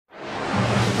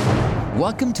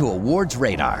Welcome to Awards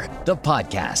Radar, the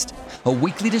podcast, a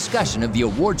weekly discussion of the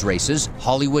awards races,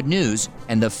 Hollywood news,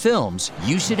 and the films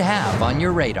you should have on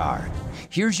your radar.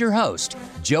 Here's your host,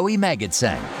 Joey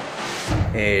Magidson.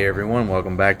 Hey everyone,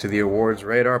 welcome back to the Awards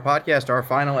Radar podcast, our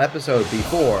final episode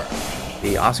before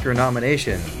the Oscar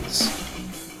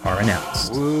nominations are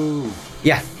announced. Woo.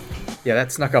 Yeah,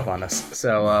 that snuck up on us.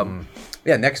 So,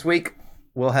 next week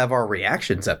we'll have our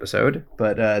reactions episode,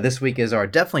 but this week is our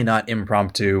definitely not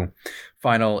impromptu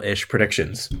final-ish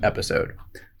predictions episode.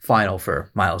 Final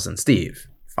for Myles and Steve.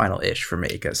 Final-ish for me,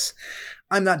 because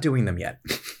I'm not doing them yet.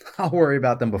 I'll worry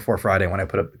about them before Friday when I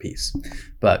put up the piece.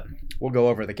 But we'll go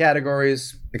over the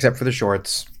categories, except for the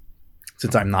shorts,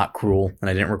 since I'm not cruel and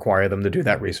I didn't require them to do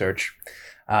that research.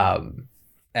 And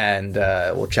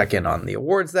we'll check in on the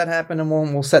awards that happen, and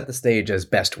we'll set the stage as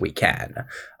best we can.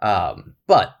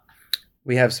 But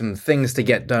we have some things to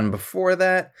get done before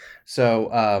that.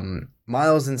 So,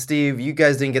 Myles and Steve, you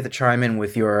guys didn't get to chime in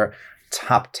with your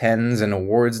top 10s and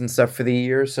awards and stuff for the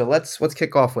year. So let's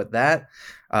kick off with that.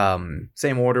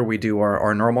 Same order we do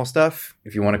our normal stuff.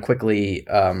 If you want to quickly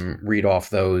read off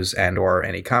those and or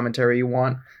any commentary you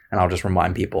want, and I'll just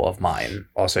remind people of mine.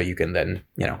 Also, you can then,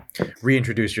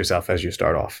 reintroduce yourself as you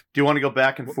start off. Do you want to go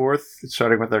back and forth,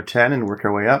 starting with our 10 and work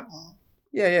our way up?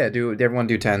 Yeah. Everyone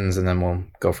do 10s, and then we'll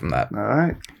go from that.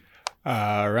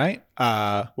 All right.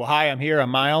 Well, hi, I'm here.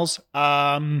 I'm Myles.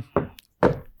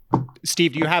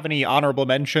 Steve, do you have any honorable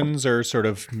mentions or sort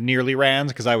of nearly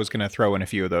rans? Because I was going to throw in a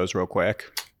few of those real quick.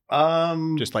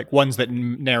 Just like ones that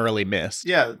narrowly missed.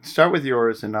 Yeah, start with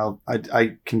yours, and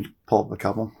I can pull up a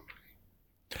couple.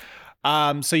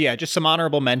 Just some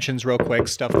honorable mentions real quick,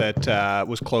 stuff that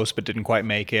was close but didn't quite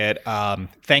make it.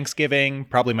 Thanksgiving,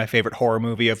 probably my favorite horror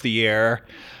movie of the year.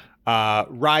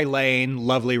 Rye Lane,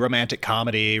 lovely romantic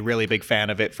comedy, really big fan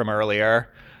of it from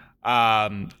earlier.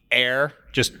 Air,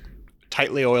 just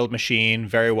tightly oiled machine,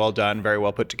 very well done, very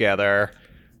well put together.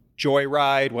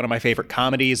 Joyride, one of my favorite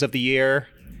comedies of the year,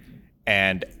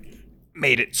 and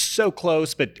made it so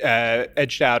close but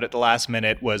edged out at the last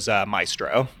minute was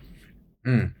Maestro.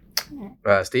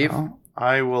 Steve?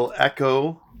 I will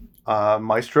echo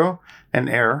Maestro and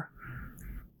Air.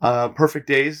 Perfect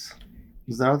Days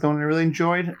is another one I really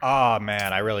enjoyed. Oh,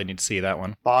 man, I really need to see that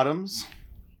one. Bottoms,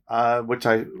 which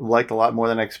I liked a lot more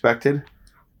than I expected.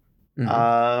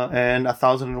 And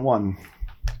 1001.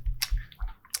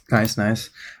 Nice.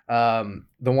 The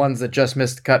ones that just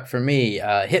missed the cut for me,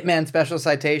 Hitman Special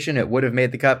Citation, it would have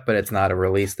made the cut, but it's not a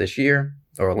release this year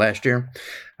or last year.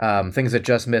 Things that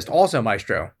just missed, also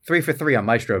Maestro. 3 for 3 on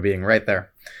Maestro being right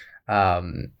there.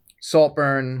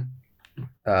 Saltburn,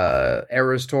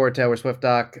 Eras Tour, Taylor Swift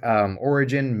doc,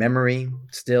 Origin, Memory,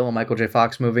 still a Michael J.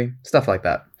 Fox movie, stuff like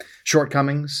that.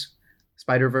 Shortcomings,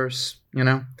 Spider-Verse,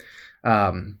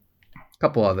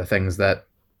 couple other things that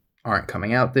aren't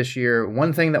coming out this year.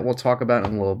 One thing that we'll talk about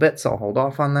in a little bit, so I'll hold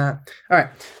off on that. All right,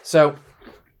 so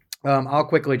I'll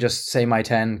quickly just say my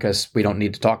 10 because we don't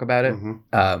need to talk about it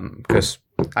because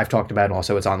I've talked about it.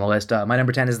 Also, it's on the list. My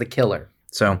number 10 is The Killer.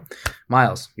 So,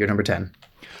 Myles, your number 10.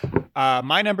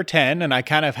 My number 10, and I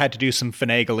kind of had to do some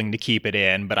finagling to keep it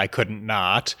in, but I couldn't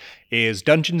not, is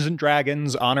Dungeons &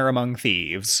 Dragons: Honor Among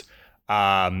Thieves.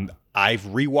 I've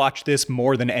rewatched this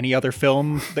more than any other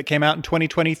film that came out in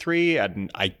 2023,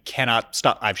 and I cannot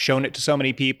stop. I've shown it to so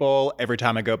many people. Every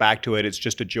time I go back to it, it's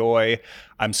just a joy.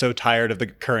 I'm so tired of the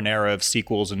current era of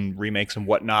sequels and remakes and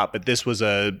whatnot, but this was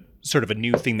a sort of a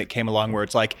new thing that came along where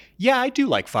it's like, yeah, I do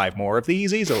like 5 more of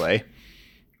these easily.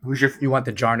 You want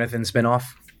the Jonathan spinoff?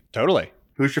 Totally.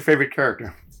 Who's your favorite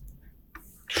character?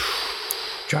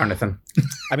 Jonathan.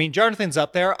 I mean, Jonathan's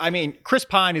up there. I mean, Chris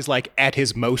Pine is like at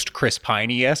his most Chris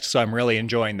Pine-iest, so I'm really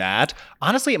enjoying that.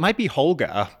 Honestly, it might be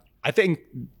Holga. I think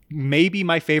maybe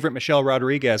my favorite Michelle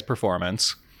Rodriguez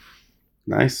performance.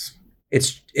 Nice.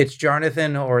 It's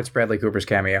Jonathan or it's Bradley Cooper's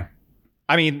cameo.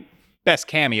 I mean, best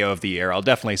cameo of the year. I'll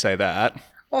definitely say that.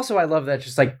 Also, I love that.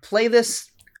 Just like play this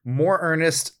more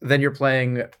earnest than you're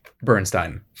playing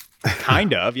Bernstein.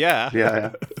 Kind of, yeah.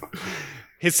 Yeah.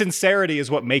 His sincerity is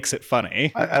what makes it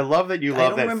funny. I love that you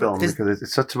love that film because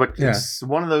it's such a it's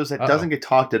one of those that doesn't get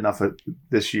talked enough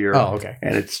this year. Oh, okay.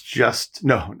 And it's just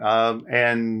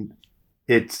and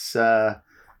it's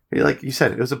like you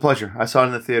said, it was a pleasure. I saw it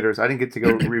in the theaters. I didn't get to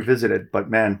go revisit it, but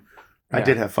man, I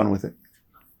did have fun with it.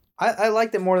 I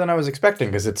liked it more than I was expecting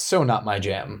because it's so not my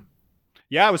jam.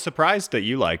 Yeah, I was surprised that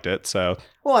you liked it. So,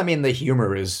 well, I mean, the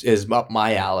humor is up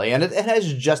my alley, and it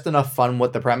has just enough fun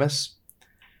with the premise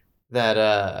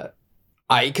that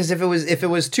because if it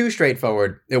was too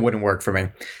straightforward, it wouldn't work for me,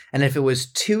 and if it was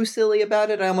too silly about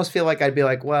it, I almost feel like I'd be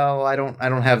like, well, I don't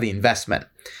have the investment.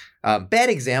 Bad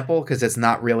example because it's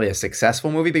not really a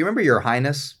successful movie. But you remember Your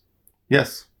Highness?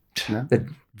 Yes. Yeah.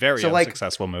 Very So, like-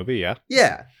 unsuccessful movie, yeah.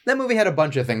 Yeah, that movie had a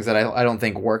bunch of things that I don't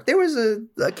think worked. There was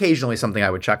occasionally something I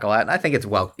would chuckle at, and I think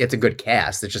it's a good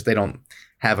cast. It's just they don't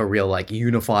have a real like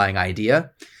unifying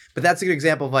idea. But that's a good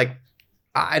example of like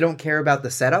I don't care about the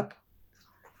setup,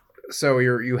 so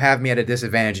you have me at a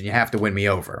disadvantage and you have to win me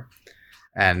over,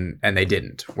 and they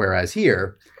didn't. Whereas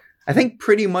here, I think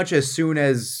pretty much as soon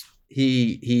as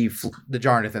the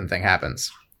Jonathan thing happens,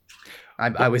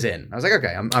 I was in. I was like,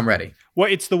 okay, I'm ready. Well,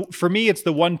 for me, it's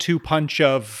the 1-2 punch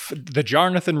of the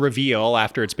Jonathan reveal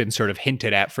after it's been sort of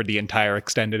hinted at for the entire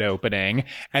extended opening,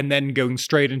 and then going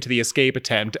straight into the escape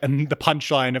attempt, and the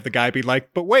punchline of the guy being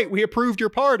like, "But wait, we approved your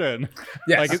pardon."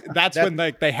 Yes. Like that's when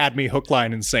like they had me hook,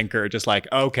 line, and sinker. Just like,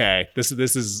 okay, this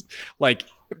is like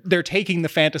they're taking the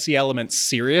fantasy elements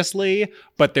seriously,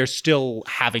 but they're still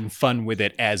having fun with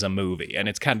it as a movie, and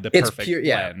it's kind of the perfect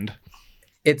blend.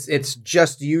 It's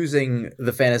just using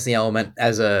the fantasy element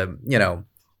as a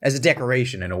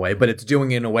decoration in a way, but it's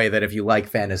doing it in a way that if you like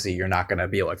fantasy, you're not going to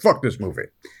be like, fuck this movie.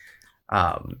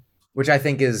 Which I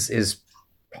think is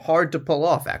hard to pull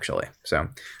off, actually. So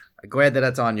glad that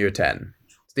that's on your 10.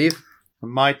 Steve?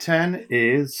 My 10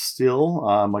 is still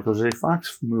Michael J.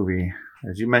 Fox movie,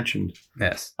 as you mentioned.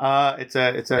 Yes. It's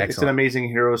an amazing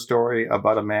hero story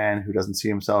about a man who doesn't see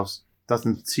himself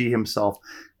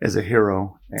as a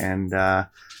hero, and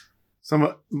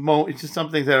it's just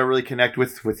something that I really connect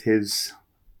with his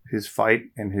fight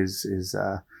and his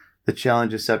the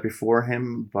challenges set before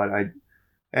him. But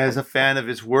as a fan of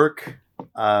his work,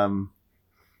 I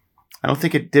don't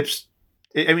think it dips.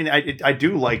 I mean, I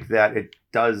do like that it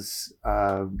does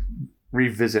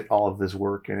revisit all of this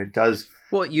work, and it does.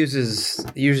 Well, it uses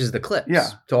the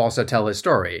clips to also tell his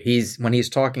story. When he's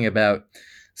talking about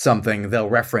something, they'll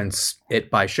reference it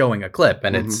by showing a clip,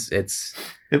 and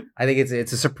I think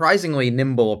it's a surprisingly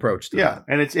nimble approach to that.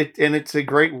 And it's a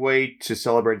great way to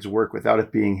celebrate his work without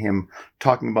it being him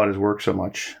talking about his work so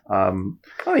much.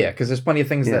 Oh yeah, because there's plenty of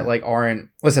things that like aren't.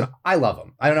 Listen, I love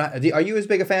him. I don't know. Are you as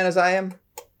big a fan as I am?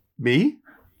 Me?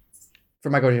 For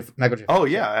Michael J. Oh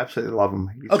yeah, I absolutely love him.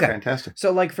 He's fantastic.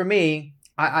 So like for me,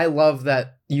 I love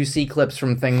that you see clips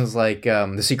from things like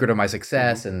The Secret of My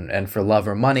Success and For Love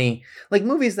or Money, like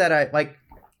movies that I like.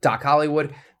 Doc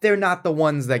Hollywood, they're not the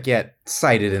ones that get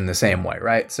cited in the same way,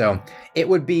 right? So it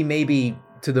would be maybe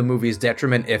to the movie's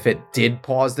detriment if it did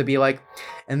pause to be like,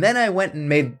 and then I went and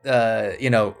made,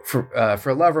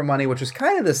 For Love or Money, which was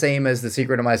kind of the same as The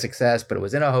Secret of My Success, but it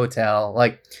was in a hotel,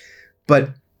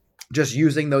 but just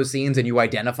using those scenes and you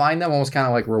identifying them almost kind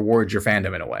of like rewards your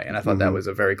fandom in a way. And I thought that was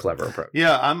a very clever approach.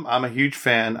 Yeah, I'm a huge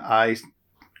fan. I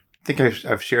think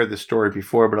I've shared this story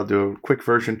before, but I'll do a quick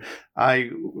version.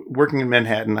 Working in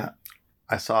Manhattan,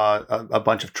 I saw a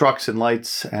bunch of trucks and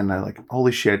lights, and I like,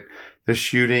 holy shit, they're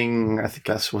shooting, I think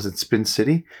was it Spin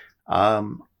City?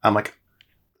 I'm like,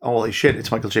 holy shit,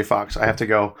 it's Michael J. Fox. I have to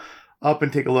go up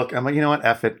and take a look. I'm like, you know what,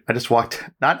 F it. I just walked,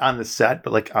 not on the set,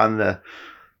 but like on the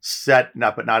set,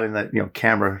 not in the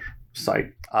camera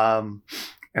site. And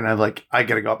I'm like, I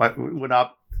gotta go up. I went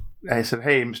up. I said,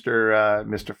 hey,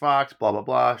 Mr. Fox, blah blah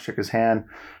blah. Shook his hand,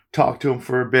 talked to him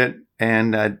for a bit,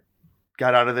 and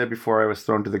got out of there before I was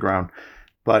thrown to the ground.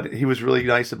 But he was really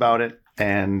nice about it,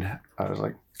 and I was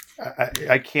like,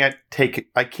 I can't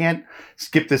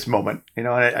skip this moment, and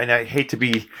I hate to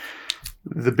be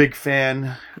the big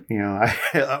fan,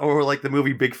 or like the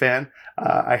movie Big Fan.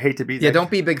 I hate to be that. Yeah,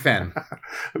 don't be big fan.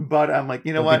 But I'm like,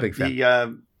 you know what?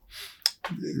 The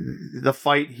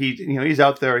fight, he's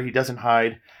out there. He doesn't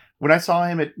hide. When I saw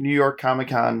him at New York Comic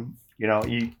Con,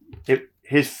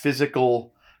 his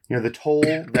physical, the toll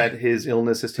that his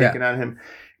illness has taken on him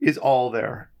is all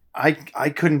there. I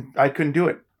couldn't do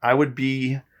it. I would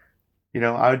be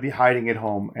hiding at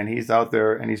home, and he's out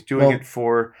there, and he's doing it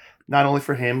for not only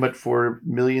for him, but for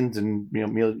millions and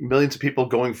millions of people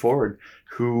going forward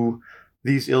who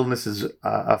these illnesses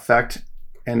affect.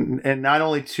 And not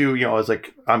only to, I was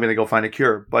like, I'm going to go find a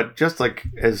cure, but just like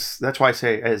that's why I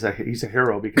say he's a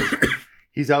hero, because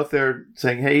he's out there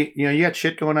saying, hey, you got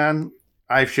shit going on.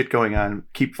 I have shit going on.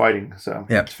 Keep fighting. So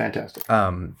it's fantastic.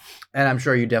 And I'm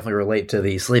sure you definitely relate to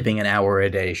the sleeping an hour a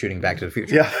day, shooting Back to the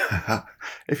Future. Yeah.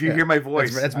 If you hear my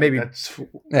voice, that's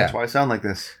why I sound like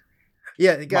this.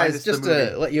 Yeah, guys, just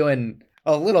to let you in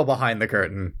a little behind the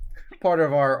curtain, part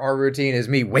of our routine is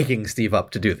me waking Steve up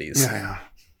to do these. Yeah.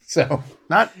 So,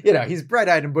 he's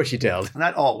bright-eyed and bushy-tailed.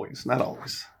 Not always. Not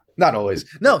always.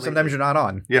 No, sometimes you're not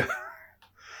on. Yeah.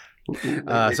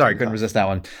 Sorry, couldn't resist that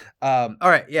one. All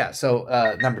right, yeah,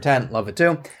 so number 10, love it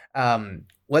too.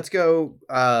 Let's go,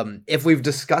 if we've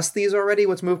discussed these already,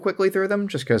 let's move quickly through them,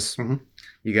 just because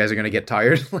You guys are going to get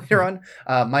tired later on.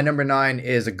 My number 9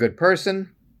 is A Good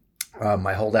Person.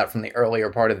 My holdout from the earlier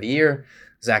part of the year,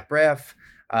 Zach Braff.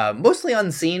 Mostly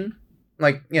unseen.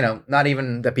 Like, not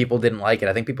even that people didn't like it.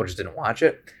 I think people just didn't watch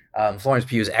it. Florence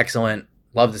Pugh is excellent.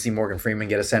 Love to see Morgan Freeman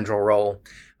get a central role.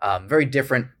 Very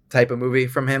different type of movie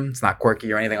from him. It's not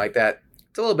quirky or anything like that.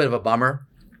 It's a little bit of a bummer.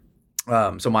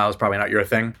 So Myles, probably not your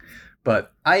thing.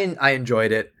 But I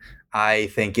enjoyed it. I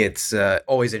think it's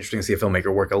always interesting to see a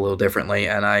filmmaker work a little differently.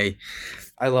 And I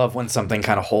love when something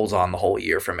kind of holds on the whole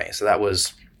year for me. So that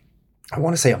was, I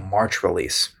want to say, a March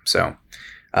release. So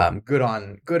good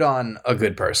on A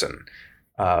Good Person.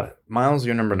 Myles,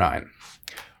 you're number 9.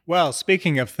 Well,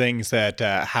 speaking of things that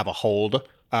have a hold,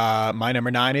 my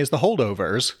number 9 is The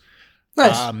Holdovers.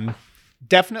 Nice.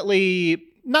 Definitely,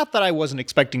 not that I wasn't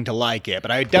expecting to like it,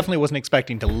 but I definitely wasn't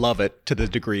expecting to love it to the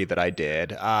degree that I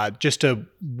did. Just a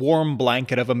warm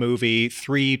blanket of a movie,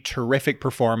 3 terrific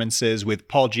performances with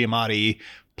Paul Giamatti,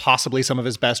 possibly some of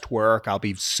his best work. I'll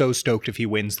be so stoked if he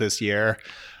wins this year.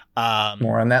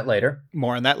 More on that later.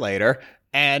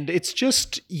 And it's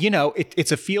just,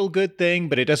 it's a feel-good thing,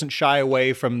 but it doesn't shy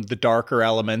away from the darker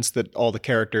elements that all the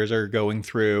characters are going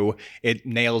through. It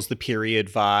nails the period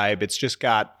vibe. It's just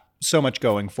got so much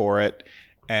going for it.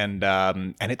 And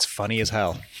it's funny as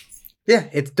hell. Yeah,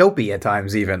 it's dopey at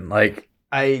times even.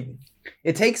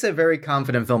 It takes a very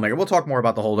confident filmmaker. We'll talk more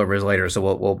about The Holdovers later,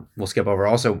 so we'll skip over.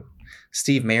 Also,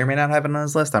 Steve may or may not have it on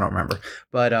his list. I don't remember,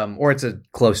 but or it's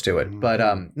close to it. But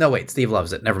no, wait, Steve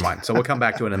loves it. Never mind. So we'll come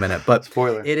back to it in a minute. But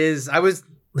spoiler. It is.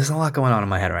 There's a lot going on in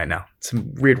my head right now. It's a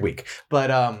weird week, but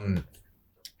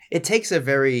it takes a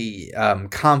very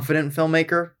confident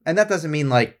filmmaker, and that doesn't mean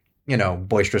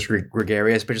boisterous,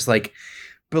 gregarious, but just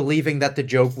believing that the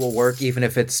joke will work, even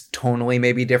if it's tonally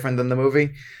maybe different than the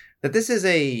movie. That this is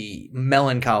a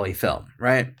melancholy film,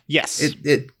 right? Yes.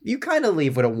 You kind of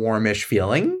leave with a warmish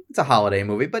feeling. It's a holiday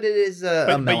movie, but it is a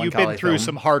melancholy film. But you've been through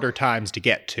some harder times to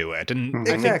get to it, and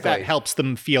I think that helps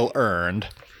them feel earned.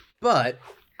 But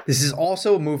this is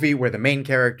also a movie where the main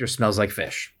character smells like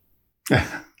fish.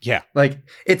 Yeah.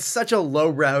 It's such a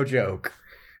lowbrow joke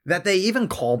that they even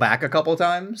call back a couple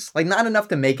times. Not enough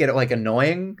to make it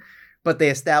annoying, but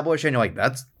they establish and you're like,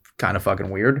 that's kind of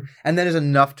fucking weird. And then there's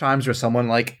enough times where someone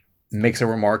makes a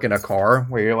remark in a car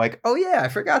where you're like, oh yeah, I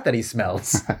forgot that he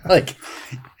smells.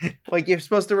 You're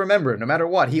supposed to remember, no matter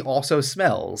what, he also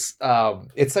smells.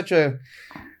 It's such a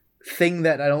thing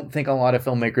that I don't think a lot of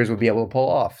filmmakers would be able to pull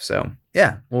off. So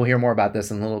yeah, we'll hear more about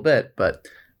this in a little bit. But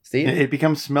Steve, it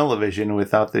becomes smell-o-vision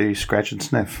without the scratch and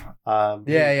sniff.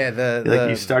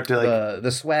 You start to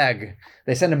the swag.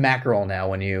 They send a mackerel now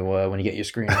when you get your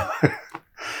screen.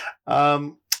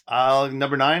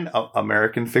 Number 9,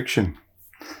 American Fiction.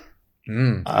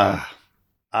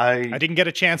 I didn't get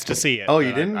a chance to see it. Oh,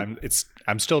 you didn't?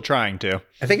 I'm still trying to.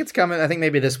 I think it's coming. I think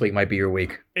maybe this week might be your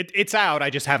week. It's out. I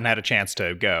just haven't had a chance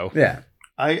to go. Yeah.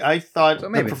 I thought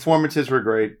the performances were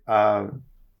great.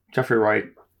 Jeffrey Wright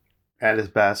at his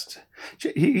best.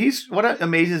 He's what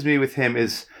amazes me with him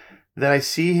is that I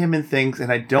see him in things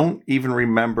and I don't even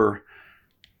remember.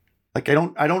 I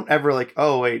don't ever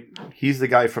oh wait, he's the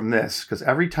guy from this, because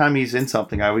every time he's in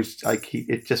something, I always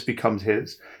it just becomes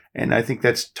his, and I think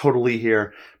that's totally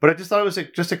here. But I just thought it was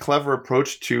just a clever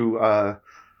approach to a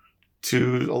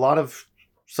lot of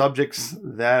subjects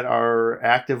that are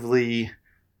actively,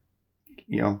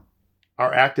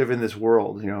 are active in this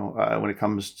world. When it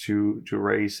comes to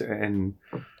race and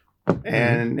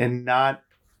not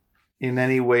in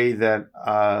any way that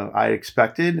I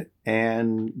expected,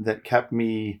 and that kept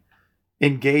me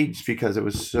engaged because it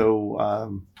was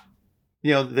so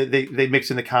they mix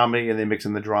in the comedy and they mix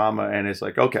in the drama, and it's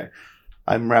okay,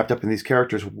 I'm wrapped up in these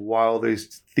characters while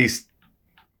these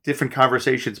different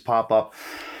conversations pop up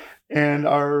and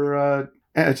are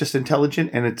it's just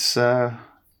intelligent, and it's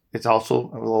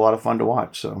also a lot of fun to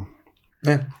watch. So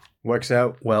yeah, works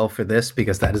out well for this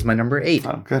because that is my number 8.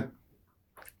 Oh, good.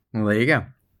 Well, there you go,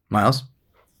 Myles.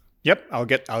 Yep, I'll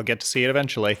get to see it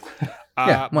eventually.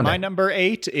 My number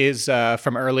 8 is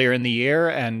from earlier in the year,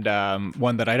 and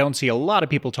one that I don't see a lot of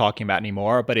people talking about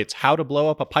anymore, but it's How to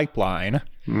Blow Up a Pipeline.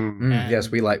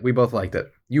 Yes, we both liked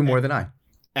it. You more than I.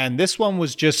 And this one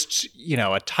was just,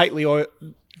 a tightly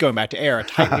going back to air, a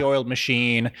tightly oiled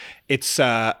machine. It's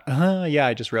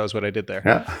I just realized what I did there.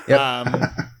 Yeah. Yep.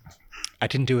 I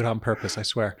didn't do it on purpose, I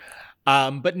swear.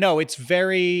 But no, it's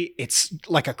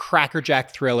like a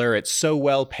crackerjack thriller. It's so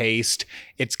well paced.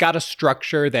 It's got a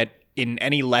structure that in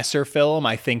any lesser film,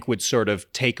 I think would sort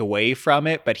of take away from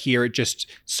it. But here it just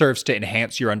serves to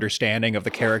enhance your understanding of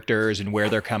the characters and where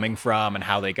they're coming from and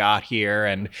how they got here.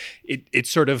 And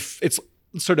it's sort of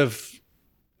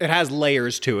it has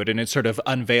layers to it, and it sort of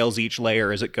unveils each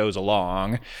layer as it goes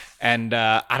along. And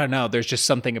I don't know, there's just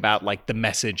something about like the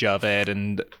message of it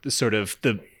and the sort of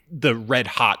the red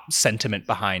hot sentiment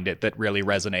behind it that really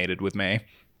resonated with me.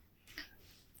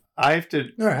 I have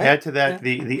to add to that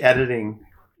the editing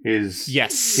is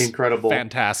incredible,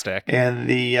 fantastic, and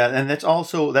and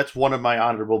that's one of my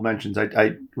honorable mentions.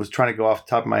 I was trying to go off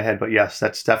the top of my head, but yes,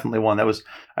 that's definitely one. I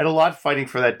had a lot fighting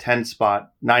for that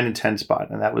 9 and 10 spot,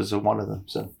 and that was one of them.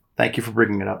 So thank you for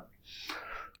bringing it up.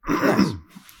 Nice.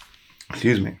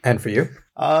 Excuse me. And for you,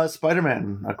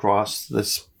 Spider-Man Across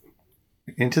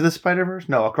Into the Spider-Verse?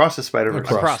 No, Across the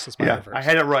Spider-Verse. Across the Spider-Verse. Yeah, I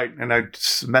had it right, and I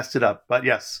just messed it up. But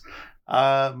yes,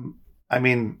 I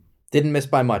mean, didn't miss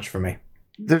by much for me.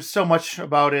 There's so much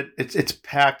about it. It's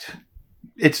packed.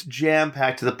 It's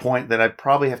jam-packed to the point that I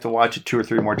probably have to watch it 2 or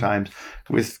 3 more times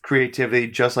with creativity,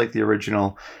 just like the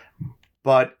original.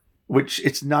 But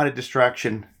it's not a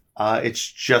distraction.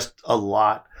 It's just a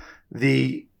lot.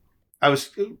 I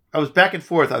was back and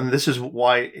forth, and this is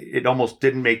why it almost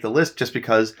didn't make the list, just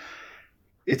because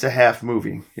it's a half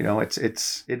movie. You know, it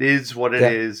is what it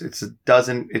is.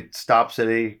 It stops at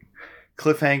a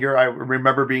cliffhanger. I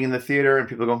remember being in the theater and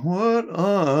people going, "What?"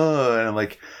 And I'm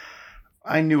like,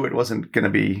 I knew it wasn't going to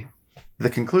be the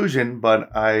conclusion, but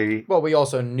we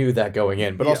also knew that going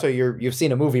in. But also, you've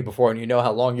seen a movie before and you know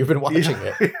how long you've been watching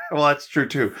it. Well, that's true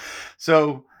too.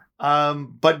 So,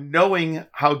 but knowing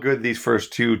how good these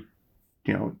first 2,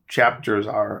 chapters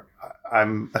are,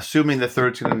 I'm assuming the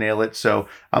third's going to nail it. So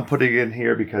I'm putting it in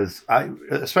here because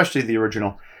especially the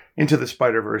original, Into the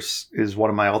Spider-Verse is one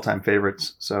of my all-time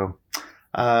favorites. So,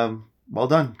 well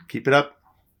done. Keep it up.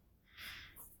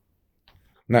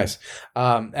 Nice.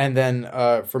 And then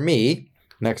for me,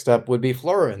 next up would be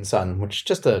Flora and Son, which is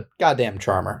just a goddamn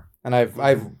charmer. And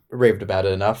I've raved about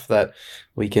it enough that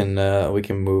we can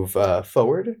move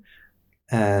forward.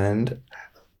 And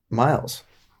Myles.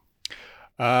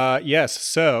 Yes.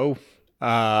 So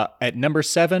at number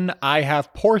 7, I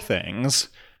have Poor Things.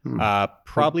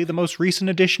 Probably the most recent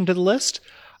addition to the list.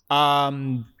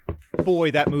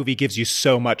 Boy, that movie gives you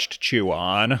so much to chew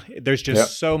on. There's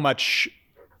just so much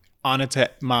on its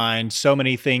mind, so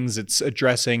many things it's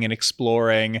addressing and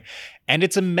exploring. And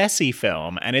it's a messy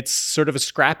film, and it's sort of a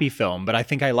scrappy film, but I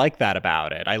think I like that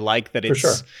about it. I like that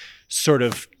it's sort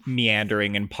of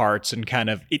meandering in parts and kind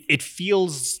of, it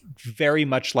feels very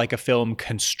much like a film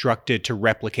constructed to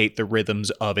replicate the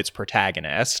rhythms of its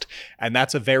protagonist. And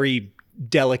that's a very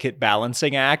delicate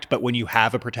balancing act, but when you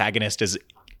have a protagonist as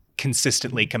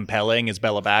consistently compelling as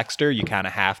Bella Baxter, you kind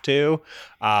of have to.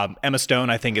 Emma Stone,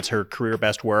 I think it's her career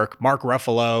best work. Mark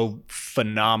Ruffalo,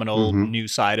 phenomenal new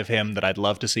side of him that I'd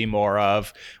love to see more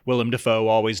of. Willem Dafoe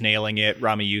always nailing it.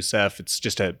 Rami Youssef, it's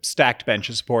just a stacked bench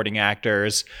of supporting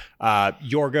actors.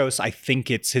 Yorgos, I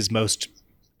think it's his most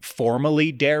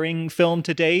formally daring film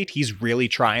to date. He's really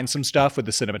trying some stuff with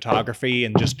the cinematography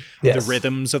and just the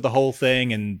rhythms of the whole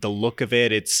thing and the look of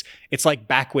it. It's like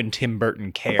back when Tim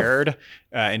Burton cared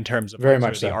in terms of very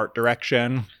much the art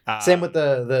direction. Same with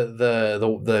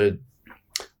the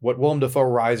what Willem Dafoe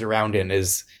rides around in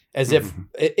is as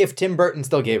if Tim Burton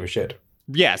still gave a shit.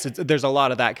 Yes, there's a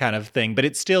lot of that kind of thing, but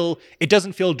it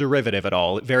doesn't feel derivative at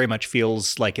all. It very much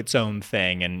feels like its own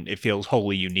thing, and it feels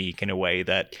wholly unique in a way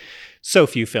that so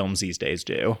few films these days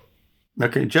do.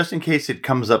 Okay, just in case it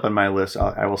comes up on my list,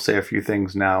 I will say a few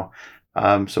things now,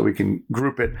 so we can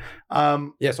group it.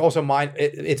 Yes, also mine.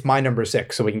 It's my number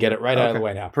 6, so we can get it right out of the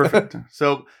way now. Perfect.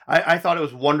 So I thought it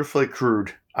was wonderfully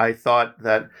crude. I thought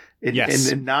that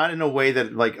and not in a way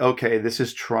that like, okay, this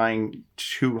is trying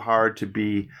too hard to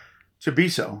be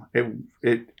so.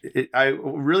 I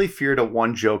really feared a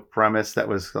one joke premise that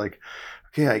was like,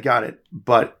 okay, I got it,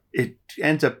 but it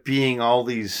ends up being all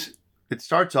these. It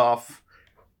starts off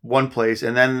one place,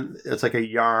 and then it's like a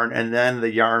yarn, and then the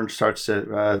yarn starts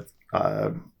to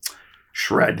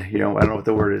shred. I don't know what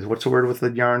the word is. What's the word with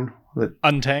the yarn?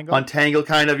 Untangle,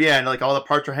 kind of, yeah. And like all the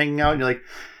parts are hanging out, and you're like,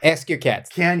 ask your cats.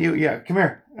 Can you? Yeah, come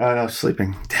here. No,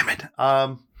 sleeping. Damn it.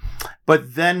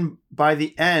 But then by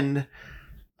the end,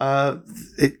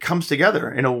 it comes together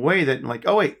in a way that like,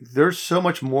 oh wait, there's so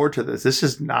much more to this. This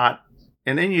is not,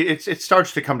 and then it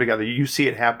starts to come together. You see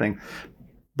it happening.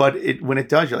 But when it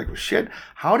does, you're like, well, shit,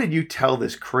 how did you tell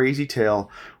this crazy tale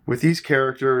with these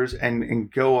characters and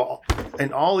go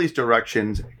in all these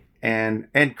directions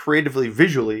and creatively,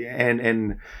 visually, and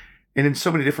in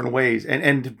so many different ways,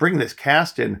 and to bring this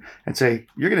cast in and say,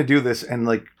 you're going to do this, and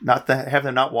like have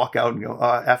them not walk out and go,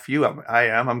 F you,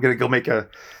 I'm going to go make a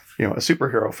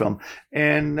superhero film,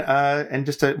 and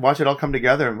just to watch it all come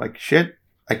together. I'm like, shit,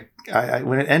 I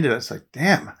when it ended, I was like,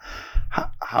 damn.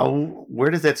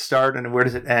 Where does that start and where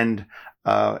does it end?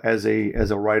 as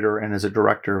a writer and as a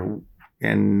director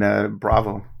in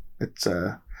Bravo. It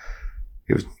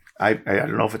was. I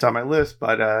don't know if it's on my list,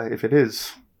 but if it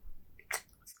is,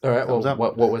 all right. Well,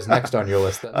 what was next on your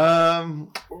list then?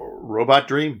 Robot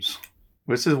Dreams.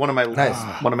 This is one of my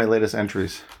latest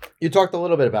entries. You talked a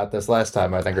little bit about this last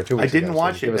time, I think, or 2 weeks ago. I didn't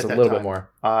watch it. Give us a little bit more.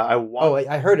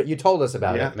 I heard it. You told us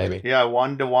about it, maybe. Yeah, I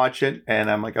wanted to watch it, and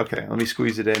I'm like, okay, let me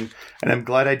squeeze it in, and I'm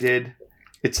glad I did.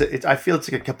 I feel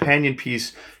it's like a companion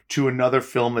piece to another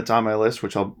film that's on my list,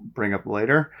 which I'll bring up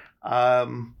later.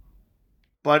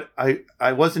 But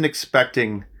I wasn't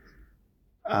expecting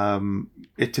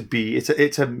it to be.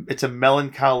 It's a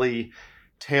melancholy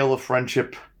tale of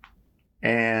friendship,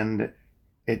 and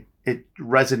it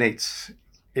resonates.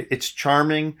 It's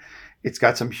charming. It's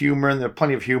got some humor, and there's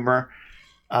plenty of humor.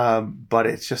 But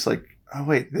it's just like, oh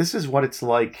wait, this is what it's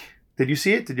like. Did you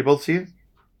see it? Did you both see it?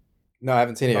 No, I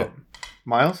haven't seen it yet.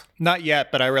 Myles? Not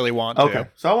yet, but I really want to. Okay,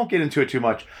 so I won't get into it too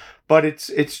much. But it's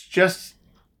just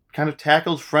kind of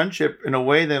tackles friendship in a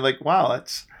way that, like, wow,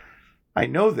 I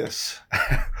know this.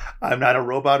 I'm not a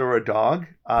robot or a dog.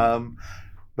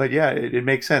 But yeah, it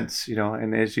makes sense,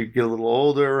 and as you get a little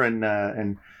older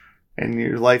and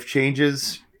your life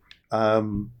changes,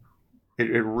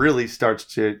 it really starts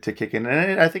to kick in.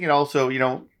 And I think it also,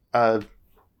 I've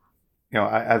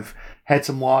had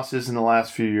some losses in the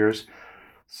last few years.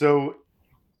 So,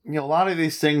 a lot of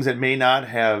these things that may not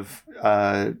have,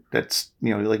 that's,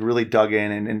 like really dug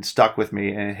in and stuck with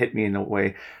me and hit me in a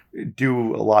way,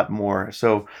 do a lot more.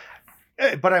 So,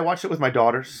 but I watched it with my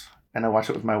daughters and I watched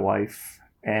it with my wife,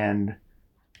 and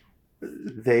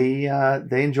they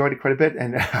enjoyed it quite a bit.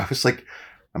 And I was like,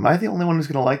 am I the only one who's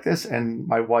going to like this? And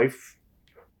my wife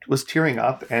was tearing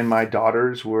up, and my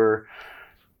daughters were,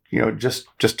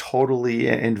 just totally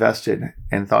invested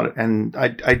and thought. And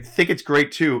I think it's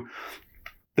great too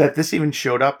that this even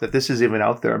showed up, that this is even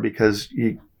out there, because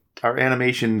our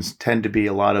animations tend to be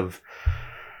a lot of,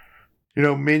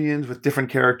 minions with different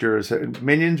characters,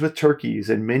 minions with turkeys,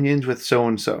 and minions with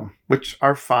so-and-so, which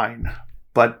are fine.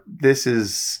 But this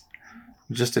is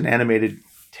just an animated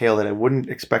tale that I wouldn't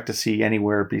expect to see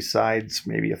anywhere besides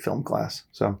maybe a film class.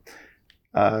 So,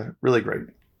 really great.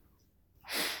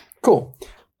 Cool.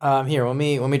 Here, let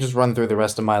me just run through the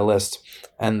rest of my list,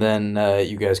 and then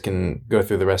you guys can go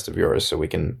through the rest of yours, so we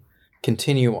can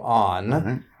continue on.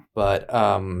 Mm-hmm. But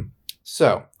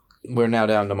so we're now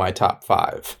down to my top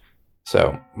 5.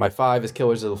 So my 5 is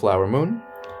Killers of the Flower Moon.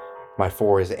 My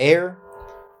 4 is Air.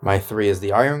 My 3 is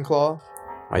The Iron Claw.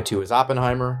 My 2 is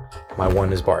Oppenheimer. My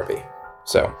 1 is Barbie.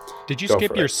 So did you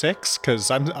skip your 6? Because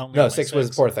I'm only no 6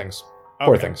 was Poor Things. Okay.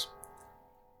 Poor Things.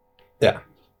 Yeah.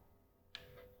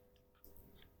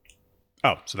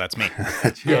 Oh, so that's me.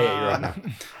 Yeah, you're right now.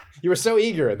 You were so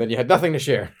eager, and then you had nothing to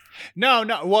share. No.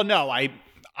 Well, no,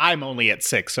 I'm only at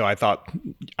 6, so I thought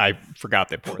I forgot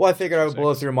that. Well, I figured I would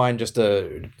blow through mine just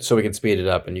so we can speed it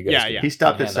up, and you guys. He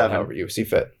stopped at 7. However you see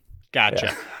fit.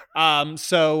 Gotcha. Yeah.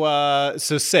 So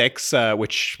 6,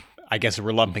 which I guess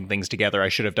we're lumping things together. I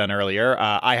should have done earlier.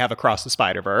 I have Across the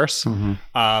Spider-Verse.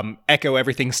 Mm-hmm. Echo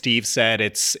everything Steve said.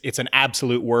 It's an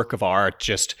absolute work of art.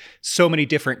 Just so many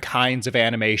different kinds of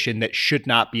animation that should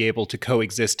not be able to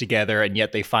coexist together, and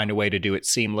yet they find a way to do it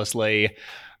seamlessly.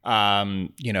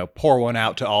 Pour one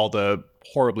out to all the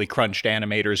horribly crunched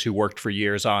animators who worked for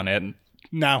years on it and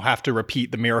now have to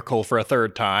repeat the miracle for a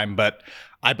third time. But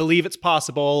I believe it's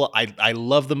possible. I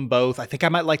love them both. I think I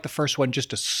might like the first one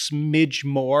just a smidge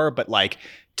more, but like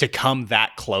to come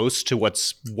that close to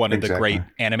what's one of the great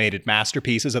animated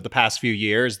masterpieces of the past few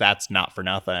years, that's not for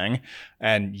nothing.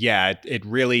 And yeah, it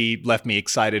really left me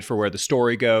excited for where the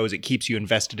story goes. It keeps you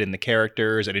invested in the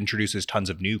characters. It introduces tons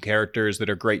of new characters that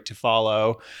are great to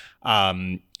follow.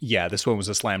 Yeah, this one was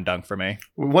a slam dunk for me.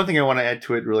 One thing I want to add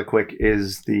to it really quick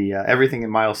is the everything that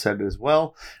Myles said as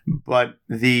well, but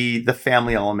the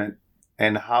family element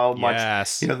and how much,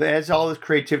 as all this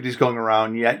creativity is going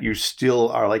around, yet you still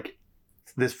are like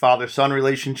this father-son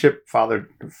relationship,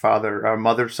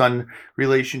 mother-son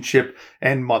relationship,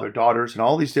 and mother-daughters, and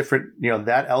all these different,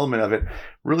 that element of it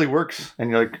really works. And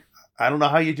you're like, I don't know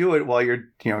how you do it while you're,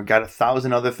 got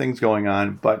 1,000 other things going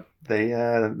on, but they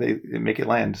make it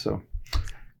land. So.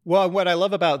 Well, what I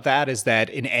love about that is that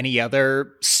in any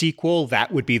other sequel,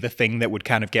 that would be the thing that would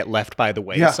kind of get left by the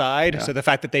wayside. Yeah. So the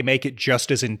fact that they make it just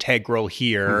as integral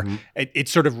here, mm-hmm. it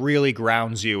sort of really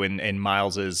grounds you in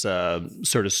Miles's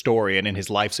sort of story and in his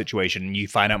life situation. And you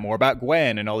find out more about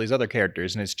Gwen and all these other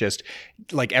characters. And it's just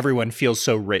like everyone feels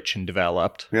so rich and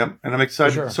developed. Yeah. And I'm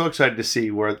excited, so excited to see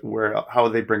how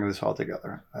they bring this all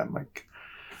together. I'm like,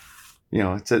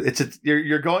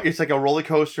 you're going. It's like a roller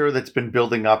coaster that's been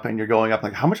building up, and you're going up.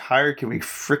 Like, how much higher can we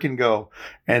freaking go?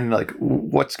 And like,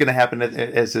 what's going to happen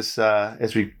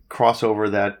as we cross over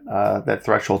that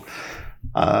threshold?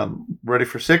 Ready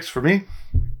for 6 for me?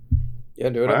 Yeah,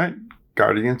 do it. All right,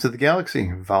 Guardians of the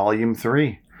Galaxy Volume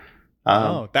 3.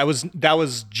 That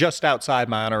was just outside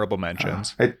my honorable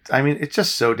mentions. It's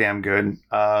just so damn good.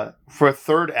 For a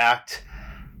third act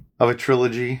of a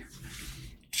trilogy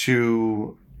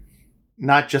to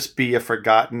not just be a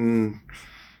forgotten,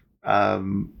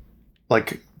 the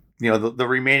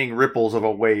remaining ripples of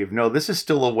a wave. No, this is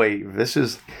still a wave. This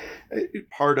is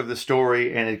part of the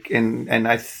story, and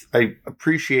I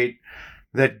appreciate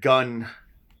that Gunn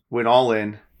went all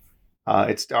in.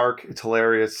 It's dark. It's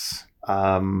hilarious.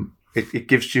 It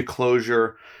gives you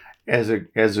closure as a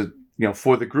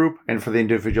for the group and for the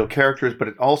individual characters, but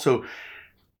it also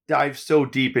dives so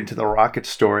deep into the Rocket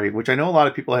story, which I know a lot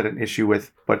of people had an issue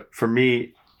with, but for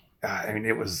me,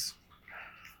 it was.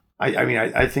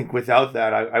 I think without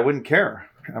that, I wouldn't care.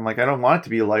 I'm like, I don't want it to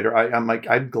be lighter.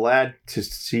 I'm glad to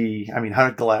see. How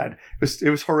glad? It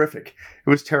was horrific. It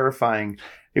was terrifying.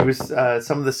 It was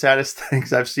some of the saddest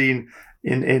things I've seen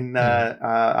in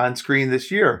on screen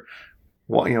this year.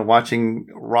 Watching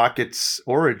Rocket's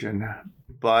origin,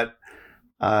 but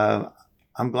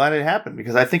I'm glad it happened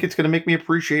because I think it's going to make me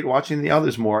appreciate watching the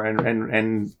others more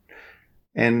and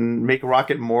make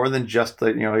Rocket more than just the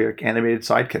animated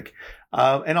sidekick.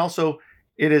 And also,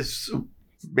 it is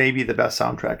maybe the best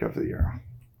soundtrack of the year.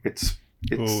 It's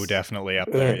definitely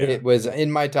up there. Yeah. It was in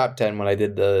my top 10 when I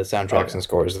did the soundtracks and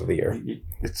scores of the year.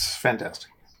 It's fantastic.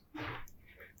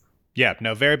 Yeah,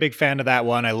 no, very big fan of that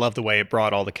one. I love the way it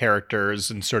brought all the characters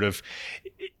and sort of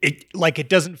it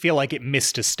doesn't feel like it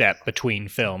missed a step between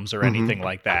films or anything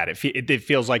like that. It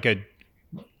feels like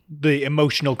the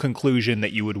emotional conclusion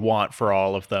that you would want for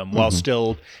all of them while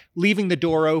still leaving the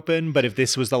door open. But if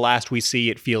this was the last we see,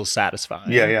 it feels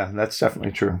satisfying. Yeah, that's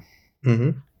definitely true.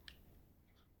 Mm-hmm.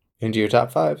 Into your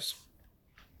top 5s.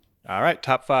 All right,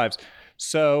 top 5s.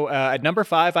 So at number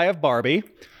 5, I have Barbie.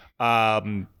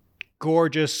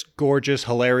 Gorgeous,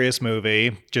 hilarious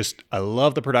movie. Just, I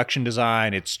love the production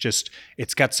design. It's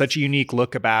got such a unique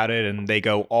look about it, and they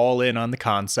go all in on the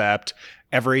concept.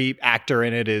 Every actor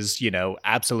in it is,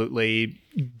 absolutely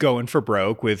going for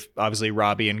broke, with obviously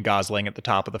Robbie and Gosling at the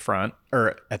top of the front,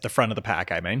 or at the front of the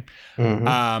pack, I mean.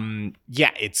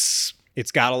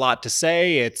 It's got a lot to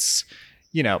say. It's,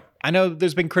 I know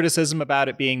there's been criticism about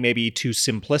it being maybe too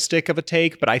simplistic of a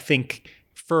take, but I think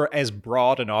for as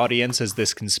broad an audience as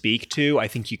this can speak to, I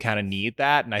think you kind of need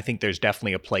that. And I think there's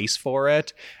definitely a place for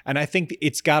it. And I think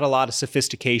it's got a lot of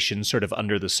sophistication sort of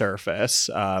under the surface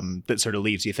that sort of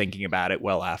leaves you thinking about it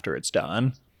well after it's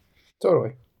done.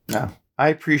 Totally. Yeah. I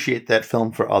appreciate that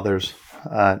film for others,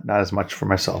 not as much for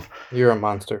myself. You're a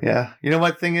monster. Yeah. You know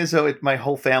what thing is, though? My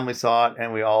whole family saw it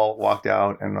and we all walked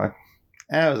out and like,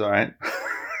 it was all right.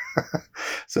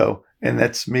 So, and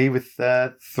that's me with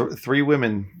 3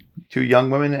 women, 2 young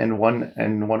women and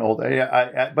one old.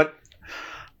 But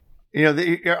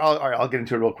I'll get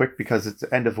into it real quick because it's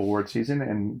the end of award season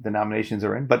and the nominations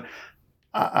are in. But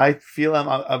I feel I'm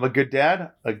a good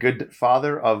dad, a good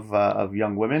father of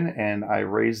young women, and I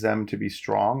raise them to be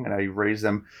strong, and I raise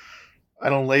them. I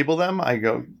don't label them. I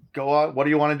go out. What do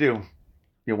you want to do?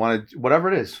 You want to,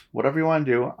 whatever it is, whatever you want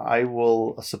to do, I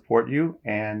will support you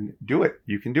and do it.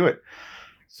 You can do it.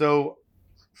 So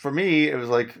for me, it was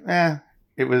like,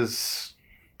 it was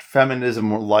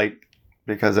feminism light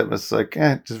because it was like,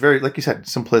 just very, like you said,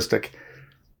 simplistic.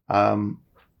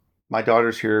 My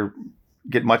daughters here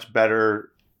get much better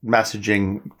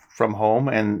messaging from home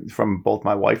and from both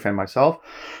my wife and myself.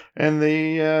 And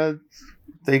they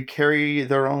carry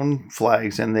their own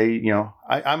flags and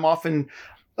I'm often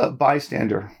a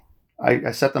bystander.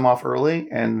 I set them off early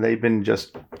and they've been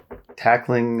just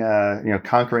tackling,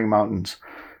 conquering mountains.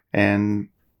 And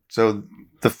so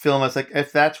the film is like,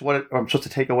 if that's what I'm supposed to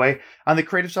take away on the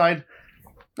creative side,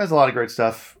 there's a lot of great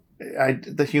stuff.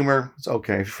 The humor is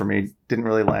okay for me. Didn't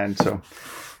really land. So,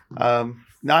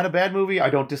 not a bad movie. I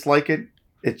don't dislike it.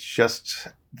 It's just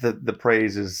the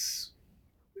praise is,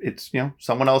 it's,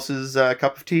 someone else's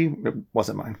cup of tea. It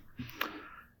wasn't mine.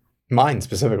 Mine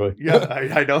specifically. Yeah,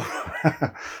 I know.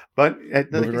 But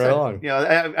moving right along.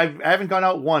 I haven't gone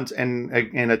out once and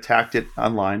attacked it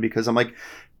online because I'm like,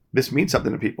 this means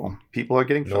something to people. People are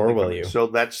getting Nor will you. So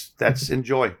that's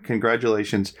enjoy.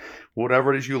 Congratulations.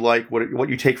 Whatever it is you like, what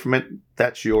you take from it,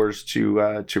 that's yours to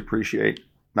appreciate.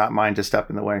 Not mine to step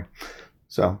in the way.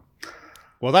 So.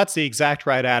 Well, that's the exact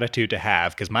right attitude to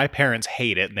have because my parents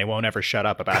hate it and they won't ever shut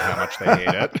up about how much they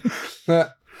hate it.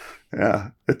 Yeah,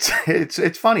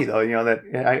 it's funny though,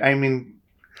 that I mean,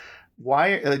 why?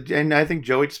 And I think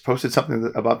Joey just posted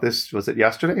something about this. Was it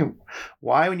yesterday?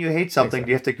 Why, when you hate something, do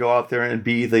you have to go out there and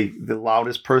be the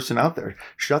loudest person out there?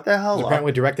 Shut the hell up.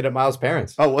 Apparently directed at Myles'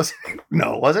 parents. Oh, was it?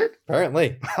 No, was it?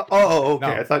 Apparently. Oh, okay.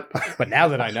 No. I thought. But now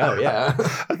that I know, yeah.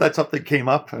 I thought something came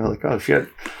up, and I was like, oh shit.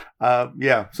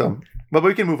 Yeah. So, but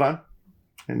we can move on.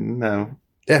 And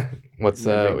yeah. What's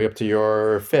we up to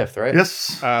your fifth, right?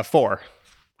 yes, 4.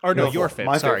 Or no, No, your four. fifth.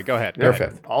 My Sorry, fifth. go ahead. Your Go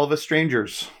ahead. fifth. All of Us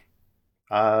Strangers.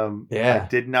 Yeah. I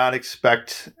did not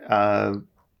expect to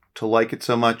like it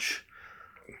so much.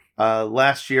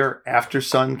 Last year, After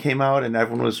Sun came out, and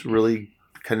everyone was really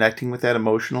connecting with that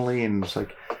emotionally, and was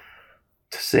like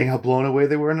saying how blown away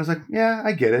they were. And I was like, yeah,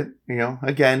 I get it.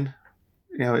 Again,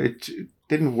 it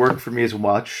didn't work for me as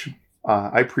much.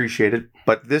 I appreciate it,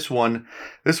 but this one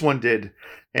did,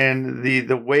 and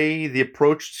the way the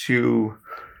approach to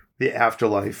the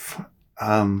afterlife.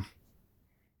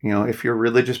 If you're a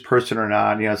religious person or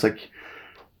not, it's like,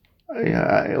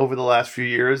 over the last few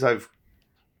years,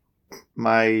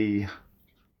 my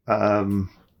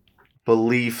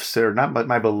beliefs, or not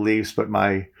my beliefs, but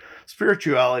my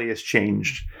spirituality has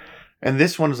changed. And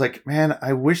this one is like, man,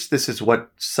 I wish this is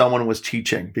what someone was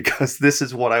teaching, because this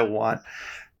is what I want.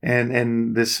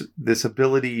 And this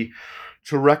ability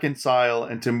to reconcile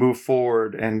and to move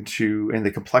forward, and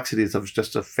the complexities of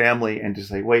just a family, and to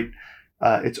say, wait,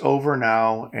 it's over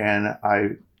now, and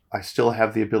I still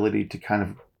have the ability to kind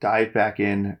of dive back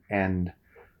in and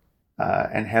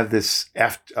have this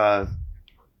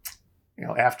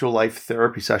afterlife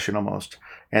therapy session almost,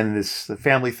 and the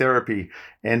family therapy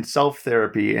and self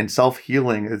therapy and self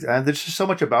healing. And there's just so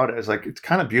much about it. It's like, it's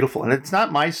kind of beautiful, and it's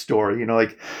not my story.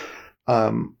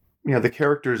 The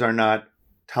characters are not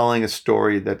telling a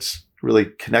story that's really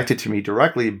connected to me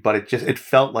directly, but it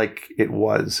felt like it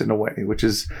was, in a way, which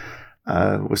was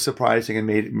surprising, and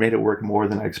made it work more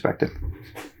than I expected.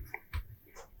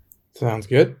 Sounds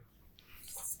good.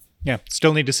 Yeah,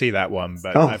 still need to see that one,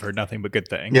 but I've heard nothing but good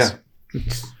things. Yeah,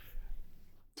 it's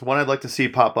one I'd like to see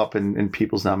pop up in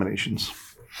people's nominations.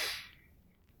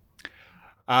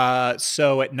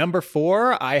 So at number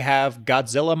 4, I have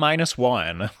Godzilla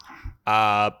 -1.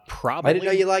 Probably. I didn't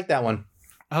know you liked that one.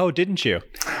 Oh, didn't you?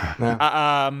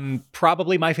 No.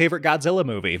 Probably my favorite Godzilla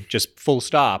movie, just full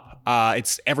stop.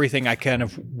 It's everything I kind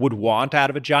of would want out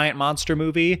of a giant monster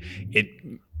movie. It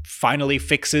finally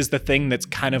fixes the thing that's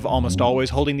kind of almost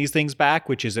always holding these things back,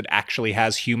 which is it actually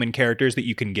has human characters that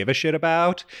you can give a shit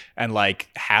about, and like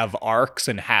have arcs,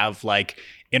 and have like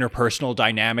interpersonal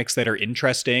dynamics that are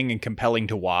interesting and compelling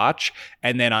to watch.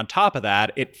 And then on top of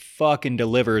that, it fucking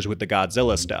delivers with the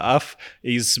Godzilla stuff.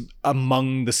 He's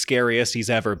among the scariest he's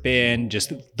ever been.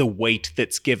 Just the weight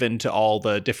that's given to all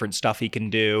the different stuff he can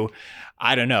do.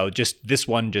 I don't know. Just this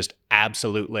one, just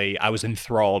absolutely, I was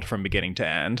enthralled from beginning to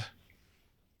end.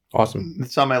 Awesome.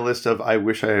 It's on my list of I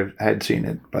wish I had seen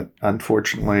it, but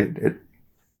unfortunately it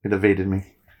evaded me.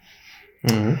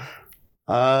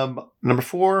 Mm-hmm. Number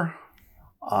 4,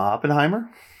 Oppenheimer.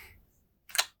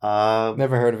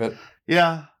 Never heard of it.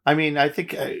 Yeah, I mean, I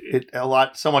think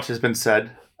so much has been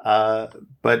said,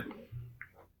 but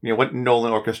what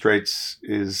Nolan orchestrates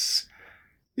is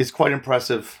quite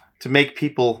impressive, to make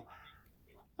people,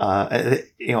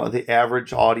 the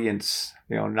average audience,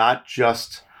 not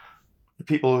just the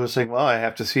people who are saying, well, I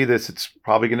have to see this, it's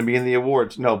probably going to be in the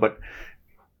awards. No, but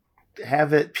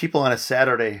have it people on a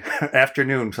Saturday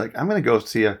afternoon. It's like, I'm going to go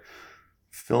see a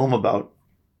film about,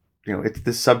 it's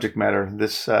this subject matter,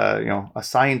 this, a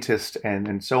scientist,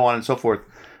 and so on and so forth,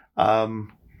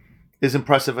 is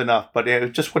impressive enough. But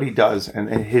just what he does, and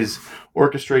his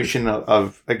orchestration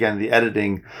of, again, the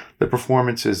editing, the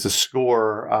performances, the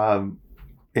score,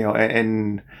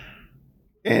 and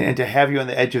to have you on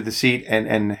the edge of the seat,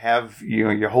 and have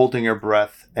you're holding your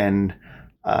breath, and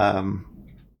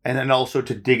then also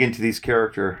to dig into this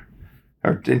character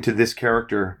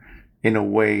in a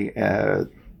way,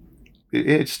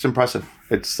 it's just impressive.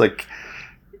 It's like,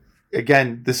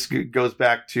 again, this goes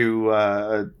back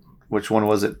to which one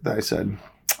was it that I said?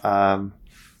 I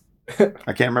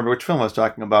can't remember which film I was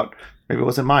talking about. Maybe it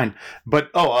wasn't mine.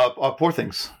 But Poor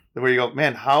Things. Where you go,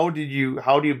 man, how do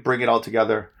you bring it all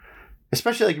together?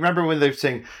 Especially, like, remember when they're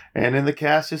saying, and in the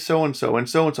cast is so and so and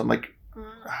so and so. I'm like,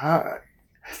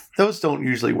 those don't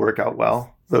usually work out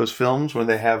well. Those films when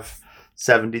they have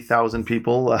 70,000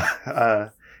 people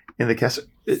in the cast.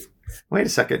 Wait a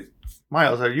second,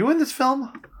 Myles, are you in this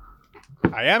film?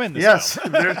 I am in this Yes,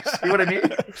 film. see what I mean?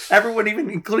 Everyone, even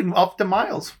including up to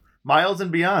Myles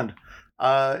and beyond,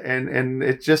 and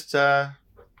it's just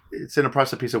it's an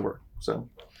impressive piece of work. So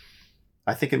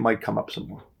I think it might come up some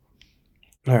more.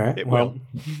 All right. It Well,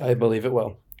 I believe it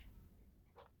will.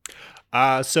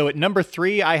 So at number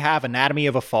 3, I have Anatomy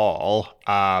of a Fall.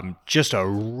 Just a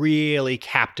really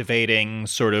captivating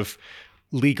sort of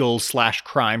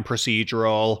legal/crime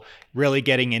procedural, really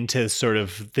getting into sort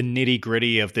of the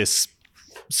nitty-gritty of this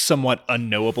somewhat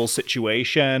unknowable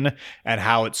situation and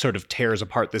how it sort of tears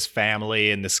apart this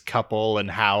family and this couple,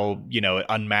 and how, it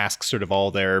unmasks sort of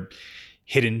all their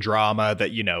hidden drama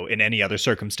that, in any other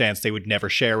circumstance they would never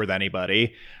share with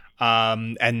anybody.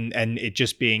 And it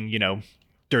just being,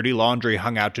 dirty laundry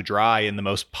hung out to dry in the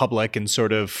most public and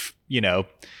sort of,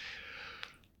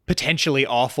 potentially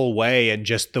awful way, and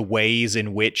just the ways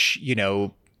in which,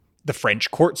 the French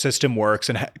court system works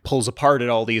and pulls apart at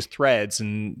all these threads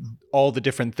and all the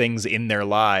different things in their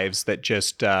lives that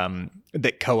just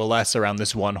that coalesce around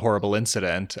this one horrible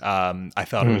incident. I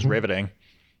thought it was riveting.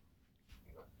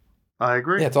 I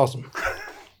agree. Yeah, it's awesome.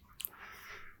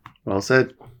 Well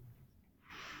said.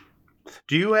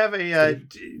 Do you have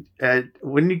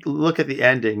when you look at the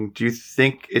ending, do you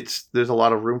think there's a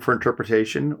lot of room for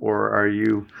interpretation, or are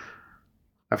you?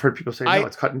 I've heard people say no,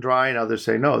 it's cut and dry, and others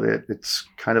say no, that it's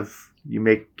kind of you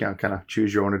make kind of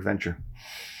choose your own adventure.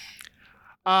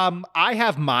 I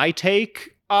have my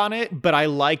take on it, but I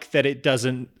like that it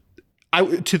doesn't.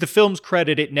 To the film's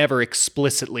credit, it never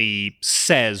explicitly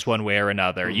says one way or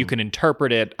another. You can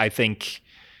interpret it, I think,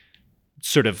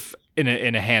 sort of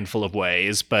in a handful of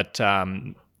ways, but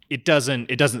it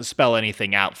doesn't spell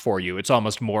anything out for you. It's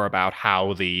almost more about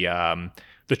how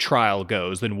the trial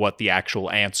goes than what the actual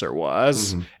answer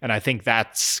was. And I think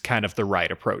that's kind of the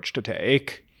right approach to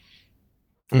take.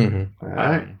 All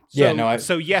right.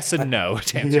 So yes and no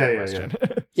to answer your question.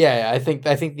 Yeah, I think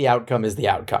the outcome is the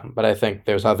outcome, but I think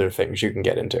there's other things you can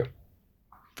get into.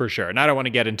 For sure. And I don't want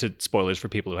to get into spoilers for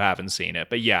people who haven't seen it,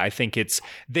 but yeah, I think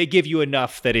they give you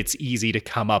enough that it's easy to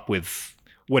come up with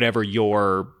whatever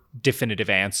your definitive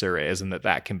answer is, and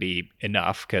that can be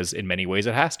enough, because in many ways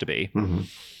it has to be.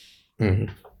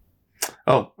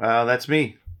 Oh, that's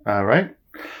me. All right.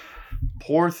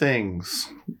 Poor Things,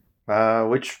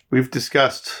 which we've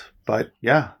discussed, but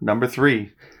yeah, number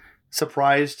 3.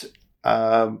 Surprised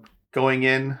going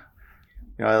in.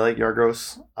 I like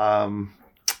Yorgos.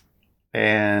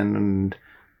 And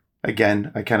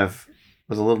again, I kind of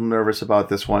was a little nervous about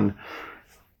this one,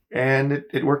 and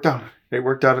it worked out. It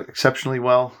worked out exceptionally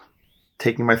well,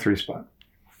 taking my 3 spot.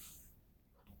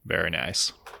 Very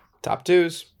nice. Top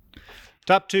twos.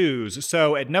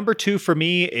 So at number 2 for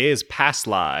me is Past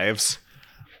Lives.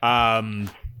 Boy,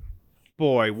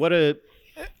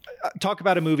 talk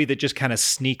about a movie that just kind of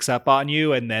sneaks up on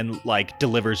you and then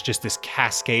delivers just this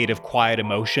cascade of quiet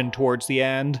emotion towards the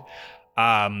end.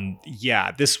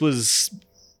 This was,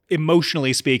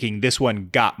 emotionally speaking, this one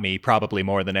got me probably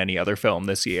more than any other film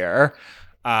this year.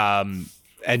 And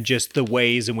just the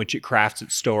ways in which it crafts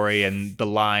its story and the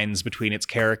lines between its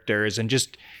characters, and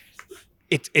just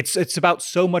it's about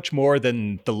so much more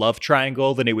than the love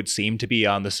triangle than it would seem to be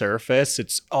on the surface.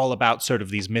 It's all about sort of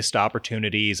these missed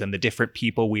opportunities and the different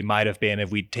people we might have been if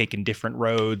we'd taken different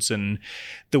roads, and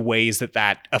the ways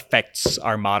that affects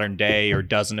our modern day or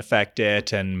doesn't affect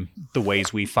it, and the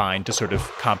ways we find to sort of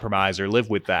compromise or live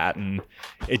with that. And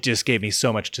it just gave me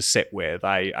so much to sit with.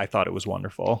 I thought it was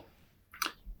wonderful.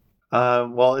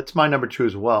 Well, it's my number 2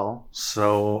 as well.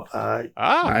 So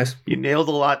Nice. You nailed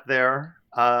a lot there.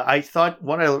 I thought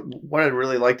what I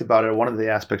really liked about it, one of the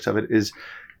aspects of it, is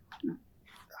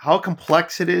how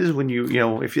complex it is when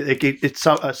it's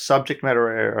a subject matter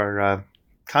or a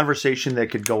conversation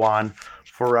that could go on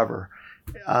forever.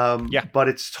 But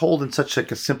it's told in such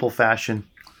a simple fashion,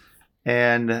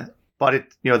 but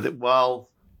it while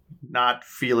not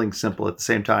feeling simple at the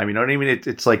same time. You know what I mean?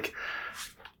 It's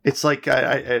like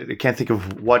I can't think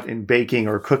of what in baking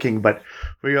or cooking, but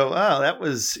we go, oh, that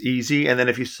was easy. And then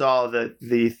if you saw the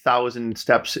 1,000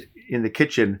 steps in the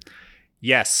kitchen,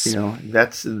 yes, and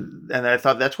I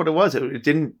thought that's what it was.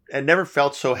 It never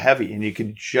felt so heavy, and you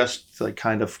could just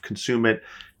kind of consume it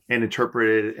and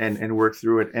interpret it and work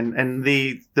through it. And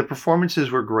the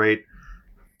performances were great,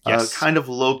 kind of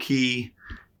low key,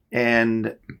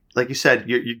 and like you said,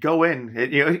 you go in,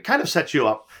 it kind of sets you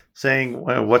up, saying,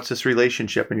 well, what's this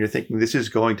relationship? And you're thinking this is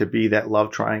going to be that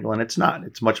love triangle, and it's not.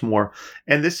 It's much more.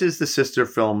 And this is the sister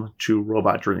film to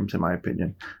Robot Dreams, in my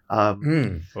opinion.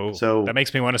 So that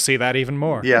makes me want to see that even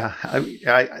more. Yeah,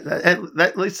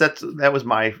 at least that was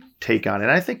my take on it.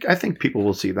 And I think people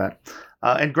will see that.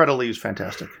 And Greta Lee is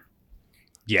fantastic.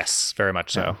 Yes, very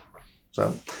much so.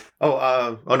 So,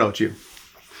 no, it's you.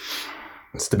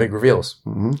 It's the big reveals.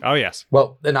 Oh, yes.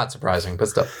 Well, they're not surprising, but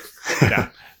still. Yeah.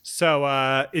 So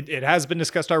it has been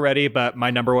discussed already, but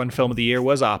my number one film of the year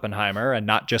was Oppenheimer, and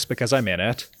not just because I'm in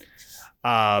it.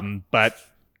 But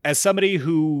as somebody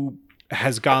who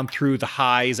has gone through the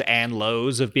highs and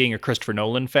lows of being a Christopher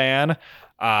Nolan fan,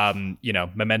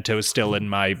 Memento is still in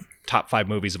my top 5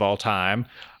 movies of all time.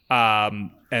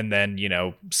 And then,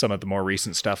 some of the more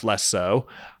recent stuff, less so.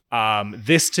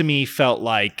 This to me felt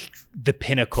like the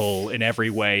pinnacle in every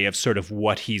way of sort of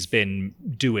what he's been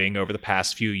doing over the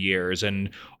past few years and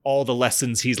all the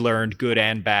lessons he's learned, good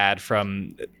and bad,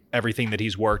 from everything that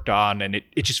he's worked on. And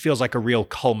it just feels like a real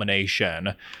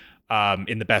culmination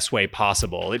in the best way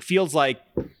possible. It feels like,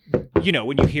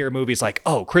 when you hear movies like,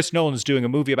 oh, Chris Nolan's doing a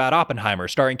movie about Oppenheimer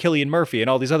starring Cillian Murphy and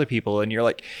all these other people. And you're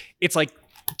like, it's like,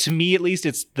 to me, at least,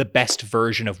 it's the best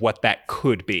version of what that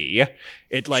could be.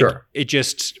 It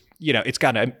just, it's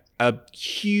got a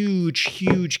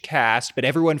huge cast, but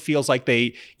everyone feels like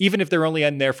even if they're only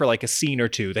in there for like a scene or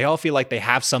two, they all feel like they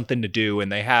have something to do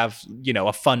and they have,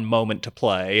 a fun moment to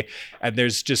play. And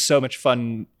there's just so much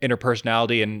fun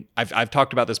interpersonality. And I've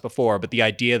talked about this before, but the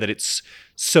idea that it's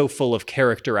so full of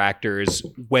character actors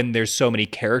when there's so many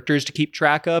characters to keep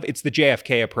track of, it's the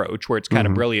JFK approach where it's kind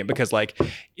of brilliant because like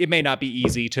it may not be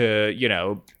easy to,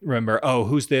 remember, oh,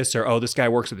 who's this? Or, oh, this guy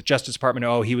works at the Justice Department.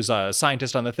 Oh, he was a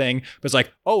scientist on the thing. But it's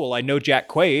like, oh, well, I know Jack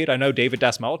Quaid. I know David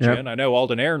Dasmalchian. I know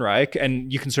Alden Ehrenreich.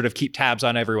 And you can sort of keep tabs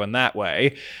on everyone that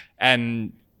way.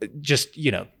 And just,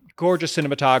 gorgeous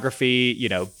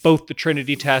cinematography, both the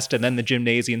Trinity test and then the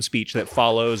gymnasium speech that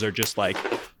follows are just like,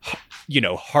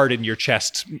 heart in your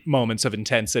chest moments of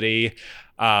intensity.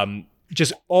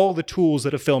 Just all the tools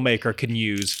that a filmmaker can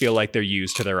use feel like they're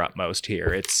used to their utmost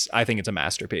here. I think it's a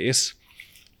masterpiece.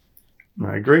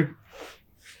 I agree.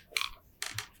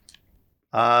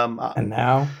 And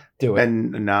now, do it.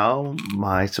 And now,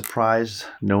 my surprise,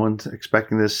 no one's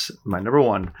expecting this, my number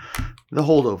one, The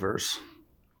Holdovers.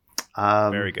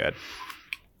 Very good.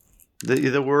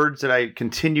 The words that I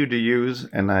continue to use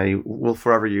and I will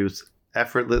forever use,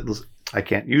 effortless. I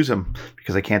can't use them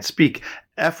because I can't speak.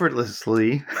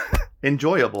 Effortlessly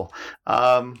enjoyable.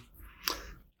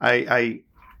 It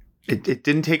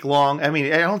didn't take long. I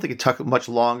mean, I don't think it took much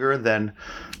longer than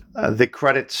the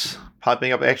credits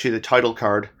popping up, actually the title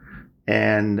card,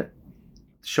 and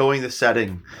showing the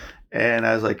setting. And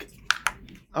I was like,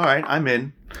 all right, I'm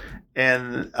in.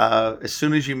 And as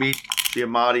soon as you meet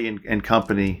Giamatti and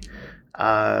company,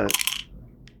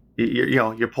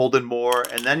 you're pulled in more,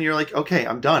 and then you're like, okay,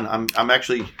 I'm done. I'm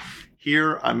actually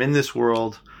here. I'm in this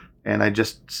world, and I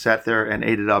just sat there and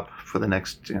ate it up for the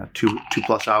next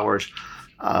 2+ hours.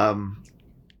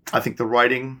 I think the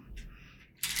writing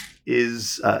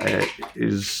is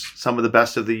some of the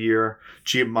best of the year.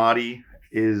 Giamatti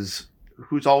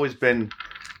who's always been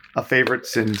a favorite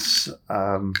since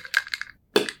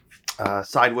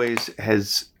Sideways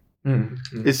has.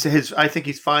 I think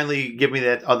he's finally given me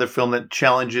that other film that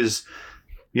challenges.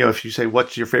 If you say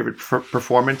what's your favorite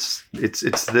performance, it's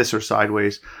this or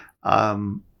Sideways.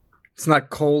 It's not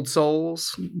Cold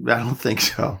Souls. I don't think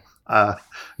so.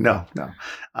 No.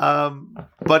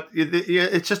 But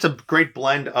it's just a great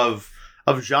blend of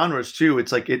genres too.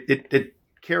 It's like it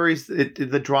carries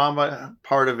the drama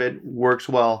part of it works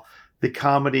well. The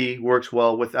comedy works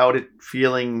well without it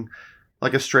feeling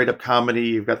like a straight up comedy.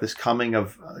 You've got this coming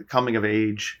of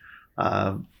age.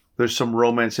 There's some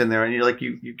romance in there, and you're like,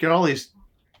 you get all these,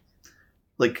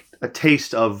 like a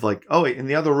taste of like, oh, in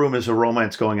the other room is a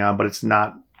romance going on, but it's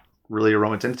not really a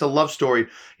romance, and it's a love story.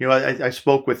 I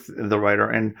spoke with the writer,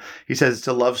 and he says it's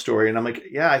a love story, and I'm like,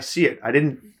 yeah, I see it. I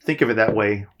didn't think of it that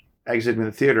way exiting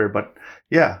the theater, but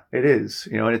yeah, it is.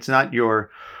 And it's not your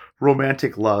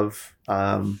romantic love,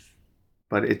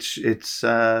 but it's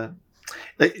a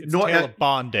tale of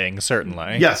bonding,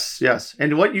 certainly. Yes.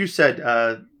 And what you said,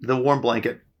 the warm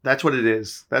blanket, that's what it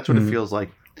is. That's what it feels like.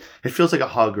 It feels like a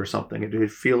hug or something. It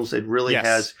really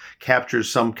has captures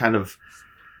some kind of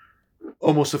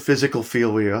almost a physical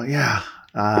feel where you're,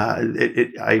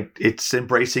 it's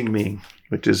embracing me,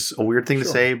 which is a weird thing to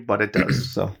say, but it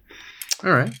does. So,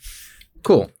 all right,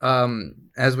 cool.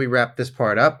 As we wrap this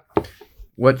part up,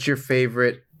 what's your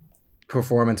favorite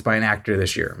performance by an actor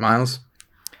this year, Myles?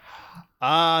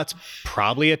 It's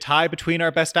probably a tie between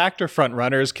our best actor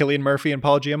frontrunners, Cillian Murphy and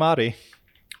Paul Giamatti.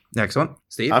 Next one,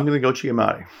 Steve. I'm going to go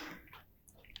Giamatti.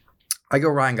 I go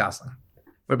Ryan Gosling.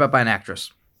 What about by an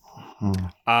actress?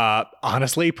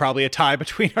 Honestly, probably a tie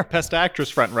between our best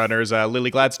actress frontrunners, Lily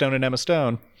Gladstone and Emma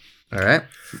Stone. All right,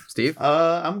 Steve.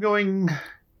 I'm going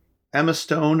Emma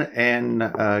Stone and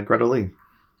Greta Lee.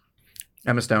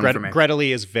 Emma Stone for me. Greta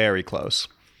Lee is very close.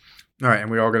 All right,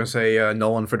 and we're all going to say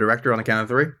Nolan for director on the count of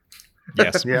 3?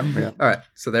 Yes. Yeah. All right,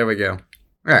 so there we go.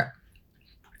 All right.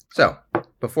 So,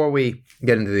 before we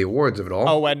get into the awards of it all.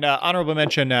 Oh, and honorable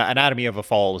mention, Anatomy of a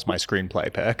Fall is my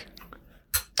screenplay pick.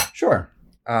 Sure.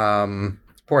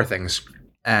 Poor Things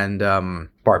and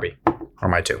Barbie are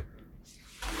my 2.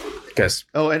 Because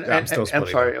I'm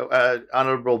sorry.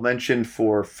 Honorable mention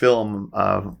for film,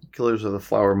 Killers of the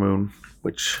Flower Moon,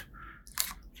 which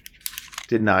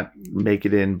did not make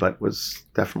it in, but was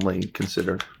definitely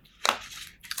considered.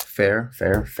 Fair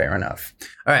enough.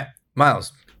 All right,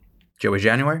 Myles, Joey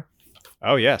January?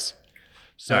 Oh, yes.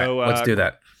 So All right, let's do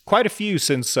that. Quite a few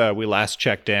since we last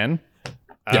checked in.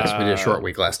 Yes, we did a short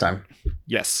week last time.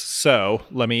 Yes. So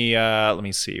let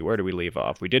me see. Where do we leave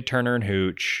off? We did Turner and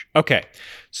Hooch. Okay.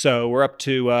 So we're up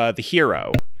to The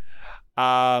Hero,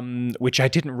 which I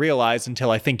didn't realize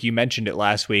until I think you mentioned it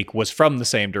last week was from the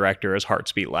same director as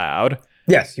Hearts Beat Loud.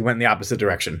 Yes, you went in the opposite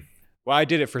direction. Well, I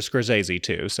did it for Scorsese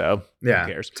too, so yeah,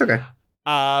 who cares? It's okay.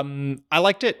 I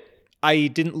liked it. I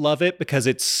didn't love it because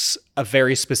it's a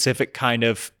very specific kind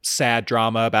of sad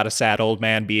drama about a sad old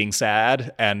man being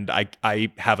sad, and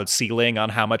I have a ceiling on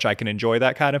how much I can enjoy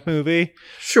that kind of movie.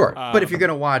 Sure, but if you're going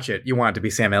to watch it, you want it to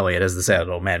be Sam Elliott as the sad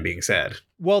old man being sad.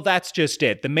 Well, that's just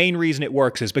it. The main reason it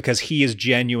works is because he is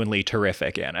genuinely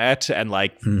terrific in it,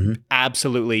 and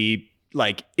absolutely,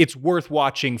 it's worth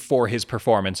watching for his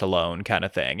performance alone kind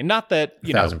of thing. And not that,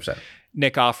 1,000%.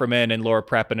 Nick Offerman and Laura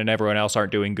Prepon and everyone else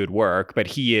aren't doing good work, but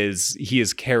he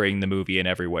is carrying the movie in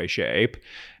every way, shape.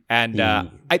 And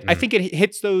I think it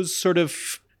hits those sort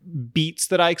of beats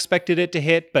that I expected it to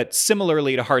hit, but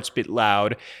similarly to Hearts Beat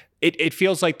Loud, it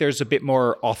feels like there's a bit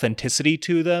more authenticity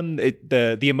to them.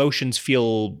 The emotions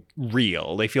feel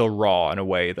real. They feel raw in a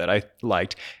way that I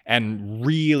liked, and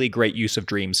really great use of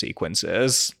dream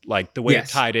sequences, like the way it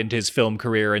tied into his film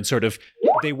career, and sort of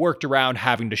they worked around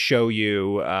having to show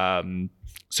you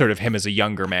sort of him as a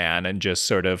younger man, and just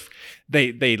sort of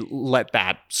they let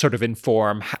that sort of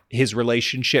inform his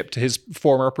relationship to his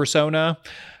former persona.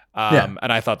 And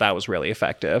I thought that was really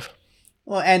effective.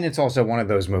 Well, and it's also one of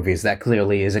those movies that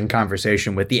clearly is in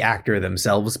conversation with the actor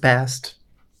themselves past.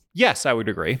 Yes, I would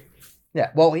agree.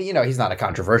 Yeah, well, he's not a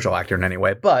controversial actor in any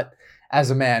way, but as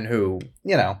a man who,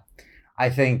 I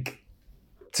think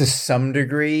to some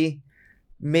degree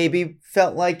maybe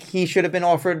felt like he should have been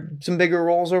offered some bigger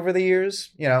roles over the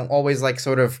years, always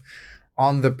sort of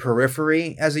on the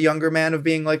periphery as a younger man of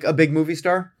being a big movie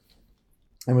star,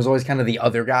 and was always kind of the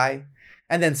other guy.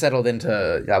 And then settled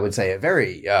into, I would say, a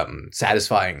very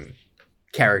satisfying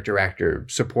character actor,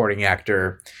 supporting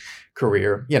actor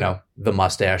career. The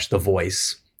mustache, the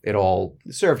voice, it all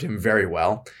served him very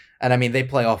well. And I mean, they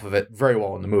play off of it very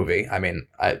well in the movie. I mean,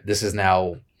 this is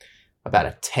now about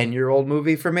a 10-year-old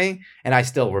movie for me. And I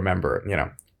still remember,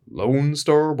 Lone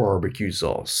Star barbecue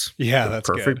sauce. Yeah, the that's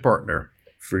perfect good. partner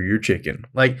for your chicken.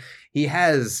 He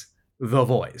has the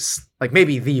voice.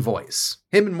 Maybe the voice.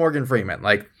 Him and Morgan Freeman.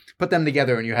 Put them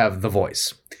together and you have the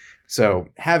voice. So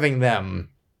having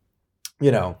them, I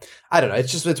don't know.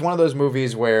 It's one of those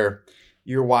movies where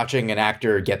you're watching an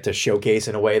actor get to showcase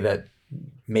in a way that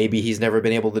maybe he's never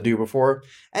been able to do before.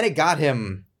 And it got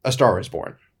him A Star Is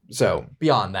Born. So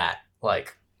beyond that,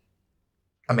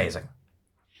 amazing.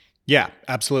 Yeah,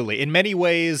 absolutely. In many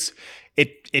ways,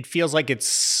 it feels like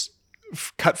it's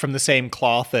cut from the same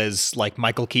cloth as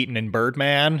Michael Keaton and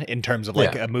Birdman in terms of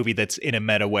a movie that's in a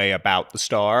meta way about the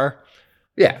star.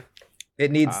 Yeah. It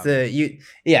needs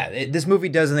this movie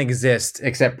doesn't exist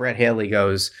except Brett Haley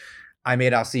goes, I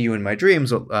made I'll See You in My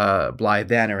Dreams with Blythe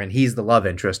Danner, and he's the love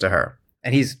interest to her.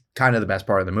 And he's kind of the best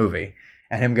part of the movie.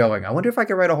 And him going, I wonder if I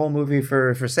could write a whole movie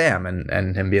for Sam,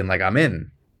 and him being like, I'm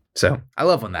in. So I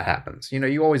love when that happens.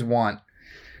 You always want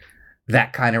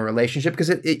that kind of relationship because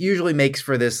it usually makes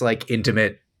for this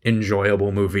intimate,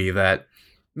 enjoyable movie that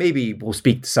maybe will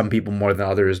speak to some people more than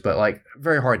others, but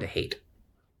very hard to hate.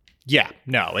 Yeah,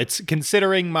 no, it's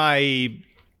considering my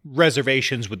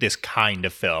reservations with this kind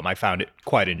of film, I found it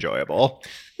quite enjoyable.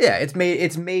 Yeah, it's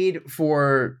made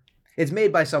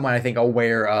by someone I think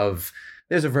aware of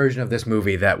there's a version of this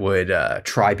movie that would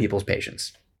try people's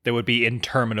patience. That would be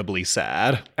interminably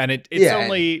sad. And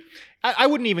it's I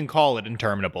wouldn't even call it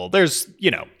interminable. There's,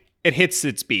 it hits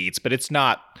its beats, but it's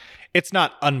not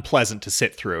unpleasant to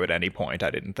sit through at any point, I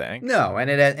didn't think. No, and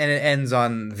it ends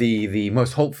on the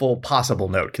most hopeful possible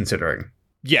note, considering.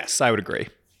 Yes, I would agree.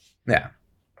 Yeah.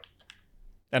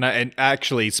 And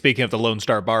actually, speaking of the Lone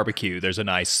Star Barbecue, there's a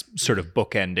nice sort of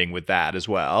book ending with that as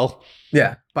well.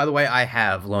 Yeah. By the way, I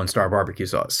have Lone Star barbecue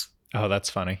sauce. Oh,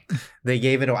 that's funny. They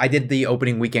gave it. I did the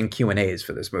opening weekend Q&As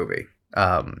for this movie.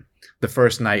 The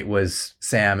first night was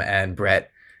Sam and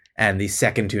Brett and the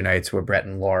second 2 nights were Brett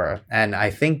and Laura. And I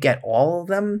think at all of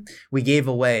them, we gave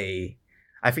away,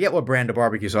 I forget what brand of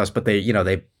barbecue sauce, but they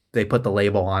put the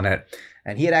label on it.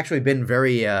 And he had actually been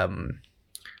very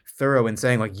thorough in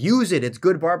saying, like, use it. It's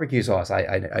good barbecue sauce.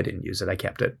 I didn't use it. I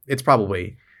kept it. It's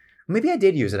probably, maybe I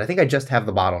did use it. I think I just have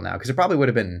the bottle now because it probably would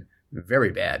have been very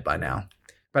bad by now.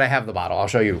 But I have the bottle. I'll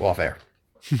show you off air.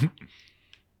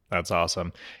 That's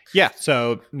awesome. Yeah,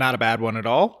 so not a bad one at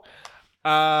all.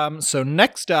 So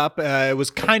next up, it was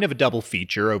kind of a double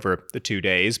feature over the 2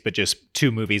 days, but just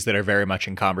 2 movies that are very much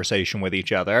in conversation with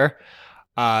each other.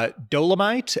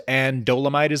 Dolomite and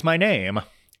Dolomite Is My Name,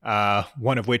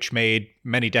 one of which made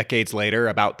many decades later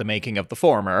about the making of the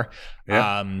former.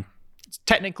 Yeah.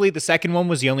 Technically, the second one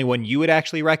was the only one you had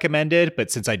actually recommended,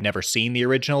 but since I'd never seen the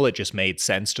original, it just made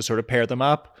sense to sort of pair them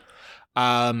up.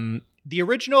 The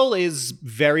original is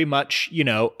very much,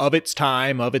 of its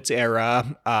time, of its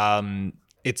era.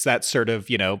 It's that sort of,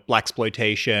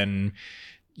 blaxploitation,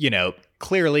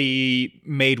 clearly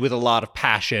made with a lot of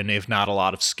passion, if not a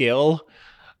lot of skill.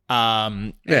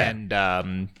 And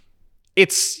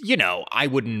it's, I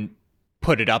wouldn't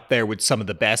put it up there with some of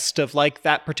the best of like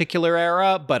that particular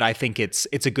era, but I think it's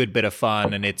a good bit of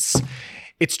fun, and it's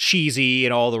cheesy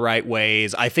in all the right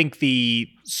ways. I think the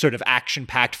sort of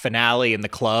action-packed finale in the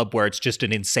club where it's just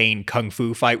an insane kung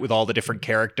fu fight with all the different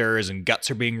characters and guts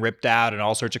are being ripped out and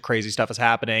all sorts of crazy stuff is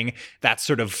happening, that's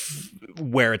sort of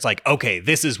where it's like, okay,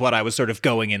 this is what I was sort of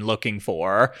going and looking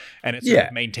for. And it sort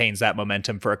of maintains that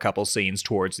momentum for a couple scenes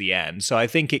towards the end. So I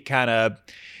think it kind of,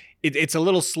 it's a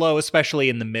little slow, especially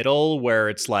in the middle where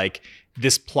it's like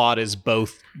this plot is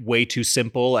both way too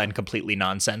simple and completely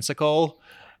nonsensical.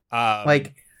 How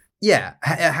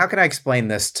can I explain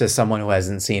this to someone who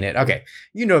hasn't seen it? Okay,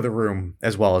 you know The Room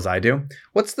as well as I do.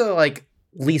 What's the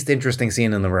least interesting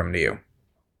scene in The Room to you?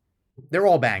 They're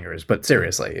all bangers, but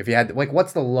seriously, if you had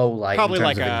what's the low light in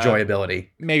terms of enjoyability?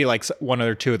 Maybe like 1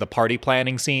 or 2 of the party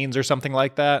planning scenes or something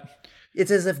like that. It's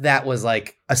as if that was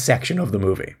like a section of the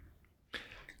movie.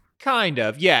 Kind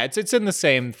of, yeah. It's in the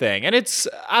same thing, and it's,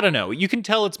 I don't know. You can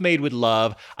tell it's made with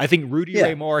love. I think Rudy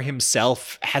Ray Moore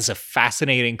himself has a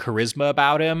fascinating charisma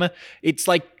about him. It's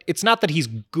like, it's not that he's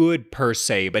good per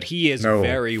se, but he is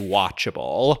very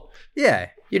watchable. Yeah,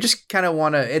 you just kind of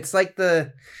want to. It's like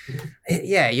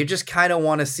you just kind of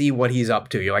want to see what he's up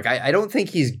to. You're like, I don't think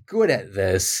he's good at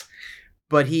this,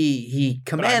 but he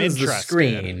commands the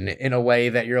screen in a way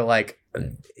that you're like,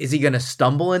 is he going to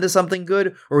stumble into something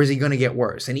good or is he going to get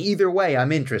worse? And either way,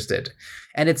 I'm interested.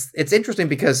 And it's interesting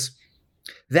because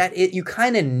you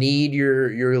kind of need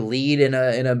your lead in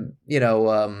a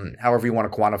however you want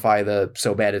to quantify the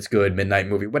so bad it's good midnight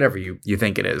movie, whatever you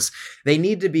think it is. They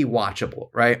need to be watchable,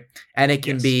 right? And it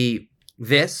can be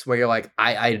this where you're like,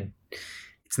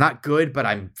 it's not good, but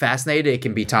I'm fascinated. It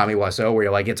can be Tommy Wiseau where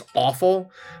you're like, it's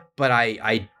awful, but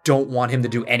I don't want him to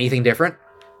do anything different.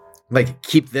 Like,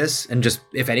 keep this and just,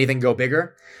 if anything, go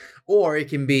bigger. Or it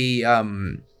can be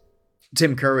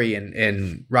Tim Curry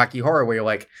in Rocky Horror, where you're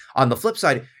like, on the flip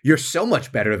side, you're so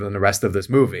much better than the rest of this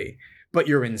movie, but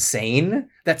you're insane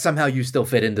that somehow you still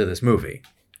fit into this movie.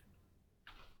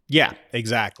 Yeah,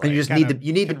 exactly. And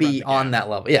you need to be on that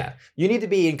level. Yeah, you need to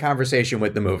be in conversation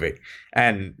with the movie.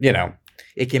 And,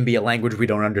 it can be a language we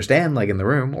don't understand, like in The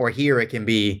Room, or here it can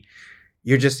be,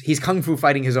 he's kung fu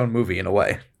fighting his own movie in a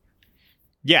way.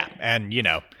 Yeah, and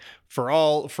for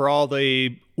all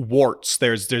the warts,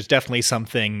 there's definitely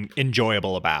something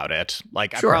enjoyable about it.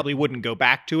 Like, sure. I probably wouldn't go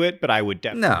back to it, but I would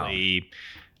definitely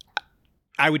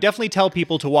tell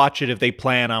people to watch it if they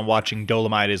plan on watching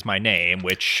Dolomite Is My Name,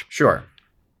 which sure,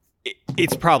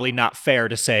 it's probably not fair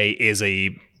to say is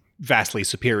a vastly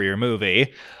superior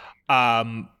movie,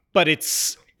 but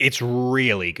it's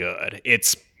really good.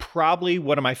 It's probably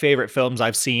one of my favorite films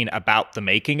I've seen about the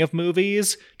making of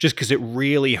movies, just because it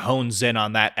really hones in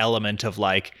on that element of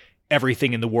like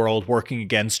everything in the world working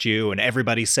against you and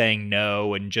everybody saying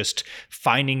no and just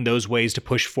finding those ways to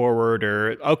push forward,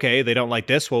 or okay, they don't like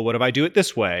this, well, what if I do it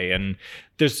this way? And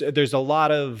there's a lot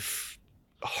of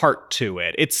heart to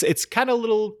it. It's kind of a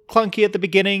little clunky at the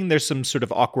beginning. There's some sort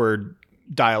of awkward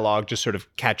dialogue just sort of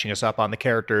catching us up on the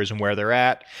characters and where they're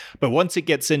at, but once it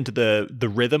gets into the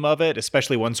rhythm of it,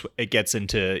 especially once it gets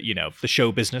into the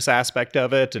show business aspect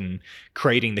of it and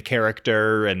creating the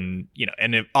character, and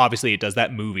obviously it does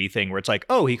that movie thing where it's like,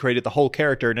 oh, he created the whole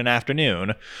character in an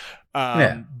afternoon,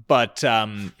 but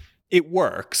it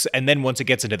works. And then once it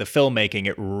gets into the filmmaking,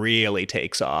 it really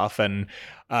takes off. And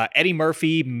Eddie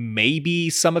Murphy, maybe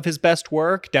some of his best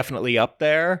work, definitely up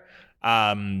there.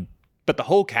 But the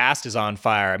whole cast is on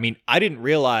fire. I mean, I didn't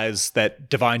realize that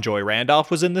Divine Joy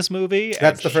Randolph was in this movie.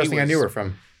 That's the first thing I knew her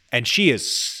from. and she is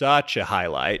such a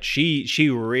highlight. She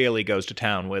really goes to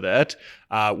town with it.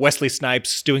 Wesley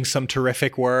Snipes doing some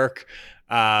terrific work.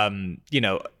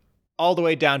 All the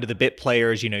way down to the bit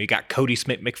players. You got Cody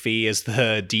Smith-McPhee as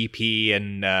the DP,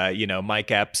 and Mike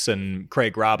Epps and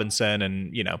Craig Robinson,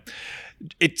 and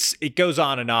it goes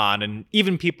on, and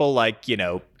even people like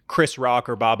Chris Rock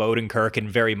or Bob Odenkirk in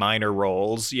very minor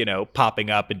roles, popping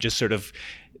up and just sort of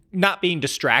not being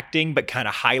distracting, but kind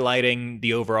of highlighting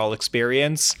the overall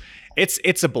experience.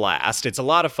 It's a blast. It's a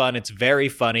lot of fun. It's very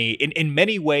funny. In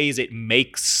many ways, it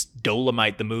makes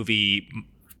Dolomite the movie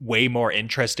way more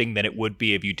interesting than it would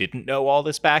be if you didn't know all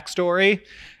this backstory.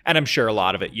 And I'm sure a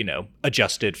lot of it,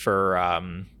 adjusted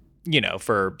for,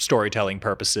 for storytelling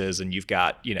purposes. And you've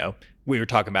got, we were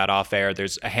talking about off air,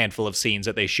 there's a handful of scenes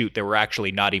that they shoot that were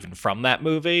actually not even from that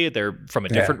movie. They're from a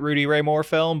different Rudy Ray Moore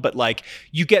film, but like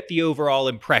you get the overall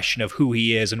impression of who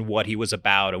he is and what he was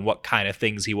about and what kind of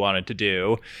things he wanted to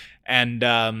do.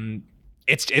 And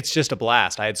it's just a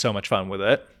blast. I had so much fun with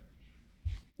it.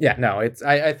 Yeah, no,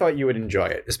 I thought you would enjoy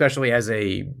it, especially as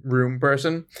a room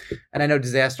person. And I know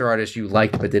Disaster Artist you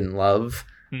liked but didn't love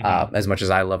as much as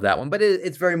I love that one. But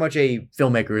it's very much a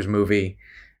filmmaker's movie,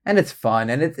 and it's fun,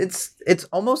 and it's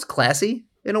almost classy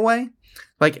in a way.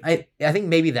 Like I think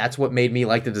maybe that's what made me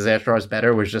like the Disaster Artist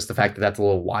better, was just the fact that that's a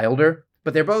little wilder.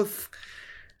 But they're both,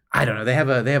 I don't know, they have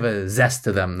a zest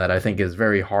to them that I think is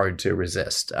very hard to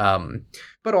resist.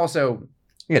 But also,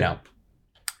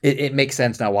 It makes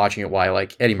sense now watching it why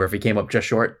like Eddie Murphy came up just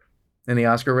short in the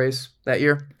Oscar race that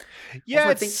year. Yeah,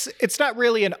 also, it's not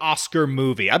really an Oscar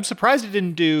movie. I'm surprised it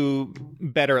didn't do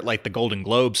better at like the Golden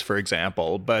Globes, for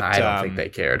example. But I don't think they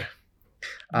cared.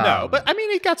 No, but I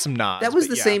mean, it got some nods. That was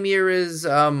the same year as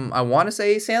I want to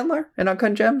say Sandler and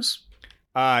Uncut Gems.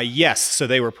 Yes, so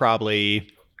they were probably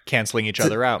canceling each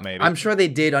other out, maybe. I'm sure they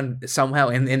did somehow,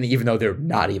 and even though they're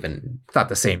it's not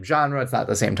the same genre, it's not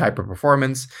the same type of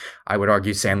performance. I would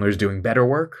argue Sandler's doing better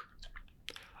work.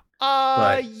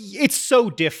 But it's so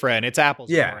different. It's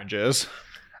apples and oranges.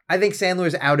 I think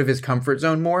Sandler's out of his comfort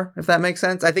zone more, if that makes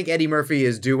sense. I think Eddie Murphy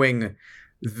is doing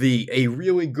a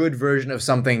really good version of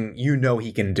something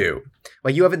he can do.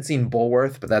 Like, you haven't seen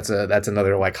Bulworth, but that's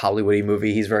another like Hollywoody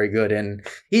movie he's very good in.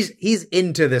 He's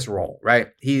into this role, right?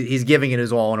 He's giving it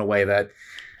his all in a way that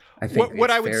I think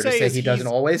what it's I would fair say to say is he doesn't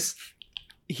always.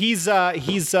 He's I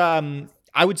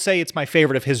would say it's my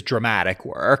favorite of his dramatic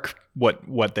work,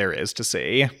 what there is to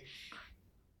see.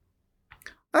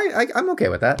 I'm okay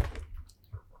with that.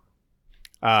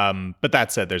 But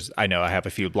that said, I know I have a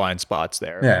few blind spots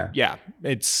there. Yeah.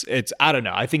 It's I don't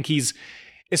know. I think he's,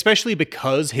 especially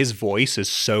because his voice is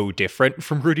so different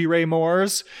from Rudy Ray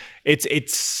Moore's.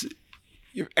 It's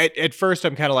at first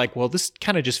I'm kind of like, well, this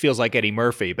kind of just feels like Eddie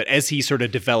Murphy. But as he sort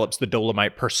of develops the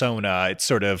Dolomite persona,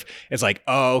 it's like,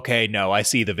 oh, okay, no, I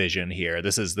see the vision here.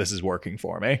 This is working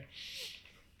for me.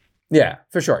 Yeah,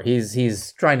 for sure.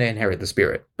 He's trying to inherit the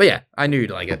spirit. But yeah, I knew you'd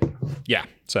like it. Yeah.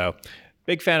 So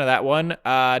big fan of that one.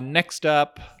 Next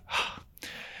up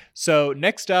was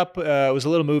a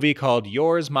little movie called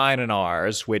Yours, Mine, and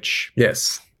Ours, which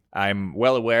yes, I'm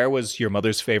well aware was your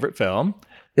mother's favorite film.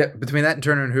 Yeah, between that and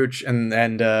Turner and Hooch and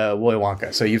Willy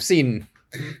Wonka. So you've seen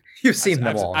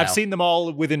them all. I've seen them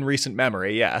all within recent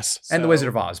memory, yes. And The Wizard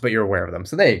of Oz, but you're aware of them.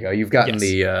 So there you go. You've gotten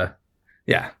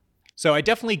yeah. So I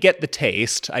definitely get the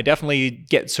taste. I definitely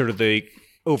get sort of the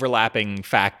overlapping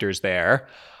factors there.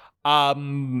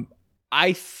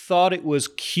 I thought it was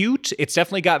cute. It's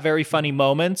definitely got very funny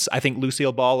moments. I think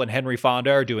Lucille Ball and Henry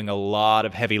Fonda are doing a lot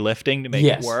of heavy lifting to make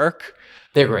it work.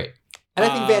 They're great. And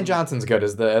I think Van Johnson's good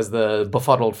as the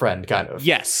befuddled friend, kind of.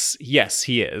 Yes,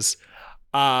 he is.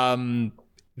 That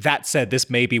said, this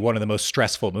may be one of the most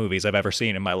stressful movies I've ever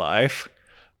seen in my life.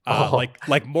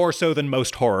 Like more so than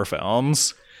most horror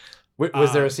films.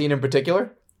 Was there a scene in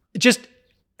particular? Just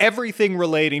everything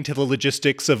relating to the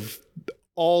logistics of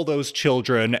all those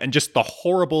children and just the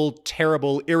horrible,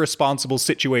 terrible, irresponsible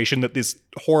situation that this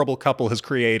horrible couple has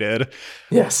created.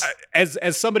 Yes.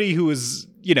 As somebody who is,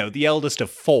 the eldest of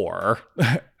four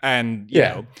and, you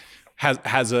know,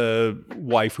 has a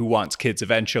wife who wants kids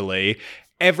eventually,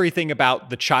 everything about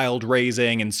the child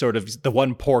raising and sort of the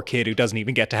one poor kid who doesn't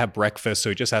even get to have breakfast, so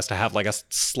he just has to have like a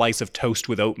slice of toast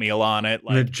with oatmeal on it.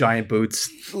 Like the giant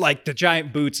boots. Like the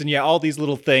giant boots and all these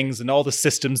little things and all the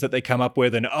systems that they come up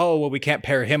with and, we can't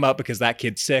pair him up because that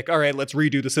kid's sick. All right, let's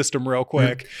redo the system real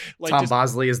quick. Like Tom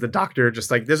Bosley is the doctor, just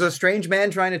like, there's a strange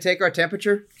man trying to take our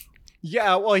temperature.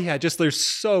 Yeah, well, just there's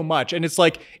so much. And it's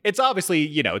like, it's obviously,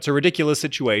 it's a ridiculous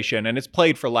situation and it's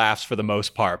played for laughs for the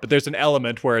most part. But there's an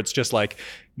element where it's just like,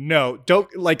 no, don't,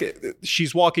 like,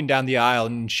 she's walking down the aisle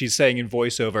and she's saying in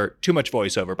voiceover, too much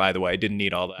voiceover, by the way, didn't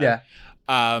need all that. Yeah.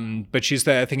 But she's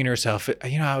there thinking to herself,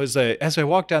 I was as I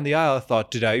walked down the aisle, I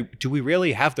thought, do we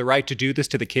really have the right to do this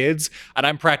to the kids? And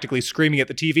I'm practically screaming at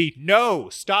the TV, no,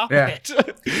 stop it.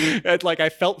 And like I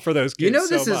felt for those kids.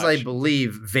 This so is, much. I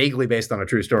believe, vaguely based on a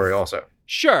true story also.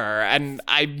 Sure, and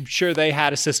I'm sure they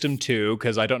had a system too,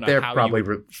 because I don't know how probably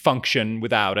you function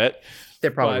without it.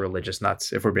 They're probably religious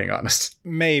nuts, if we're being honest.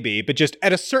 Maybe, but just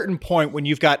at a certain point when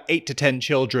you've got 8 to 10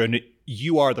 children,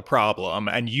 you are the problem,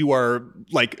 and you are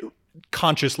like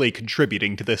consciously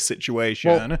contributing to this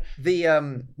situation. Well,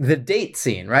 the date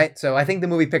scene, right? So I think the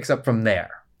movie picks up from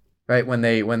there, right? When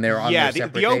they're on their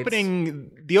separate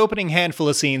the opening handful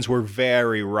of scenes were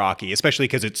very rocky, especially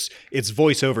because it's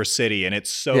voiceover city, and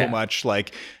it's so much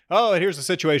like, oh, here's the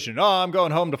situation. Oh, I'm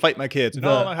going home to fight my kids. And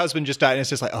my husband just died. And it's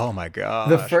just like, oh my god.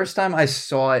 The first time I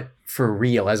saw it for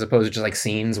real, as opposed to just like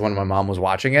scenes when my mom was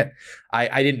watching it,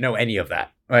 I didn't know any of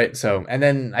that. Right. So, and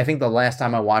then I think the last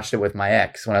time I watched it with my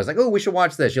ex, when I was like, oh, we should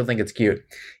watch this, you'll think it's cute.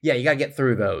 Yeah, you got to get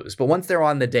through those. But once they're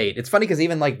on the date, it's funny because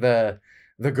even like the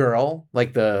girl,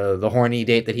 like the horny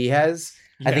date that he has,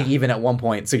 I think even at one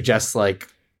point suggests like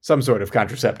some sort of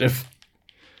contraceptive.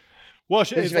 Well,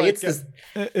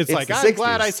 it's like I'm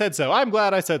glad I said so. I'm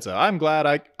glad I said so. I'm glad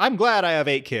I have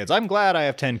 8 kids. I'm glad I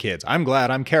have 10 kids. I'm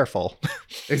glad I'm careful.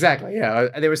 Exactly. Yeah.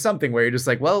 There was something where you're just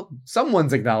like, well,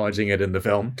 someone's acknowledging it in the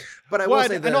film. But I will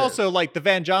say that, and also like the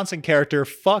Van Johnson character,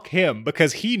 fuck him,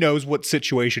 because he knows what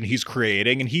situation he's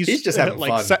creating, and he's just having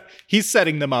fun. He's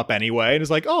setting them up anyway, and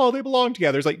it's like, oh, they belong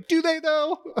together. It's like, do they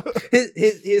though?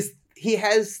 He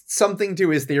has something to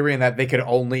his theory in that they could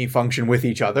only function with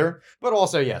each other. But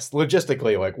also, yes,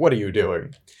 logistically, like, what are you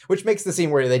doing? Which makes the scene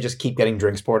where they just keep getting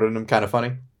drinks poured on them kind of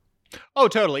funny. Oh,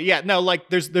 totally. Yeah, no, like,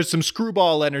 there's some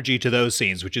screwball energy to those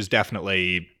scenes, which is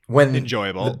definitely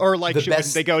enjoyable. Or like when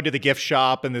they go to the gift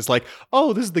shop and there's like,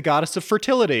 oh, this is the goddess of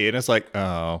fertility. And it's like,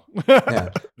 oh. Yeah.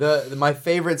 My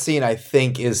favorite scene, I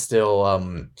think, is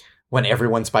still when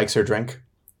everyone spikes her drink.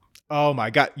 Oh my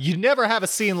god! You never have a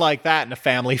scene like that in a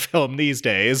family film these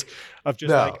days. Of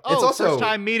just it's also first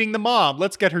time meeting the mom.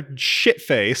 Let's get her shit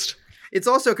faced. It's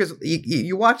also because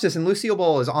you watch this, and Lucille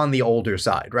Ball is on the older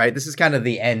side, right? This is kind of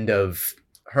the end of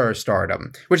her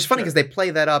stardom, which is funny because they play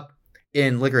that up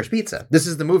in Licorice Pizza. This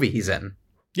is the movie he's in.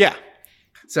 Yeah.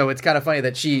 So it's kind of funny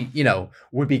that she,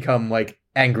 would become like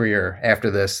angrier after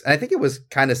this, and I think it was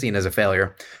kind of seen as a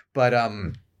failure. But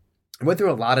it went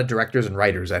through a lot of directors and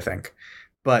writers, I think.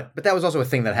 But that was also a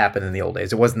thing that happened in the old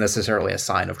days. It wasn't necessarily a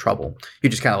sign of trouble. You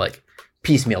just kind of like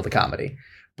piecemeal the comedy.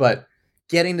 But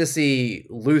getting to see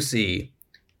Lucy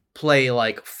play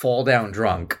like fall down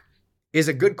drunk is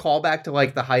a good callback to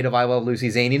like the height of I Love Lucy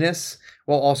zaniness,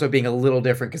 while also being a little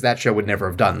different because that show would never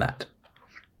have done that.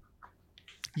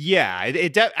 Yeah,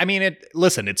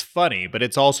 listen, it's funny, but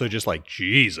it's also just like,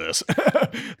 Jesus.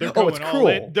 They're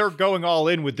going all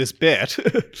in with this bit.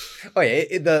 Oh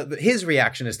yeah, his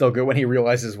reaction is still good when he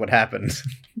realizes what happened.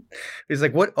 He's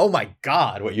like, "What? Oh my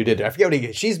god, what you did there!" I forget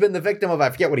what she's been the victim of. I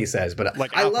forget what he says, but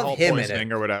like I love him in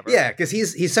it or whatever. Yeah, because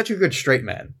he's such a good straight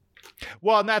man.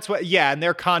 Well, and that's what, and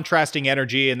they're contrasting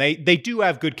energy, and they do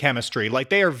have good chemistry.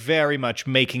 Like, they are very much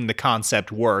making the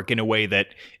concept work in a way that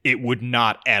it would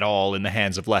not at all in the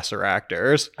hands of lesser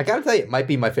actors. I gotta tell you, it might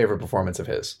be my favorite performance of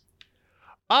his.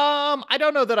 I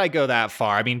don't know that I go that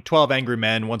far. I mean, 12 Angry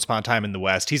Men, Once Upon a Time in the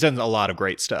West, he's done a lot of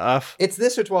great stuff. It's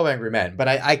this or 12 Angry Men, but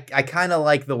I kind of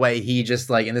like the way he just,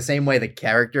 like, in the same way the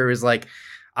character is like,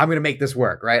 I'm gonna make this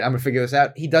work, right? I'm gonna figure this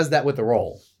out. He does that with the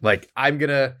role. Like, I'm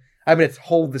gonna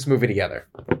hold this movie together.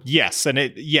 Yes, and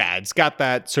it's got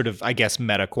that sort of, I guess,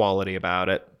 meta quality about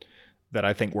it that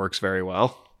I think works very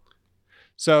well.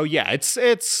 So yeah,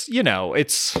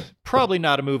 it's probably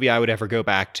not a movie I would ever go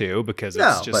back to because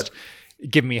it's just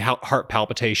giving me heart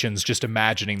palpitations just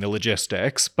imagining the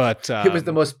logistics. But it was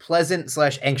the most pleasant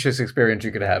 / anxious experience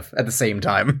you could have at the same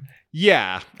time.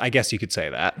 Yeah, I guess you could say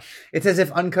that. It's as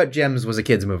if Uncut Gems was a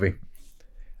kid's movie.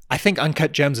 I think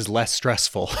Uncut Gems is less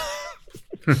stressful.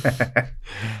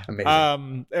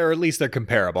 Amazing. Or at least they're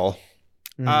comparable.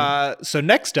 Mm-hmm. So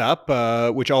next up,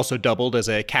 which also doubled as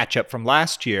a catch-up from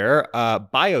last year,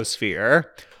 Biosphere.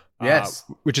 Yes.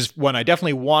 Which is one I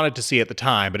definitely wanted to see at the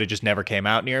time, but it just never came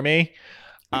out near me.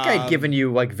 I think I'd given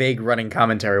you like vague running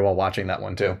commentary while watching that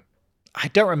one too. I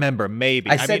don't remember. Maybe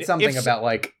I said something about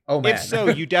like, oh man. If so,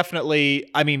 you definitely,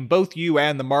 both you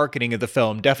and the marketing of the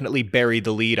film definitely buried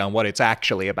the lead on what it's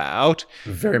actually about.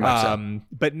 Very much so.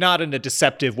 But not in a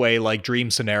deceptive way like Dream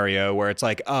Scenario where it's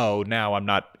like, oh, now I'm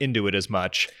not into it as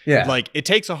much. Yeah. Like it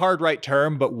takes a hard right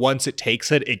turn, but once it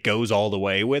takes it, it goes all the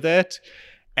way with it.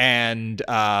 And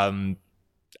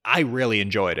I really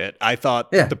enjoyed it. I thought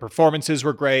Yeah. the performances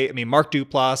were great. I mean, Mark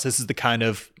Duplass, this is the kind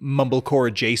of mumblecore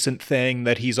adjacent thing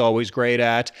that he's always great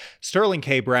at. Sterling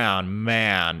K. Brown,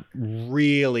 man,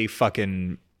 really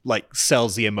fucking like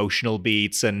sells the emotional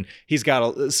beats, and he's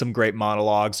got some great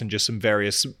monologues and just some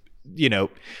various,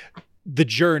 the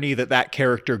journey that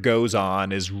character goes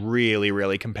on is really,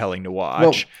 really compelling to watch.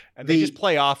 Well, and they just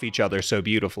play off each other so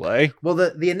beautifully. Well,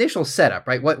 the initial setup,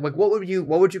 right? What would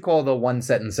you call the one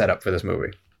sentence setup for this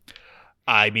movie?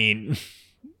 I mean,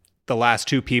 the last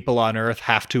two people on Earth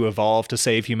have to evolve to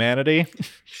save humanity.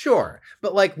 Sure.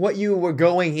 But like what you were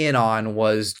going in on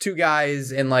was two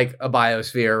guys in like a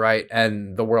biosphere, right?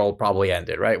 And the world probably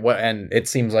ended, right? And it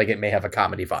seems like it may have a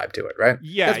comedy vibe to it, right?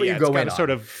 Yeah, that's what you go in on. Sort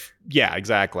of, yeah,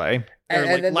 exactly. And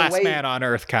or like then Last Man on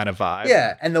Earth kind of vibe.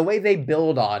 Yeah, and the way they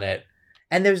build on it,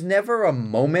 and there's never a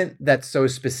moment that's so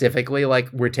specifically like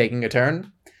we're taking a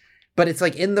turn, but it's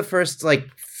like in the first like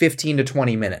 15 to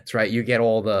 20 minutes, right? You get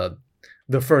all the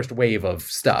first wave of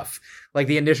stuff. Like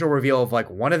the initial reveal of like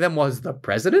one of them was the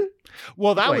president.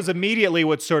 Well, that was immediately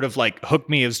what sort of like hooked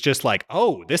me, is just like,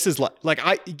 oh, this is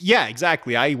yeah,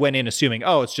 exactly. I went in assuming,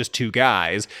 oh, it's just two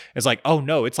guys. It's like, oh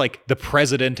no, it's like the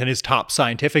president and his top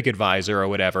scientific advisor or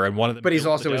whatever, and one of them. But he's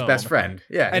also his best friend.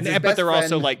 Yeah, but they're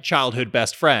also like childhood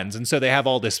best friends, and so they have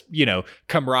all this,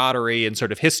 camaraderie and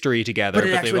sort of history together.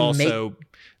 But they've also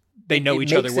they know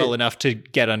each other well enough to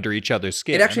get under each other's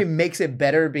skin. It actually makes it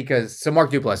better because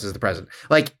Mark Duplass is the president.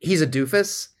 Like he's a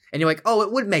doofus. And you're like, oh,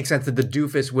 it would make sense that the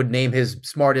doofus would name his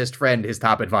smartest friend his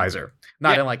top advisor,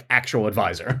 not in like actual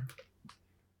advisor.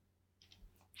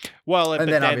 Well, and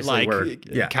then obviously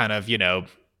kind of,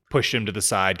 pushed him to the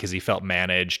side because he felt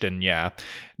managed. And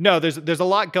no, there's a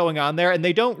lot going on there, and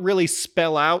they don't really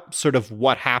spell out sort of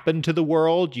what happened to the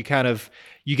world. You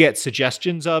get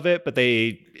suggestions of it, but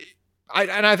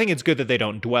I think it's good that they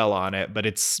don't dwell on it, but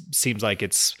it seems like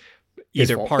it's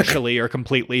either partially or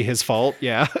completely his fault.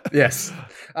 Yeah. Yes.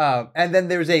 And then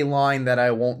there's a line that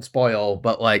I won't spoil,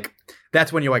 but like,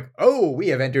 that's when you're like, oh, we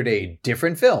have entered a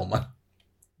different film.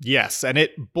 Yes. And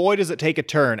boy, does it take a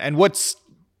turn. And what's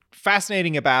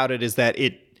fascinating about it is that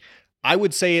I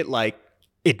would say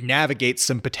it navigates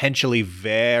some potentially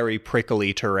very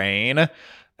prickly terrain.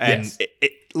 And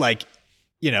yes.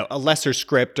 A lesser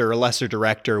script or a lesser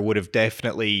director would have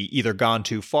definitely either gone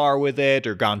too far with it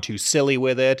or gone too silly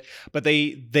with it. But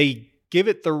they give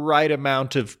it the right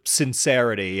amount of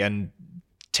sincerity and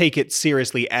take it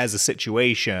seriously as a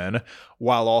situation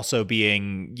while also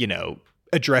being,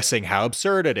 addressing how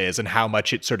absurd it is and how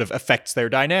much it sort of affects their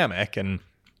dynamic. And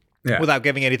without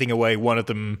giving anything away, one of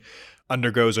them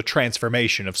undergoes a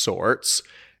transformation of sorts.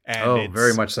 And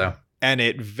very much so. And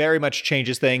it very much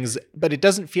changes things, but it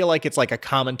doesn't feel like it's like a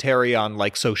commentary on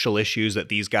like social issues that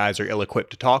these guys are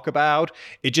ill-equipped to talk about.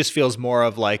 It just feels more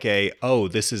of like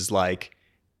this is like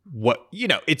what,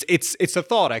 it's a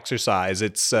thought exercise.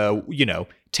 It's,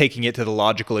 taking it to the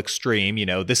logical extreme.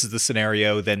 This is the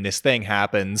scenario, then this thing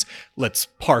happens. Let's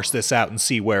parse this out and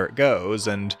see where it goes.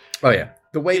 And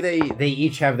the way they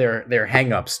each have their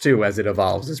hang-ups too as it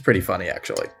evolves is pretty funny,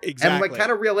 actually. Exactly. And like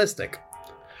kind of realistic.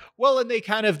 Well, and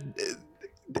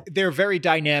they're very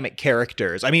dynamic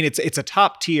characters. I mean, it's a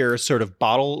top tier sort of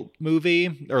bottle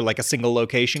movie or like a single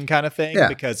location kind of thing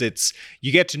because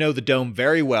you get to know the dome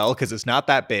very well because it's not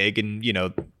that big and,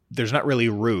 there's not really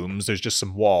rooms. There's just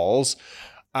some walls.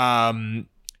 And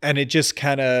it just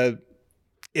kind of,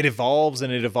 it evolves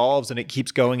and it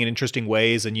keeps going in interesting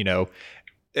ways. And,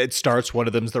 it starts, one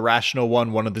of them's the rational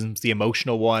one of them's the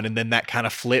emotional one, and then that kind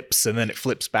of flips, and then it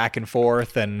flips back and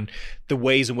forth, and the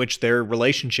ways in which their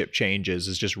relationship changes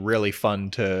is just really fun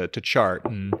to chart.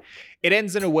 And it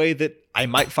ends in a way that I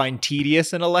might find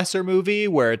tedious in a lesser movie,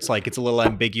 where it's like it's a little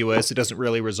ambiguous, it doesn't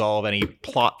really resolve any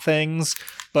plot things,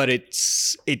 but it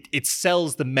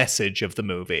sells the message of the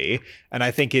movie, and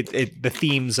I think the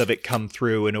themes of it come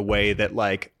through in a way that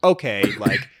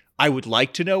I would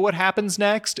like to know what happens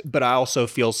next, but I also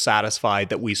feel satisfied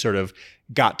that we sort of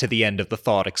got to the end of the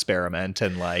thought experiment.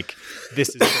 And this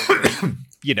is, sort of,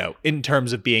 in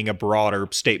terms of being a broader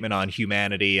statement on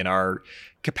humanity and our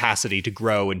capacity to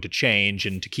grow and to change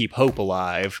and to keep hope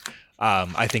alive,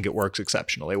 I think it works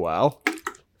exceptionally well.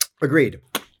 Agreed.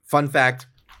 Fun fact,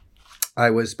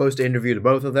 I was supposed to interview the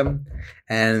both of them,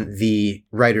 and the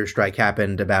writer's strike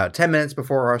happened about 10 minutes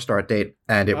before our start date,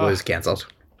 and it was canceled.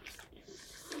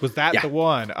 Was that the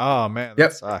one? Oh man,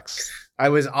 that sucks. I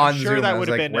was on Zoom. Sure, that would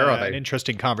have been an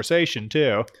interesting conversation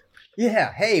too.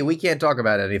 Yeah. Hey, we can't talk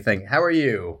about anything. How are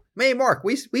you? Hey, Mark.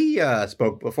 We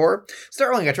spoke before.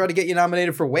 Sterling, I tried to get you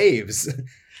nominated for Waves.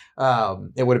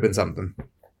 It would have been something.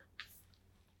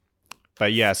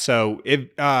 But yeah, so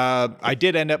I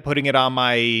did end up putting it on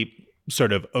my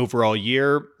sort of overall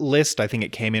year list. I think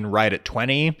it came in right at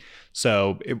 20.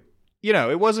 So it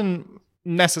wasn't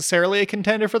necessarily a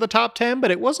contender for the top 10, but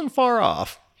it wasn't far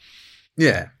off.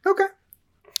 Yeah. Okay.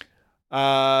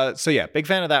 So yeah, big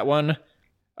fan of that one.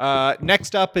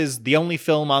 Next up is the only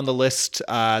film on the list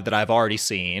that I've already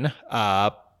seen,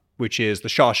 which is The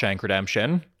Shawshank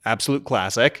Redemption. Absolute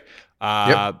classic.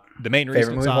 Yep. The main Favorite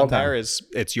reason it's movie of all on there time. is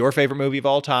it's your favorite movie of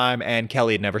all time, and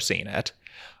Kelly had never seen it.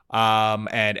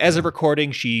 And as of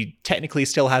recording, she technically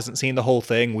still hasn't seen the whole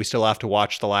thing. We still have to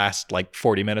watch the last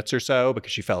 40 minutes or so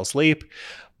because she fell asleep.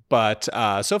 But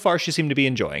so far, she seemed to be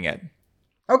enjoying it.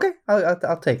 Okay,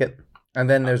 I'll take it. And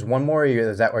then there's one more.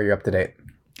 Is that where you're up to date?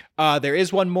 There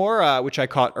is one more, which I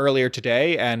caught earlier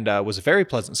today and was a very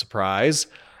pleasant surprise.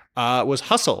 Was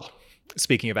Hustle.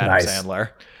 Speaking of Adam Nice. Sandler.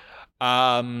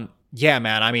 Yeah,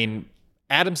 man. I mean,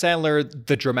 Adam Sandler,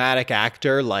 the dramatic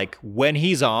actor, when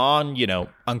he's on,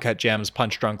 Uncut Gems,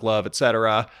 Punch Drunk Love,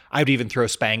 etc. I would even throw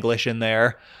Spanglish in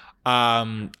there.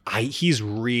 He's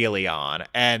really on,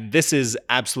 and this is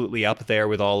absolutely up there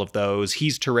with all of those.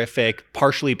 He's terrific,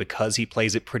 partially because he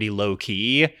plays it pretty low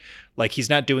key. He's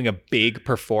not doing a big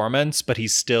performance, but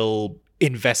he's still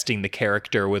investing the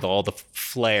character with all the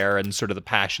flair and sort of the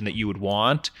passion that you would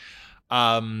want.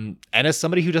 And as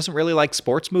somebody who doesn't really like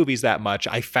sports movies that much,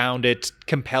 I found it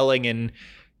compelling in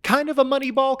kind of a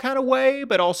Moneyball kind of way,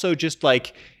 but also just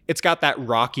it's got that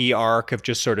Rocky arc of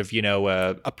just sort of,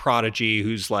 a prodigy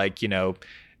who's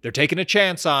they're taking a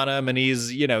chance on him, and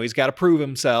he's got to prove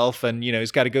himself, and,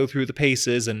 he's got to go through the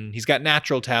paces, and he's got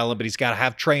natural talent, but he's got to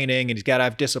have training, and he's got to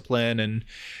have discipline. And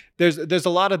there's a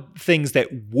lot of things that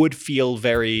would feel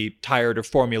very tired or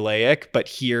formulaic, but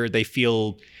here they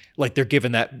feel like they're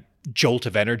given that jolt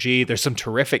of energy. There's some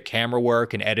terrific camera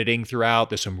work and editing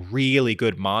throughout. There's some really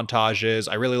good montages.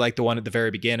 I really like the one at the very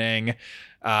beginning,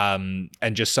 and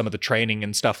just some of the training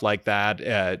and stuff like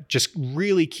that. Just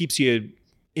really keeps you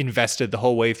invested the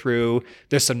whole way through.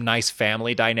 There's some nice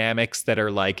family dynamics that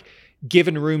are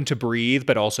given room to breathe,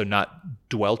 but also not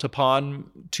dwelt upon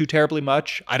too terribly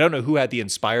much. I don't know who had the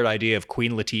inspired idea of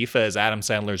Queen Latifah as Adam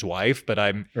Sandler's wife, but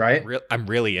I'm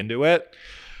really into it.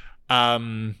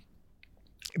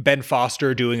 Ben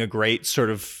Foster doing a great sort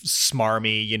of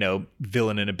smarmy,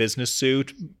 villain in a business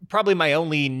suit. Probably my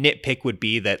only nitpick would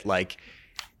be that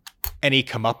any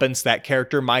comeuppance that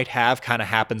character might have kind of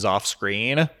happens off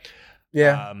screen.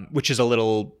 Yeah. Which is a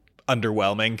little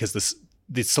underwhelming because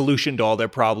the solution to all their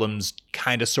problems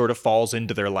kind of sort of falls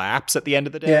into their laps at the end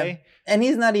of the day. Yeah. And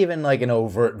he's not even an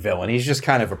overt villain. He's just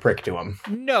kind of a prick to him.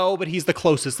 No, but he's the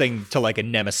closest thing to a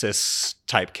nemesis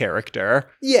type character.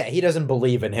 Yeah, he doesn't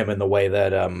believe in him in the way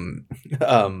that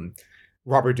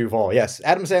Robert Duvall. Yes,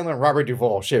 Adam Sandler and Robert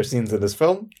Duvall share scenes in this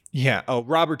film. Yeah. Oh,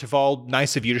 Robert Duvall,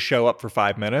 nice of you to show up for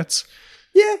 5 minutes.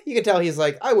 Yeah, you can tell he's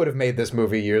I would have made this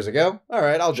movie years ago. All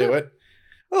right, I'll do it.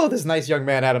 Oh, this nice young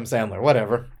man, Adam Sandler.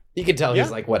 Whatever. You can tell he's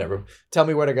whatever. Tell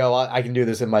me where to go. I can do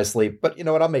this in my sleep. But you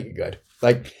know what? I'll make it good.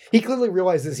 He clearly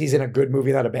realizes he's in a good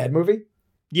movie, not a bad movie.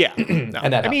 Yeah. No.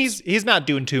 And that he's not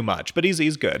doing too much, but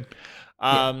he's good.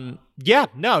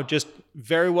 Just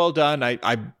very well done.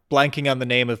 I'm blanking on the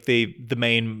name of the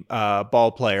main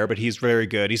ball player, but he's very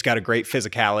good. He's got a great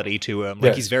physicality to him.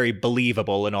 He's very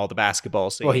believable in all the basketball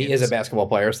scenes. Well, he is a basketball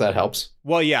player, so that helps.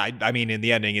 Well, yeah. I mean, in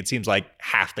the ending, it seems like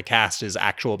half the cast is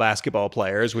actual basketball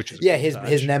players, which is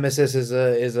his nemesis is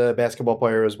a basketball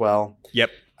player as well. Yep.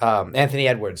 Anthony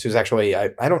Edwards, who's actually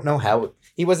I don't know how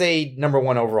he was a number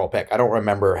 1 overall pick. I don't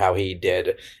remember how he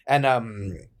did. And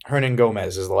Hernan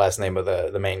Gomez is the last name of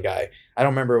the main guy. I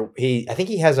don't remember. I think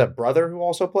he has a brother who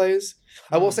also plays.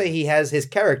 I will say he has his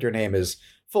character name is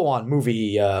full on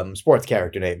movie sports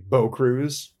character name, Bo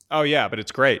Cruz. Oh yeah, but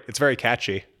it's great. It's very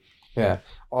catchy. Yeah.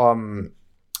 I'm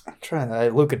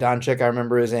trying. Luka Doncic, I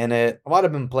remember, is in it. A lot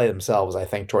of them play themselves, I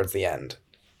think, towards the end.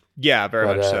 Yeah, very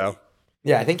much so.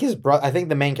 Yeah, I think I think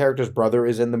the main character's brother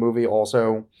is in the movie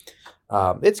also.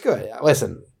 It's good.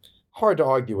 Listen, hard to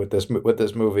argue with this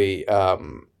movie.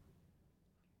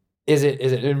 Is it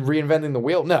reinventing the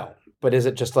wheel? No, but is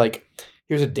it just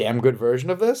here's a damn good version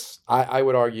of this? I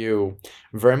would argue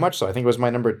very much so. I think it was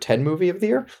my number 10 movie of the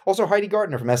year. Also, Heidi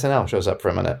Gardner from SNL shows up for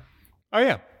a minute. Oh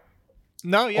yeah.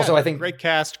 No, yeah. Also, I think great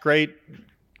cast, great.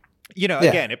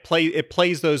 Again, it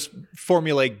plays those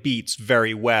formulaic beats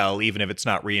very well, even if it's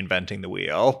not reinventing the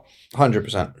wheel.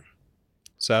 100%.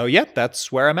 So,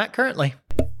 that's where I'm at currently.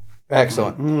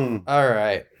 Excellent. All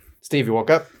right, Steve, you woke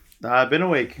up? I've been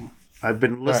awake. I've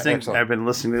been listening. Right, I've been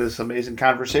listening to this amazing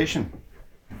conversation.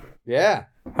 Yeah.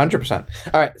 100%.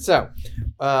 All right, so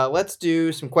let's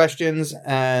do some questions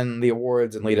and the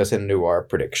awards and lead us into our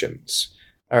predictions.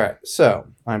 All right, so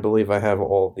I believe I have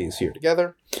all of these here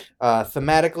together.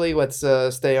 Thematically, let's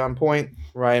stay on point.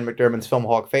 Ryan McDermott's Film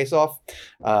Hawk Face Off.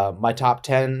 My top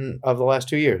 10 of the last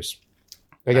 2 years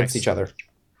against each other.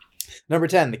 Number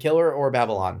 10, The Killer or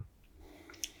Babylon?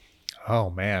 Oh,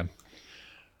 man.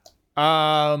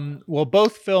 Well,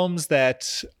 both films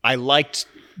that I liked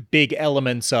big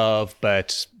elements of,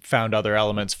 but found other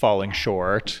elements falling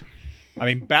short. I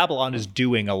mean, Babylon is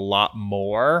doing a lot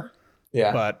more,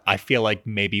 but I feel like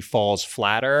maybe falls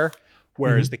flatter,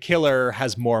 whereas The Killer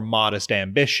has more modest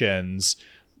ambitions,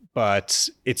 but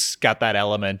it's got that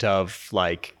element of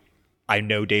like, I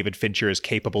know David Fincher is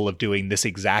capable of doing this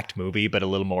exact movie, but a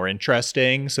little more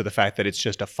interesting. So the fact that it's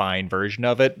just a fine version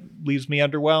of it leaves me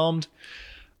underwhelmed.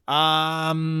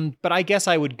 But I guess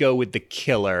I would go with The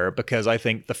Killer because I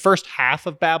think the first half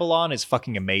of Babylon is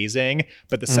fucking amazing,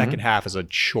 but the second half is a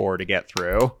chore to get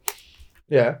through.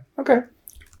 Yeah. Okay.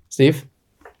 Steve?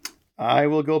 I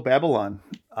will go Babylon.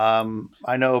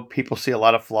 I know people see a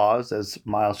lot of flaws, as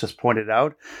Myles just pointed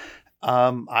out.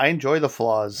 I enjoy the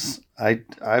flaws.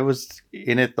 I was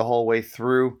in it the whole way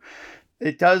through.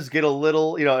 It does get a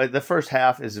little, the first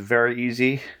half is very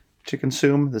easy to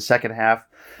consume. The second half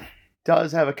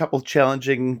does have a couple of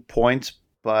challenging points,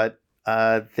 but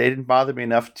they didn't bother me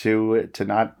enough to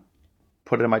not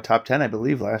put it in my top 10, I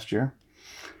believe, last year.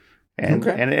 And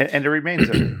it remains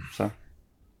there. So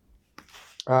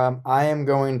I am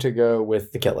going to go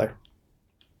with The Killer.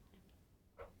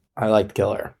 I like The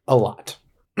Killer a lot.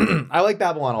 I like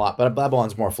Babylon a lot, but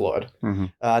Babylon's more flawed.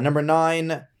 Number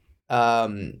 9,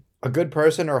 A Good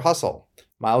Person or Hustle?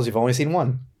 Myles, you've only seen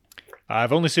one.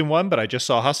 I've only seen one, but I just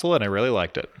saw Hustle and I really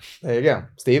liked it. There you go.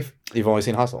 Steve, you've only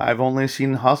seen Hustle. I've only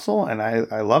seen Hustle and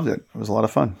I loved it. It was a lot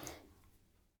of fun.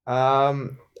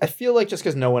 I feel like just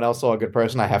because no one else saw A Good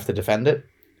Person, I have to defend it.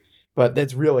 But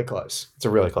it's really close. It's a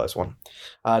really close one.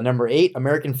 Number 8,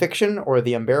 American Fiction or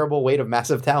The Unbearable Weight of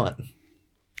Massive Talent?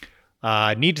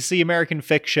 Need to see American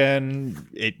Fiction.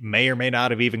 It may or may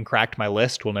not have even cracked my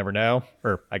list. We'll never know.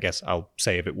 Or I guess I'll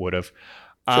say if it would have.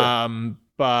 Sure.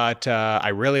 But I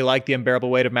really like The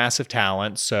Unbearable Weight of Massive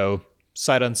Talent. So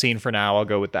sight unseen for now. I'll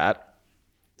go with that.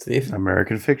 Steve?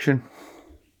 American Fiction.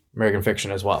 American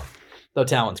Fiction as well. Though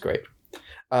Talent's great.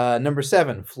 Number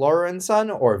 7, Flora and Son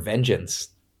or Vengeance?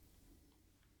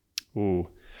 Ooh.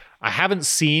 I haven't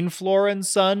seen Flora and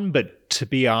Son, but to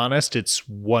be honest, it's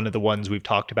one of the ones we've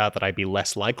talked about that I'd be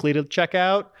less likely to check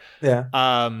out. Yeah.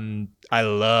 I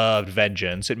loved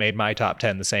Vengeance. It made my top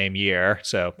 10 the same year,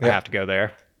 so I have to go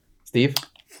there. Steve?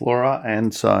 Flora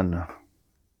and Son.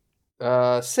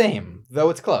 Same, though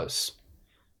it's close.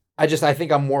 I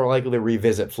think I'm more likely to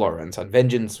revisit Flora and Son.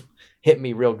 Vengeance hit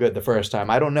me real good the first time.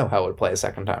 I don't know how it would play a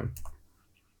second time.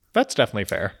 That's definitely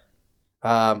fair.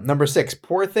 Number 6,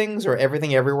 Poor Things or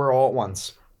Everything Everywhere All at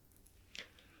Once?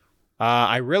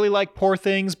 I really like Poor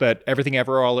Things, but Everything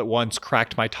Everywhere All at Once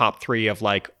cracked my top 3 of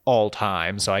like all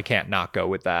time, so I can't not go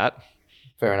with that.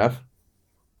 Fair enough.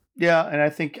 Yeah, and I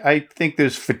think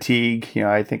there's fatigue.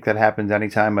 I think that happens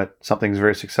anytime that something's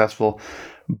very successful.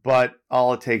 But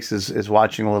all it takes is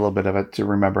watching a little bit of it to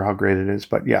remember how great it is.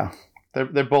 But yeah,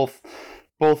 they're both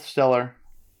stellar,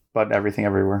 but Everything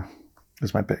Everywhere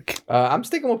is my pick. I'm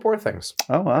sticking with Poor Things.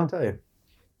 Oh, wow. I'll tell you.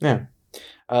 Yeah.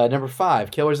 Number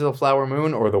 5, Killers of the Flower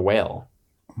Moon or The Whale?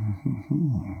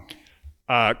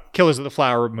 Killers of the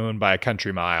Flower Moon by a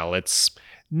country mile. It's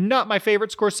not my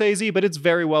favorite Scorsese, but it's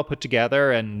very well put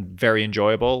together and very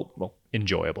enjoyable. Well,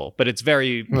 enjoyable, but it's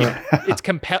very,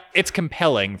 it's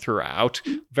compelling throughout.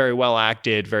 Very well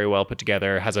acted, very well put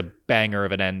together, has a banger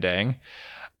of an ending.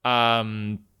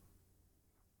 The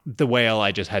Whale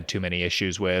I just had too many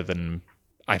issues with, and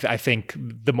I think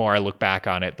the more I look back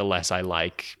on it, the less I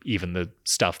like even the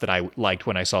stuff that I liked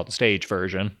when I saw the stage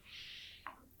version.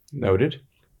 Noted.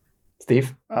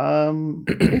 Steve?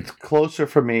 It's closer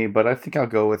for me, but I think I'll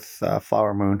go with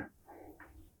Flower Moon.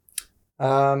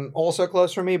 Also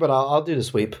close for me, but I'll do the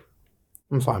sweep.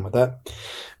 I'm fine with that.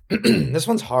 This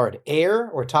one's hard. Air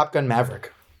or Top Gun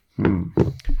Maverick?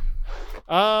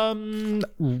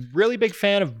 Really big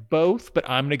fan of both, but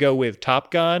I'm going to go with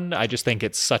Top Gun. I just think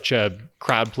it's such a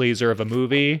crowd pleaser of a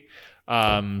movie.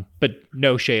 But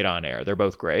no shade on Air. They're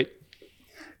both great.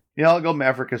 Yeah, I'll go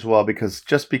Maverick as well because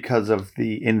of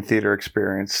the in-theater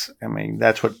experience. I mean,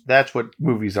 that's what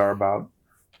movies are about.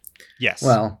 Yes.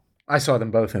 Well, I saw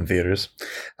them both in theaters.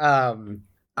 I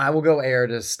will go Air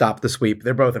to stop the sweep.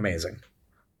 They're both amazing.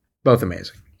 Both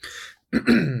amazing.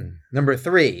 Number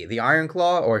 3, The Iron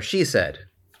Claw or She Said?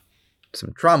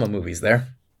 Some trauma movies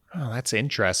there. Oh, that's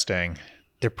interesting.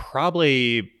 they're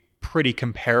probably pretty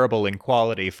comparable in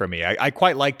quality for me. I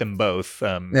quite like them both.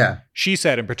 She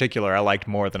Said in particular I liked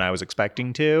more than I was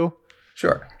expecting to.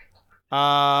 Sure.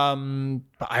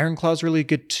 But Iron Claw's really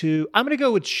good too. I'm gonna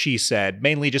go with She Said,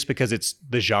 mainly just because it's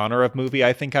the genre of movie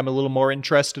I think I'm a little more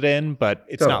interested in, but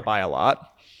it's not by a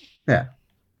lot. Yeah.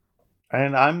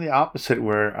 And I'm the opposite,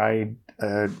 where I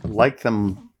like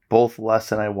them both less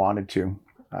than I wanted to.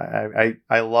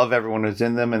 I love everyone who's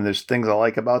in them, and there's things I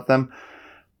like about them.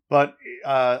 But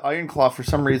Iron Claw, for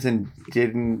some reason,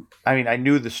 didn't. I mean, I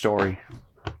knew the story.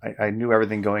 I knew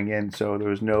everything going in, so there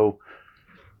was no.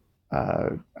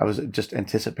 I was just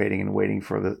anticipating and waiting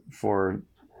for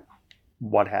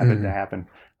what happened to happen.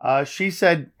 She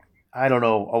Said, I don't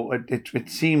know. It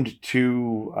seemed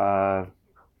too.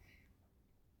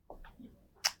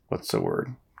 What's the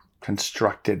word?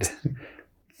 Constructed,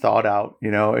 thought out.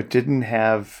 It didn't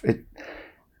have it.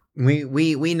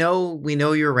 We know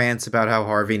your rants about how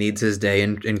Harvey needs his day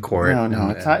in court.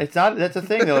 No, it's not. It's not. That's the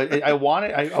thing, though. I want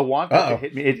it. I want that to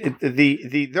hit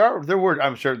me. There were.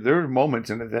 I'm sure there were moments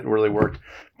in it that really worked,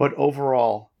 but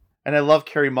overall, and I love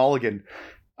Carey Mulligan.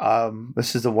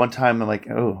 This is the one time I'm like,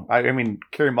 oh, I mean,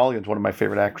 Carey Mulligan's one of my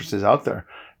favorite actresses out there,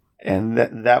 and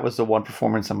that was the one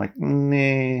performance I'm like,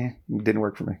 nah, didn't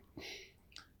work for me.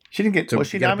 She didn't get. So was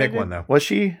she you gotta nominated? pick one though. Was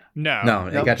she? No,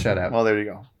 it got shut out. Well, there you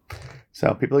go.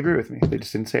 So people agree with me. They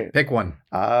just didn't say it. Pick one.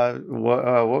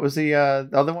 What was the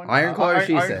other one? Iron Claw or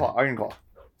She Said? Iron Claw.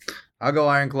 I'll go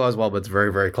Iron Claw as well, but it's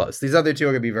very, very close. These other two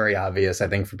are going to be very obvious, I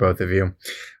think, for both of you.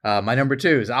 My number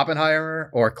 2 is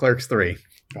Oppenheimer or Clerks 3.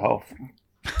 Oh.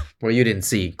 Well, you didn't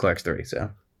see Clerks 3,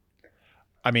 so.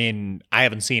 I mean, I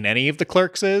haven't seen any of the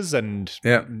Clerkses, and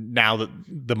now that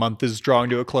the month is drawing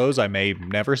to a close, I may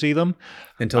never see them.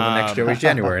 Until the next Joey's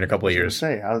January in a couple of years.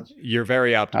 You're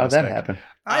very optimistic. How'd that happen?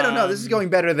 I don't know. This is going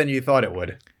better than you thought it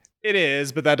would. It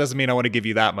is, but that doesn't mean I want to give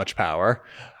you that much power.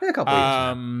 A couple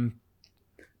of years.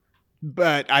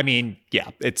 But I mean,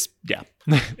 it's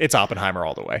Oppenheimer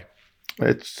all the way.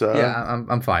 It's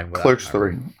I'm fine with Clerks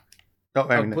Oppenheimer. 3. No,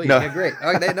 I mean, please. no. Yeah, great.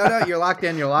 Okay, no, you're locked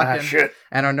in. You're locked in. Shit.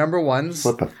 And our number ones,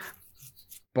 Flip it.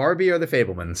 Barbie or The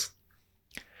Fabelmans?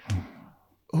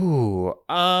 Ooh,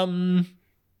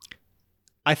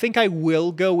 I think I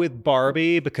will go with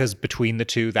Barbie because between the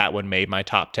two, that one made my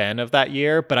top 10 of that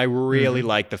year. But I really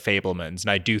like The Fabelmans, and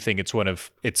I do think it's one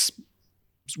of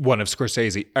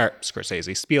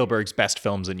Spielberg's best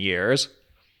films in years.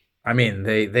 I mean,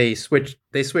 they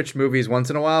switch movies once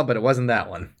in a while, but it wasn't that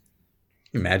one.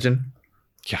 Imagine.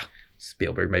 Yeah,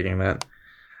 Spielberg making that.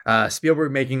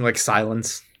 Spielberg making like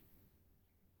Silence.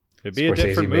 It'd be a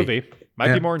different movie.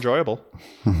 Might be more enjoyable.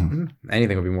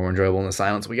 Anything would be more enjoyable than the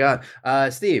Silence we got.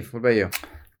 Steve, what about you?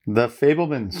 The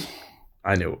Fabelmans.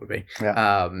 I knew it would be.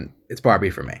 Yeah. It's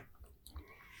Barbie for me.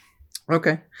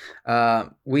 Okay.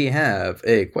 We have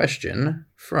a question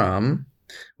from...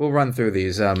 We'll run through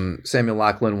these. Samuel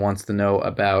Lachlan wants to know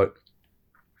about...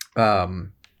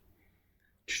 hang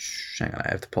on, I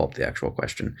have to pull up the actual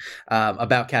question.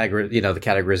 About the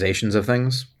categorizations of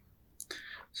things.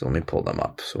 So let me pull them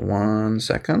up. So 1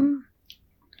 second.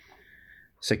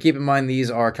 So keep in mind these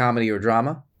are comedy or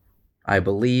drama. I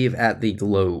believe at the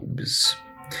Globes.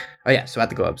 Oh yeah, so at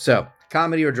the Globes. So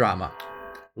comedy or drama.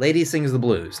 Lady Sings the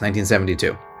Blues,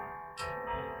 1972.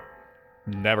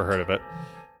 Never heard of it.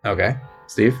 Okay.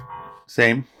 Steve?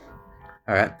 Same.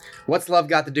 All right. What's Love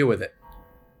Got to Do with It?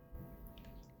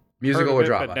 Musical or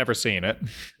drama? But never seen it.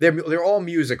 They're all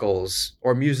musicals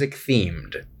or music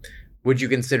themed. Would you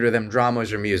consider them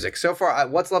dramas or music? So far,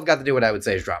 What's Love Got to Do with It, I would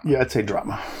say is drama. Yeah, I'd say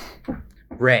drama.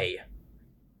 Ray.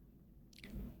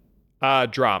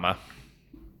 Drama.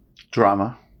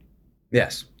 Drama.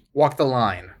 Yes. Walk the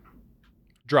Line.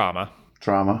 Drama.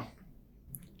 Drama.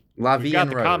 La Vie You got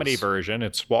and the Rose. comedy version.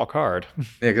 It's Walk Hard.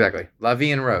 Exactly. La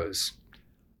Vie and Rose.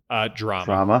 Drama.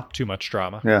 Drama. Too much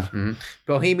drama. Yeah. Mm-hmm.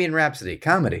 Bohemian Rhapsody.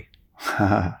 Comedy.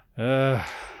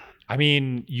 I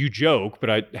mean, you joke, but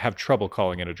I have trouble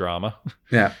calling it a drama.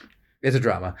 Yeah. It's a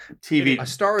drama. TV. A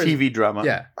Star is... TV drama.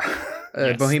 Yeah.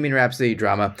 Yes. Bohemian Rhapsody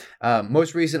drama.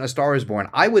 Most recent, A Star is Born.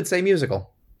 I would say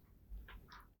musical.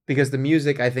 Because the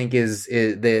music, I think, is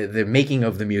the making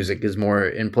of the music is more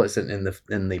implicit in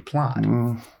the plot.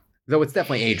 Though it's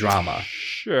definitely a drama.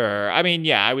 Sure. I mean,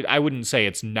 yeah, I wouldn't say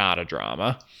it's not a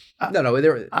drama. No.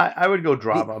 I would go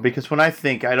drama because when I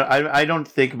think, I don't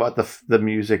think about the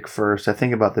music first. I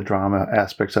think about the drama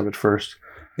aspects of it first.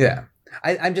 Yeah.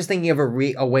 I'm just thinking of a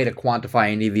way to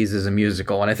quantify any of these as a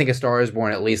musical. And I think A Star is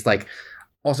Born at least like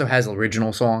also has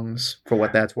original songs for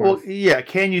what that's worth. Well, yeah.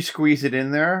 Can you squeeze it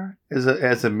in there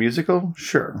as a musical?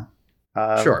 Sure.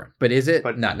 Sure. But is it?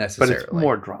 But Not necessarily. But it's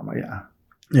more drama, yeah.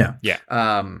 Yeah.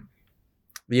 Yeah.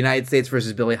 The United States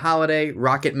versus Billie Holiday,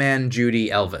 Rocket Man, Judy,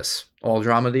 Elvis. All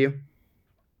drama to you?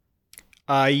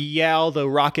 Yeah, although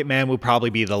Rocket Man would probably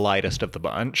be the lightest of the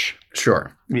bunch.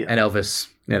 Sure. Yeah. And Elvis,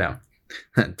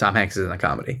 Tom Hanks is in a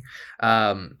comedy.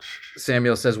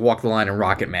 Samuel says Walk the Line and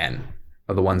Rocket Man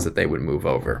are the ones that they would move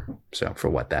over. So for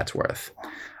what that's worth.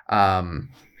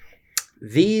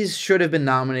 These should have been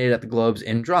nominated at the Globes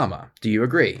in drama. Do you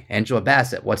agree? Angela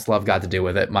Bassett, What's Love Got to Do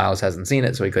with It? Myles hasn't seen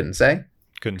it, so he couldn't say.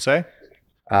 Couldn't say.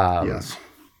 Yes.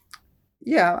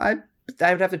 Yeah, I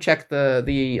would have to check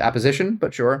the opposition,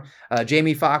 but sure.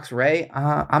 Jamie Foxx, Ray.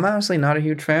 I'm honestly not a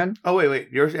huge fan. Oh, wait.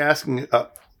 You're asking...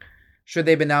 Should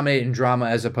they be nominated in drama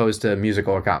as opposed to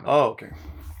musical or comedy? Oh, okay.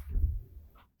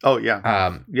 Oh,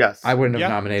 yeah. Yes. I wouldn't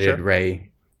have nominated sure.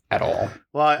 Ray at all.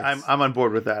 Well, I'm on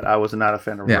board with that. I was not a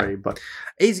fan of Ray, but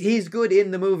he's good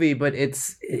in the movie, but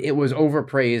it was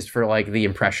overpraised for like the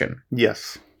impression.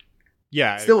 yes.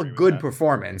 Yeah. I Still a agree with good that.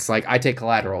 performance. Like I take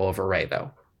Collateral over Ray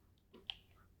though.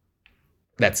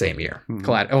 That same year.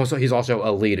 Mhm. So he's also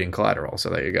a lead in Collateral. So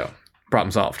there you go.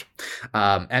 Problem solved.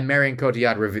 And Marion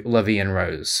Cotillard, La Vie en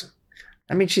Rose.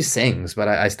 I mean, she sings, but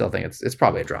I still think it's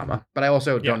probably a drama. But I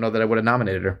also don't know that I would have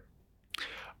nominated her.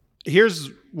 Here's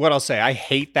what I'll say. I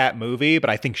hate that movie, but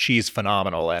I think she's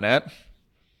phenomenal in it.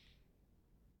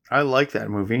 I like that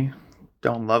movie.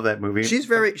 Don't love that movie. She's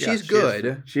but yeah, she's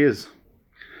good. She is.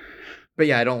 But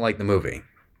yeah, I don't like the movie.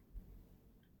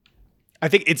 I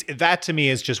think that to me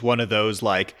is just one of those,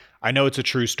 like, I know it's a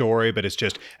true story, but it's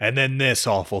just, and then this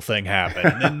awful thing happened,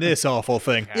 and then this awful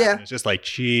thing happened. Yeah. It's just like,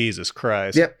 Jesus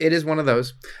Christ. Yep, it is one of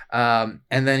those. And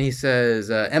then he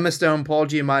says, Emma Stone, Paul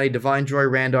Giamatti, Divine Joy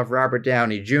Randolph, Robert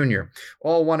Downey Jr.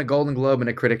 all won a Golden Globe and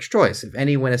a Critics' Choice. If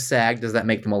any win a SAG, does that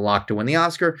make them a lock to win the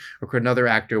Oscar? Or could another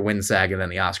actor win SAG and then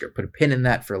the Oscar? Put a pin in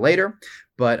that for later.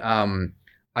 But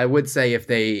I would say if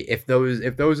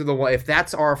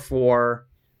that's our four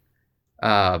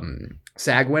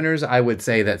SAG winners, I would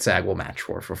say that SAG will match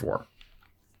 4 for 4.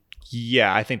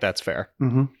 Yeah, I think that's fair.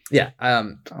 Mm-hmm. Yeah.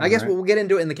 I guess we'll get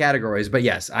into it in the categories, but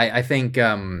yes, I think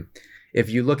if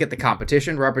you look at the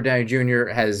competition, Robert Downey Jr.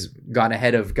 has gone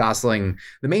ahead of Gosling.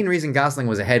 The main reason Gosling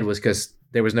was ahead was because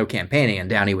there was no campaigning and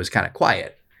Downey was kind of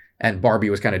quiet. And Barbie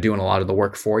was kind of doing a lot of the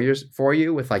work for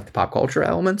you with like the pop culture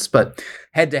elements. But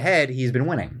head to head, he's been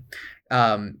winning.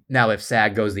 Now, if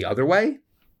SAG goes the other way,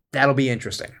 that'll be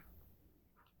interesting.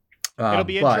 It'll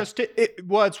be interesting.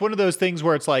 It's one of those things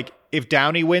where it's like, if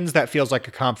Downey wins, that feels like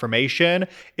a confirmation.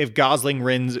 If Gosling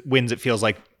wins, it feels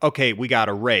like, okay, we got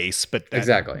a race, but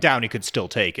exactly. Downey could still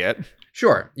take it.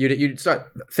 Sure. You'd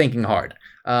start thinking hard.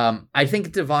 I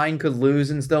think Divine could lose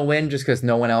and still win just because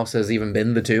no one else has even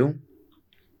been the two.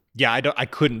 Yeah, I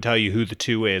couldn't tell you who the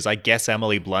two is. I guess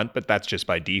Emily Blunt, but that's just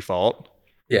by default.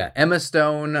 Yeah, Emma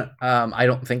Stone, I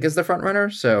don't think is the front runner,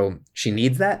 so she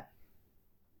needs that.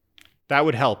 That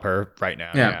would help her right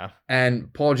now. Yeah.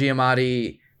 And Paul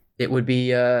Giamatti, it would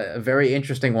be a very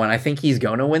interesting one. I think he's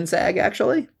going to win SAG,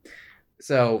 actually.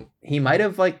 So he might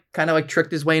have kind of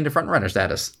tricked his way into front runner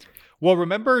status. Well,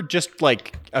 remember just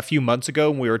like a few months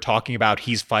ago when we were talking about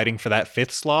he's fighting for that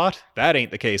 5th slot? That ain't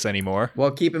the case anymore.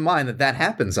 Well, keep in mind that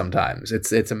happens sometimes.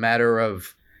 It's a matter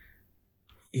of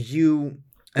you,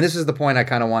 and this is the point I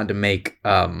kind of wanted to make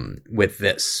with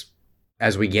this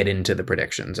as we get into the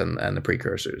predictions and the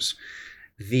precursors.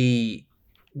 The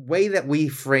way that we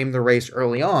frame the race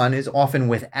early on is often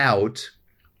without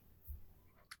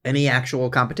any actual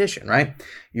competition, right?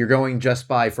 You're going just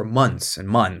by for months and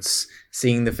months,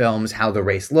 seeing the films, how the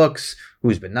race looks,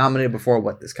 who's been nominated before,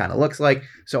 what this kind of looks like.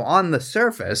 So on the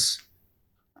surface,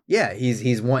 yeah, he's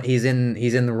in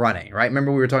the running, right?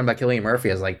 Remember we were talking about Cillian Murphy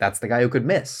as that's the guy who could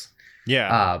miss.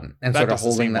 Yeah. And that sort of doesn't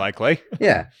holding seem that likely.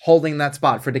 yeah, holding that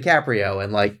spot for DiCaprio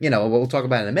and we'll talk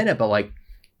about it in a minute, but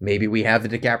maybe we have the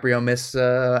DiCaprio miss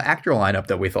actor lineup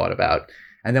that we thought about.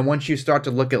 And then once you start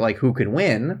to look at who could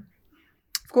win,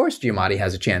 of course Giamatti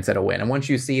has a chance at a win. And once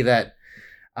you see that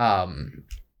a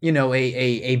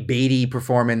Beatty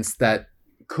performance that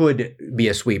could be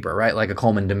a sweeper, right? Like a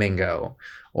Coleman Domingo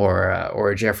or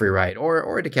a Jeffrey Wright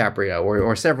or a DiCaprio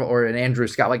or several or an Andrew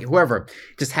Scott, whoever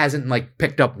just hasn't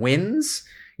picked up wins,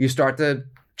 you start to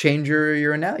change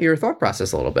your thought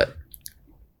process a little bit.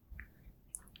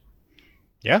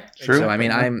 Yeah, sure. So I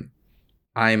mean,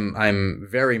 I'm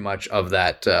very much of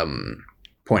that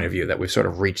point of view that we've sort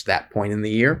of reached that point in the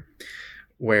year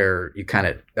where you kind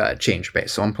of change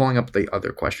pace. So I'm pulling up the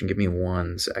other question. Give me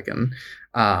 1 second.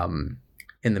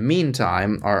 In the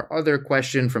meantime, our other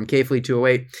question from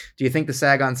Kfleet208, do you think the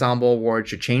SAG Ensemble Award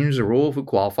should change the rule of who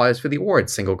qualifies for the award,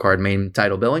 single card main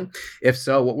title billing? If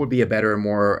so, what would be a better and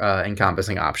more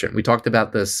encompassing option? We talked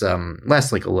about this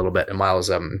last week a little bit, and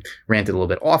Myles ranted a little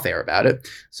bit off air about it.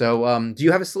 So do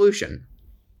you have a solution?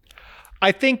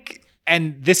 I think,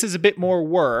 and this is a bit more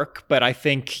work, but I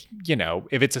think,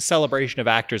 if it's a celebration of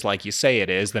actors like you say it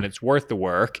is, then it's worth the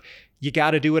work. You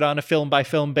got to do it on a film by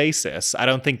film basis. I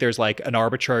don't think there's like an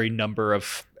arbitrary number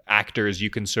of actors you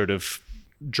can sort of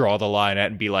draw the line at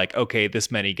and be like, okay,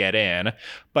 this many get in.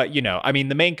 But,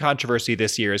 the main controversy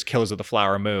this year is Killers of the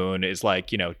Flower Moon is like,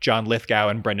 John Lithgow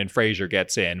and Brendan Fraser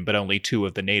gets in, but only 2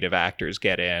 of the native actors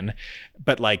get in.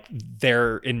 But like,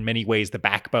 they're in many ways the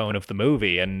backbone of the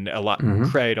movie and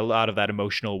create a lot of that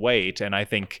emotional weight. And I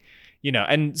think,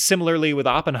 and similarly with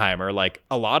Oppenheimer, like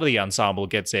a lot of the ensemble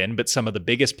gets in, but some of the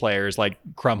biggest players like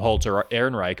Krumholtz or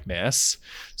Ehrenreich miss.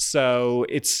 So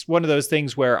it's one of those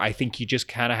things where I think you just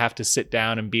kind of have to sit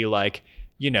down and be like,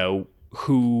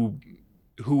 who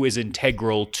is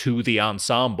integral to the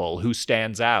ensemble, who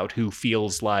stands out, who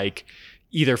feels like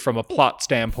either from a plot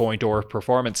standpoint or a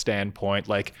performance standpoint,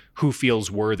 like who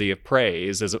feels worthy of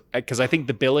praise. Because I think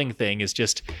the billing thing is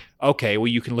just, okay, well,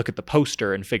 you can look at the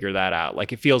poster and figure that out.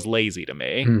 Like it feels lazy to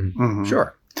me. Mm-hmm.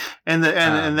 Sure. And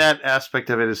that aspect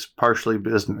of it is partially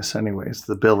business anyways,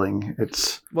 the billing.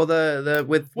 It's with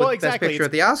exactly. Best Picture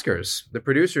at the Oscars, the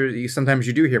producers, sometimes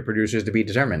you do hear producers to be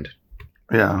determined.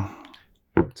 Yeah.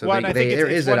 So I think there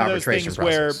is an arbitration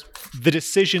process. Where the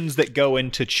decisions that go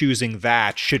into choosing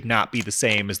that should not be the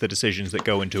same as the decisions that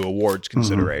go into awards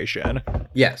consideration.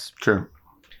 Yes. True.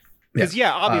 Because,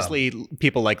 obviously,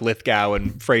 people like Lithgow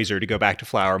and Fraser, to go back to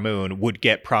Flower Moon, would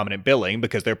get prominent billing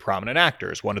because they're prominent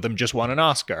actors. One of them just won an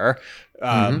Oscar,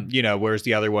 whereas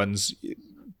the other ones,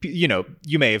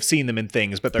 you may have seen them in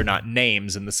things, but they're not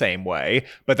names in the same way.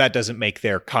 But that doesn't make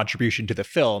their contribution to the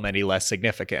film any less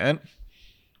significant.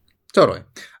 Totally.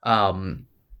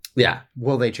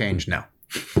 Will they change? No.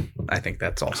 I think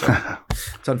that's also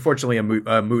it's unfortunately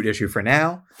a moot issue for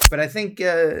now, but I think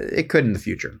it could in the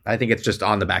future. I think it's just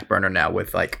on the back burner now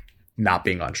with like not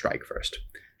being on strike first,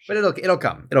 but it'll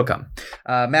come.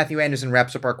 Matthew Anderson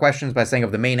wraps up our questions by saying,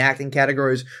 of the main acting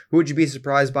categories, who would you be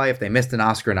surprised by if they missed an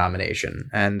Oscar nomination?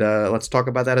 And let's talk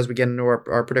about that as we get into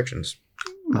our predictions.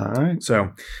 All right.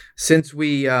 So since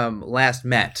we last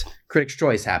met, Critics'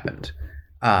 Choice happened.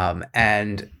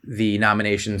 And the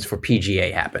nominations for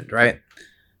PGA happened, right?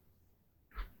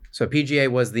 So PGA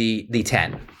was the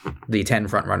 10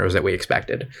 frontrunners that we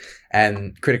expected.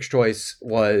 And Critics' Choice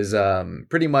was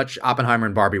pretty much Oppenheimer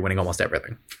and Barbie winning almost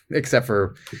everything, except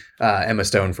for Emma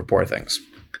Stone for Poor Things.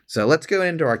 So let's go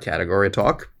into our category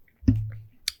talk,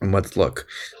 and let's look.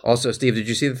 Also, Steve, did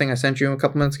you see the thing I sent you a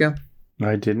couple minutes ago?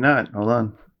 I did not. Hold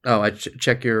on. Oh,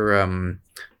 check your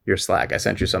Slack. I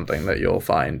sent you something that you'll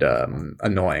find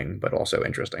annoying, but also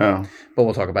interesting. Oh. But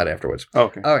we'll talk about it afterwards.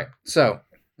 Okay. All right. So,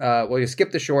 you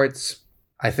skip the shorts.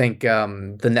 I think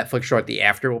the Netflix short, The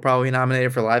After, will probably be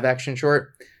nominated for live action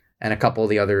short, and a couple of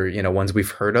the other ones we've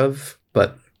heard of.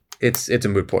 But it's a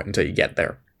moot point until you get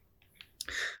there.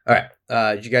 All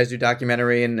right. Did you guys do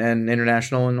documentary and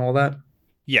international and all that?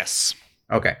 Yes.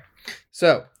 Okay.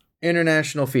 So,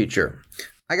 international feature.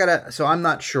 So I'm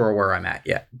not sure where I'm at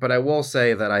yet, but I will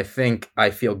say that I think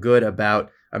I feel good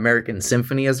about American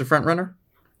Symphony as a frontrunner.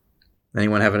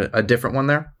 Anyone have a different one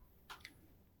there?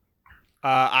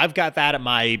 I've got that at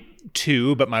my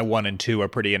 2, but my 1 and 2 are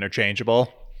pretty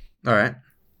interchangeable. All right.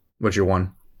 What's your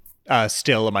 1?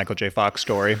 Still a Michael J. Fox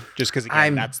story. Just because,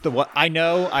 again, that's the one. I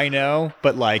know,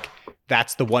 but like,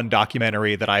 that's the one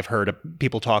documentary that I've heard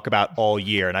people talk about all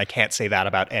year, and I can't say that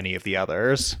about any of the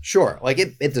others. Sure, like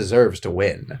it deserves to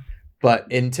win, but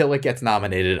until it gets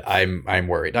nominated, I'm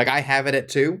worried. Like I have it at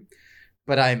 2,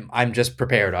 but I'm just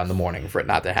prepared on the morning for it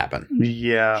not to happen.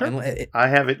 Yeah, sure. I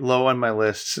have it low on my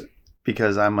list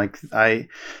because I'm like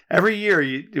every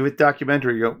year with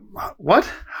documentary you go, what?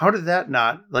 How did that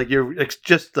not? Like it's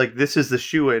just like this is the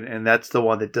shoe-in, and that's the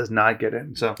one that does not get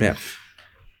in. So yeah.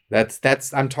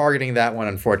 That's I'm targeting that one,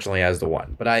 unfortunately, as the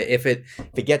one. But if it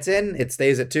gets in, it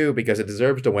stays at 2 because it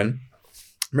deserves to win.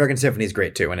 American Symphony is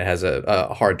great too, and it has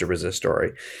a hard to resist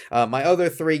story. My other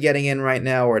 3 getting in right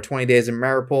now are 20 Days in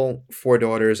Mariupol, 4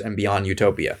 Daughters, and Beyond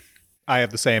Utopia. I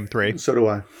have the same 3. So do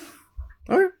I.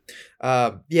 Okay.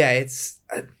 It's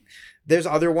there's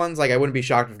other ones, like I wouldn't be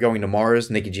shocked if Going to Mars,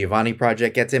 Nikki Giovanni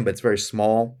project gets in, but it's very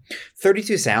small.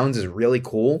 32 Sounds is really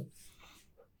cool.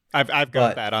 I've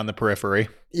got that on the periphery.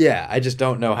 Yeah, I just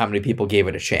don't know how many people gave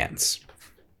it a chance.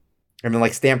 I mean,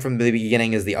 like Stamped from the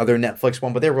Beginning is the other Netflix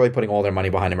one, but they're really putting all their money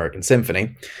behind American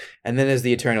Symphony. And then there's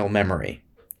The Eternal Memory.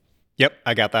 Yep,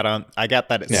 I got that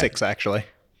at Yeah. 6 actually.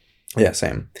 Yeah,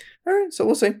 same. All right, so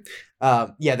we'll see.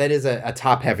 Yeah, that is a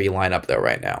top heavy lineup though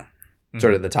right now.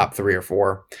 Sort of the top 3 or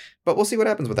 4. But we'll see what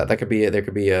happens with that. There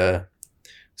could be a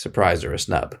surprise or a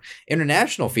snub.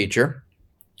 International feature.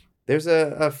 There's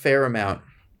a fair amount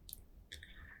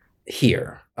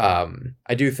here.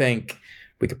 I do think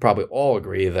we could probably all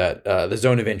agree that the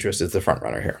Zone of Interest is the front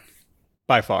runner here.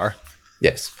 By far.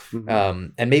 Yes.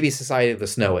 And maybe Society of the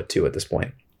Snow at 2 at this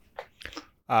point.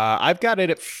 I've got it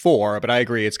at 4, but I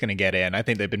agree it's going to get in. I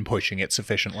think they've been pushing it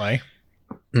sufficiently.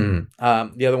 The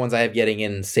other ones I have getting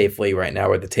in safely right now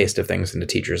are The Taste of Things and The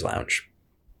Teacher's Lounge.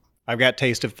 I've got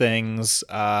Taste of Things.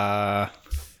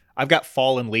 I've got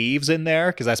Fallen Leaves in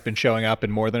there because that's been showing up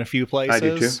in more than a few places. I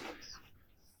do too.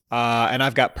 And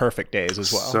I've got Perfect Days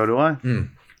as well. So do I.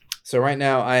 So right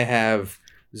now I have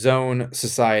Zone,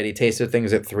 Society, Taste of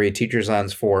Things at 3, Teacher's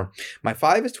Lounge 4. My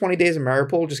 5 is 20 Days of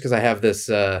Mariupol, just because I have this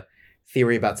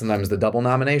theory about sometimes the double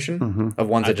nomination of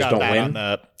ones that just don't win.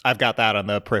 I've got that on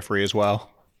the periphery as well.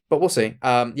 But we'll see.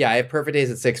 I have Perfect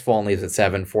Days at 6, Fallen Leaves at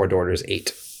 7, Four Daughters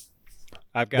 8.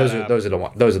 I've got those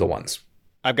are the ones.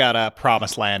 I've got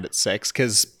Promised Land at 6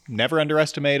 because never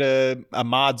underestimate a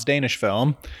Mod's Danish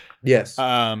film. Yes.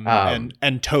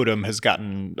 And Totem has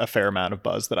gotten a fair amount of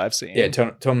buzz that I've seen. Yeah,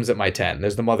 Totem's at my 10.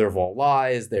 There's The Mother of All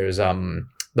Lies. There's The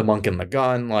Monk and the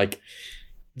Gun. Like,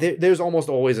 there's almost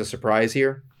always a surprise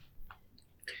here.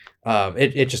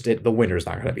 The winner's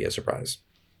not going to be a surprise.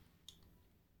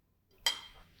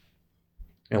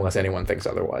 Unless anyone thinks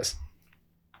otherwise.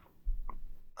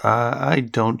 I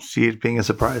don't see it being a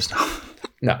surprise.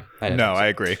 No. I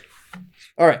agree.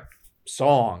 All right.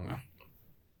 Song.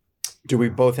 Do we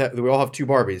all have 2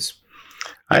 Barbies?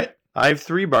 I have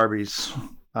 3 Barbies.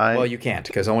 Well, you can't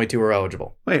because only 2 are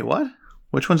eligible. Wait, what?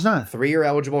 Which one's not? 3 are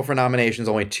eligible for nominations.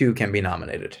 Only 2 can be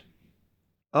nominated.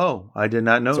 Oh, I did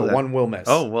not know that. So 1 will miss.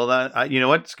 Oh, well, you know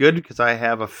what? It's good because I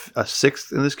have a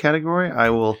 6th in this category. I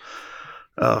will...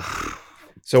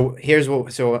 So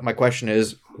my question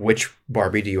is, which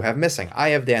Barbie do you have missing? I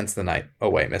have Dance the Night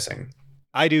Away missing.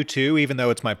 I do too, even though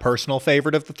it's my personal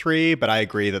favorite of the 3, but I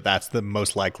agree that that's the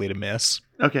most likely to miss.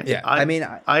 Okay. Yeah.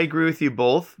 I agree with you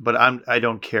both, but I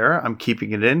don't care. I'm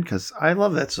keeping it in because I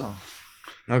love that song.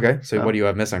 Okay. So what do you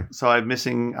have missing? So I'm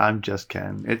missing I'm Just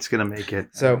Ken. It's going to make it.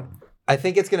 So I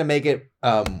think it's going to make it,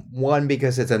 1,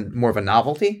 because it's more of a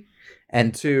novelty.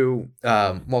 And 2,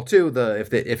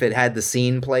 if it had the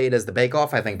scene played as the Bake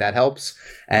Off, I think that helps.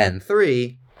 And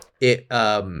 3, it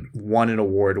won an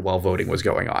award while voting was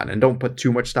going on. And don't put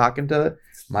too much stock into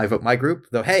my group,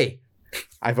 though. Hey,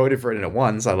 I voted for it and it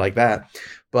won, so I like that.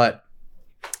 But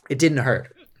it didn't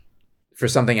hurt for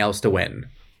something else to win,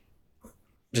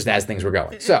 just as things were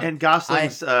going. So, and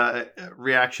Gosling's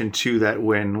reaction to that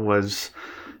win was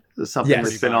something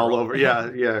that's been all over.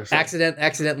 Yeah. So.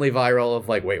 Accidentally viral of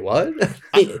like, wait, what?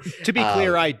 To be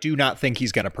clear, I do not think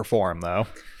he's going to perform though.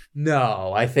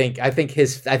 No, I think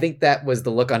that was the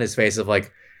look on his face of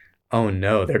like, oh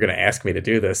no, they're going to ask me to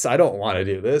do this. I don't want to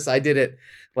do this. I did it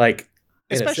like,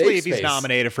 especially if he's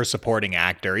nominated for supporting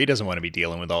actor. He doesn't want to be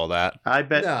dealing with all that. I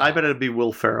bet it'd be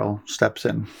Will Ferrell steps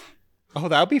in. Oh,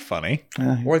 that would be funny.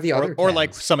 Or the other or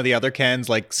like some of the other Kens,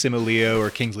 like Simu Liu or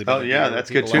Kingsley. Oh yeah, that's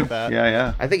good too. Like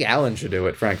yeah. I think Alan should do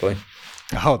it, frankly.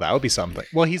 Oh, that would be something.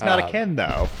 Well, he's not a Ken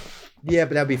though. Yeah,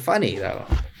 but that'd be funny though.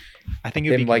 I think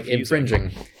it'd be like confusing.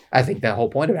 Infringing. I think the whole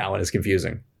point of Alan is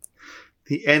confusing.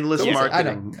 The endless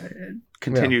marketing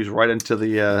continues right into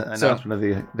the announcement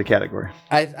of the category.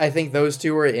 I think those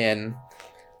 2 are in.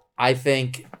 I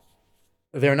think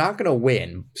they're not going to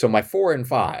win. So my 4 and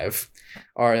 5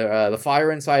 are The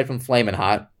Fire Inside from Flamin'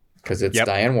 Hot, because it's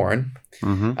Diane Warren.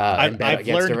 Mm-hmm.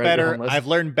 I've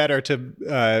learned better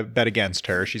to bet against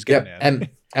her. She's getting in.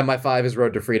 And my 5 is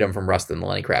Road to Freedom from Rustin, the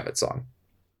Lenny Kravitz song.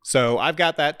 So I've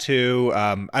got that too.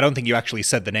 I don't think you actually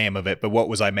said the name of it, but What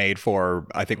Was I Made For?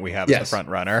 I think we have as the front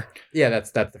runner. Yeah,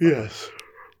 that's the front runner.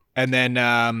 And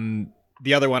then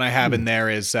the other one I have in there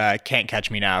is Can't Catch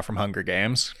Me Now from Hunger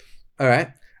Games. All right.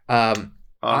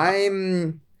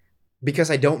 I'm,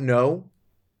 because I don't know,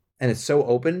 and it's so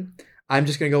open, I'm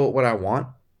just going to go with what I want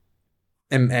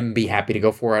and be happy to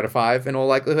go 4 out of 5 in all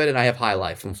likelihood. And I have High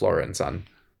Life from Flora and Son.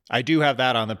 I do have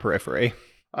that on the periphery.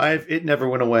 It never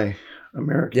went away.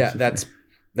 American. Yeah,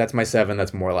 that's my 7.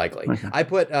 That's more likely. Okay. I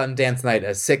put Dance Night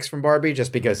as 6 from Barbie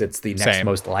just because it's the next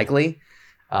most likely.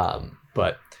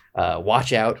 But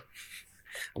watch out.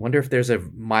 I wonder if there's a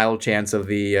mild chance of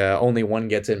the only one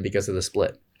gets in because of the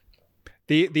split.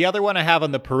 The other one I have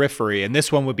on the periphery, and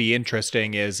this one would be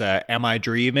interesting, is Am I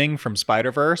Dreaming from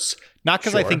Spider-Verse? Not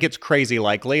because I Sure. think it's crazy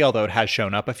likely, although it has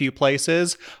shown up a few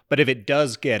places, but if it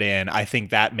does get in, I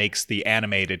think that makes the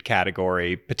animated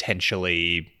category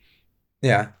potentially...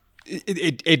 Yeah.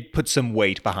 It puts some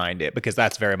weight behind it, because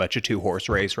that's very much a two-horse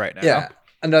race right now. Yeah.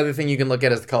 Another thing you can look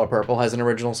at is The Color Purple has an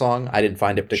original song. I didn't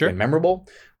find it particularly memorable,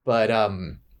 but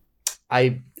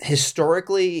I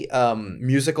historically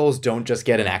musicals don't just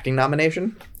get an acting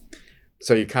nomination,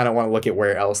 so you kind of want to look at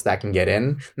where else that can get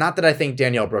in. Not that I think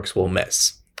Danielle Brooks will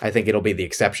miss. I think it'll be the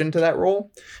exception to that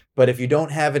rule. But if you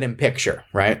don't have it in picture,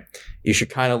 right, you should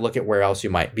kind of look at where else you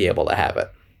might be able to have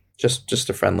it. Just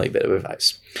a friendly bit of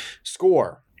advice.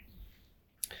 Score.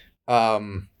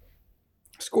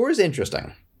 Score is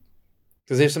interesting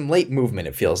because there's some late movement,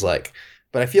 it feels like.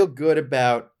 But I feel good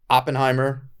about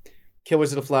Oppenheimer,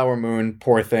 Killers of the Flower Moon,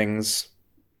 Poor Things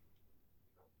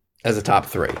as a top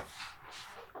three.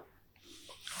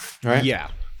 Right? Yeah.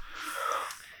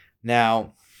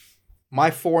 Now,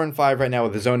 my 4 and 5 right now are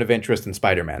The Zone of Interest and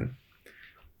Spider-Man.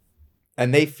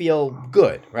 And they feel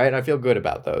good, right? I feel good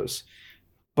about those.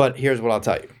 But here's what I'll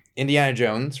tell you. Indiana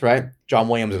Jones, right? John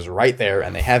Williams is right there,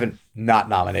 and they haven't not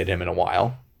nominated him in a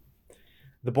while.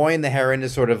 The Boy and the Heron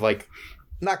is sort of like,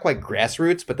 not quite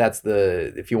grassroots, but that's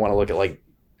the, if you want to look at like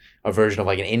a version of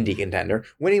like an indie contender.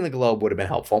 Winning the Globe would have been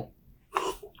helpful.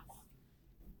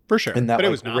 For sure. In that but it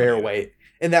like, was rare nominated. way.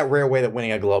 In that rare way that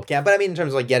winning a Globe can. But I mean, in terms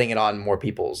of like getting it on more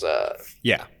people's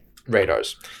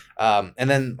radars. And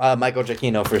then Michael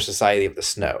Giacchino for Society of the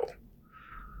Snow.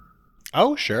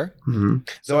 Oh, sure. Mm-hmm.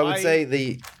 So I would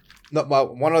say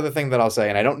one other thing that I'll say,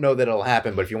 and I don't know that it'll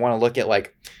happen, but if you want to look at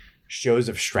like shows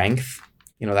of strength,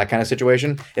 you know, that kind of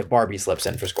situation, if Barbie slips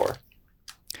in for score.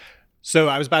 So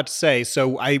I was about to say,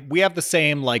 we have the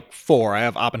same like 4. I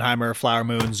have Oppenheimer, Flower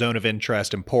Moon, Zone of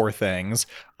Interest, and Poor Things.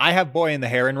 I have Boy and the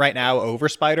Heron right now over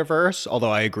Spider-Verse, although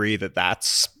I agree that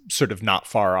that's sort of not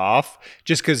far off.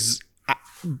 Just because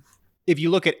if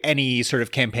you look at any sort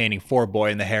of campaigning for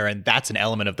Boy and the Heron, that's an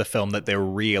element of the film that they're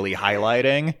really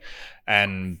highlighting.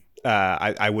 And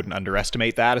I wouldn't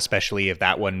underestimate that, especially if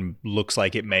that one looks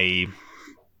like it may...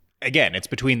 Again, it's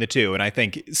between the two, and I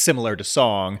think similar to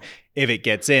Song, if it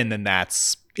gets in, then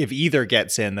if either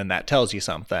gets in, then that tells you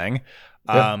something.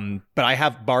 Yeah. But I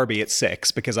have Barbie at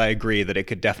 6 because I agree that it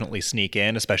could definitely sneak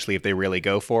in, especially if they really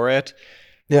go for it.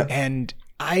 Yeah. And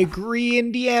I agree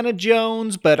Indiana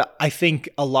Jones, but I think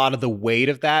a lot of the weight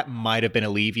of that might have been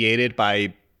alleviated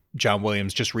by John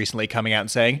Williams just recently coming out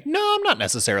and saying, no, I'm not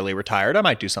necessarily retired. I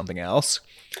might do something else.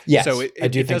 Yes, so I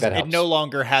do think that helps. It no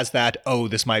longer has that, oh,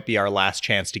 this might be our last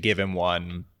chance to give him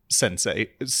one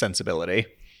sensibility.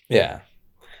 Yeah.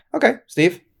 Okay,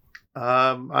 Steve?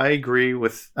 I agree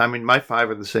with, my 5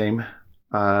 are the same,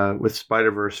 with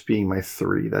Spider-Verse being my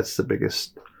 3. That's the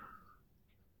biggest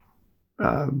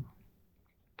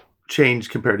change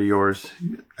compared to yours.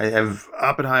 I have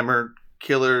Oppenheimer,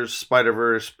 Killers,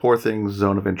 Spider-Verse, Poor Things,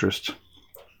 Zone of Interest.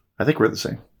 I think we're the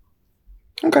same.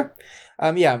 Okay.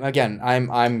 Again,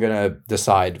 I'm gonna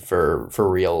decide for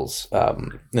reals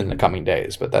in the coming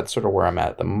days, but that's sort of where I'm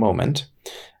at the moment.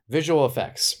 Visual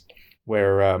effects,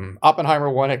 where Oppenheimer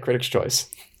won at Critics' Choice.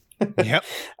 Yep.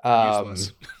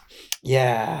 Useless.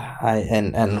 Yeah,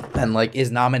 and like is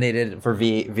nominated for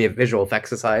via Visual Effects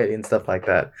Society and stuff like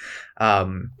that.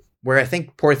 Where I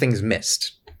think Poor Things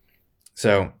missed.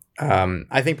 So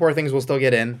I think Poor Things will still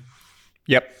get in.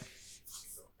 Yep.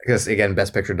 Because, again,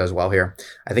 Best Picture does well here.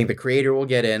 I think The Creator will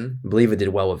get in. I believe it did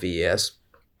well with VES.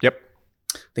 Yep.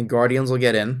 I think Guardians will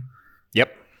get in.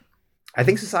 Yep. I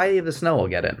think Society of the Snow will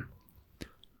get in.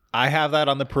 I have that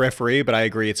on the periphery, but I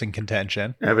agree it's in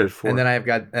contention. I have it at 4. And then I have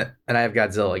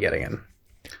Godzilla getting in.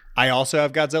 I also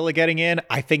have Godzilla getting in.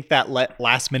 I think that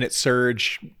last minute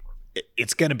surge,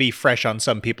 it's going to be fresh on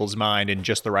some people's mind in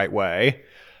just the right way.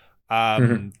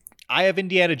 I have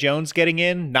Indiana Jones getting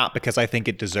in, not because I think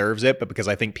it deserves it, but because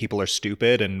I think people are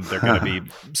stupid and they're going to be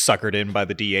suckered in by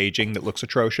the de-aging that looks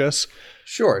atrocious.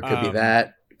 Sure, it could be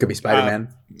that. It could be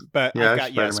Spider-Man. But Yeah,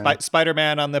 I've got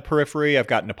Spider-Man on the periphery. I've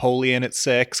got Napoleon at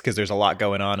 6 because there's a lot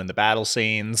going on in the battle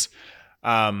scenes.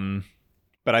 But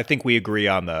I think we agree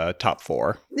on the top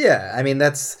 4. Yeah, I mean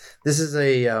this is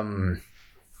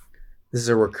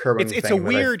a recurring thing. It's a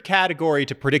weird category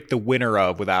to predict the winner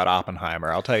of without Oppenheimer,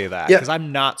 I'll tell you that. Because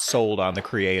I'm not sold on The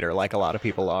Creator like a lot of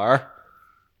people are.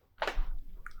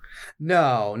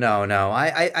 No.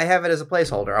 I have it as a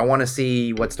placeholder. I want to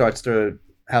see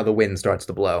how the wind starts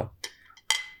to blow.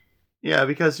 Yeah,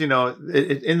 because, in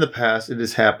the past, it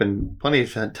has happened plenty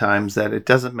of times that it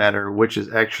doesn't matter which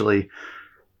is actually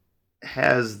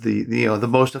has the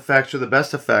most effects or the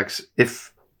best effects.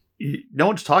 If no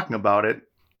one's talking about it.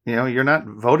 You're not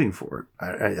voting for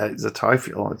it. That's how I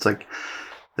feel. It's like,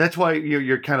 that's why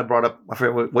you're kind of brought up, I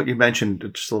forget what you mentioned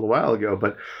just a little while ago,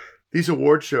 but these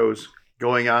award shows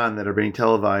going on that are being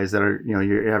televised, that are,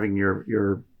 you're having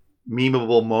your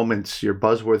memeable moments, your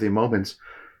buzzworthy moments,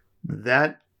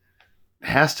 that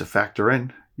has to factor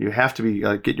in. You have to be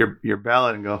get your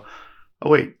ballot and go, oh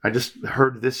wait, I just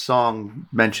heard this song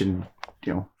mentioned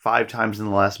 5 times in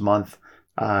the last month,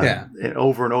 and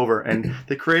over and over, and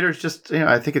the creators just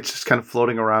I think it's just kind of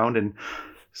floating around, and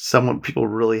people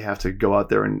really have to go out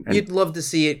there and you'd love to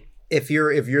see it if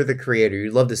you're the creator.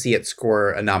 You'd love to see it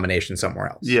score a nomination somewhere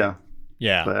else. Yeah.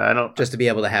 Yeah. But I don't, just to be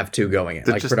able to have 2 going in,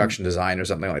 like just production design or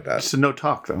something like that. just no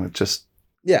talk though. It's just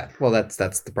Well, that's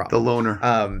the the problem. loner.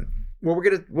 Well, we're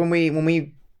gonna when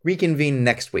we reconvene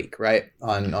next week, right,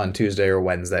 on Tuesday or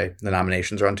Wednesday. The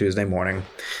nominations are on Tuesday morning.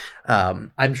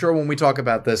 I'm sure when we talk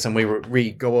about this and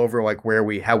we go over like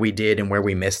how we did and where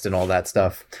we missed and all that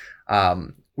stuff,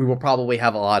 we will probably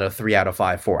have a lot of 3 out of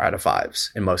 5, 4 out of 5s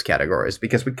in most categories,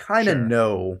 because we kind of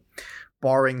know,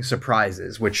 barring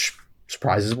surprises, which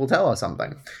surprises will tell us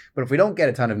something. But if we don't get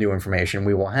a ton of new information,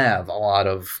 we will have a lot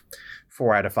of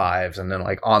 4 out of 5s, and then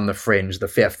like on the fringe, the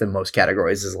 5th in most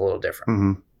categories is a little different.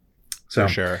 Mm-hmm. So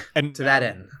For sure. And to that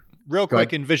end, real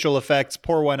quick, in visual effects,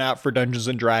 pour one out for Dungeons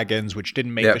and Dragons, which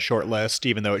didn't make the short list,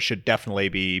 even though it should definitely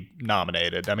be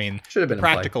nominated. I mean, should have been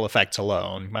practical effects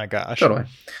alone. My gosh. Totally.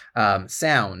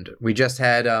 Sound. We just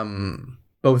had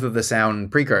both of the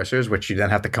sound precursors, which you then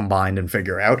have to combine and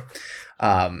figure out.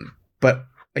 But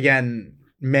again,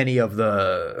 many of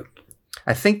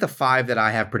I think the 5 that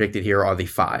I have predicted here are the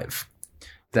 5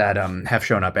 that have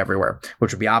shown up everywhere,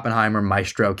 which would be Oppenheimer,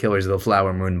 Maestro, Killers of the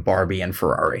Flower Moon, Barbie, and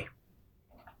Ferrari.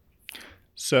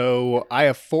 So I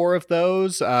have 4 of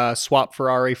those. Swap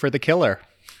Ferrari for The Killer.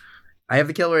 I have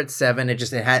The Killer at 7.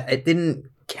 It didn't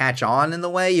catch on in the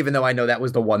way, even though I know that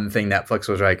was the one thing Netflix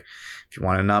was like, if you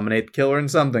want to nominate The Killer in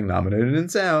something, nominate it in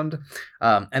sound.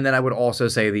 And then I would also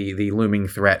say the looming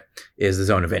threat is The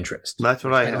Zone of Interest. That's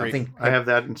what I have. I have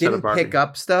that instead of Barbie. Didn't pick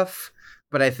up stuff,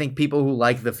 but I think people who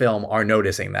like the film are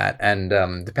noticing that. And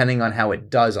depending on how it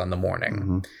does on the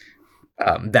morning,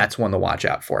 that's one to watch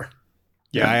out for.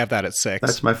 Yeah, I have that at 6.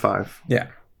 That's my 5. Yeah.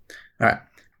 All right.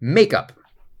 Makeup,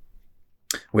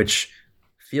 which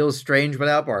feels strange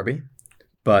without Barbie,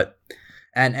 but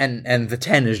and the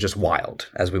 10 is just wild,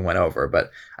 as we went over.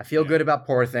 But I feel good about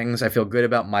Poor Things. I feel good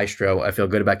about Maestro. I feel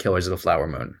good about Killers of the Flower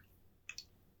Moon.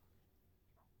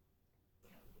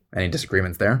 Any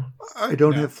disagreements there? I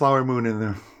don't have Flower Moon in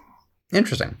there.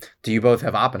 Interesting. Do you both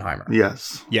have Oppenheimer?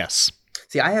 Yes. Yes.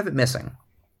 See, I have it missing.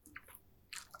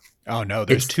 Oh, no,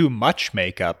 there's too much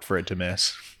makeup for it to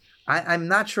miss. I'm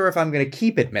not sure if I'm going to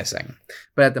keep it missing.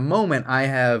 But at the moment, I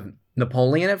have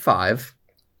Napoleon at 5,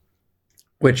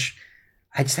 which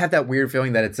I just have that weird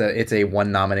feeling that it's a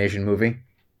 1 nomination movie.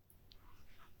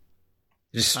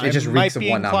 It just reeks of 1 nomination. I might be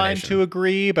inclined nomination. to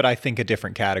agree, but I think a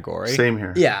different category. Same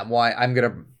here. Yeah, well, I'm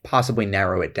going to possibly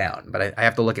narrow it down, but I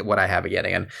have to look at what I have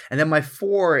again. And then my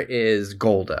 4 is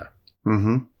Golda.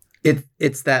 Mm-hmm.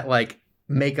 It's that like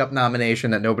makeup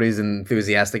nomination that nobody's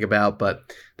enthusiastic about,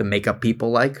 but the makeup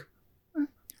people like.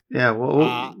 Yeah,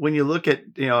 well, when you look at,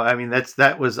 I mean,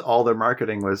 that was all their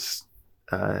marketing was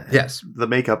yes, the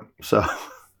makeup. So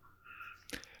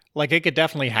like it could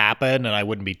definitely happen, and I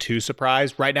wouldn't be too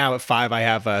surprised. Right now at 5, I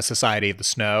have Society of the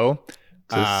Snow.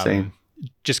 It's the same.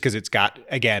 Just because it's got,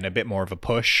 again, a bit more of a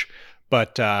push.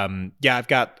 But yeah, I've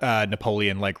got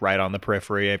Napoleon like right on the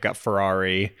periphery. I've got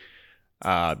Ferrari.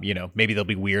 Maybe they'll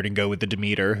be weird and go with the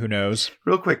Demeter. Who knows?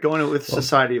 Real quick, going with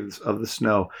Society of the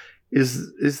Snow.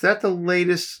 Is that the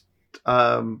latest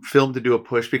film to do a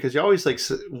push? Because you always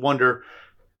wonder,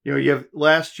 you have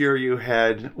last year you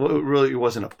had, well, it really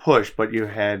wasn't a push, but you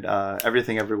had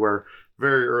Everything Everywhere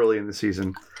very early in the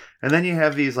season, and then you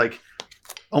have these like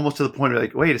almost to the point of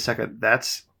like, wait a second,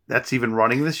 that's even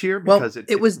running this year because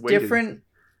it was different.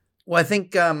 Well, I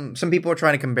think some people are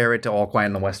trying to compare it to All Quiet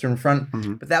on the Western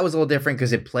Front, but that was a little different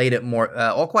because it played at more.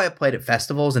 All Quiet played at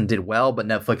festivals and did well, but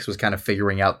Netflix was kind of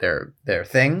figuring out their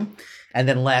thing, and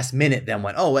then last minute then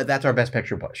went, oh, that's our Best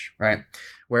Picture push, right?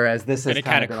 Whereas this is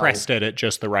kind of crested at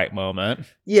just the right moment.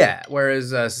 Yeah. Whereas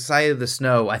Society of the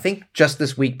Snow, I think just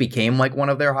this week became like one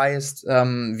of their highest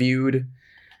viewed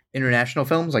international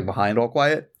films, like behind All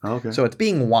Quiet. Okay. So it's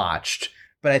being watched,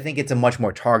 but I think it's a much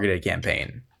more targeted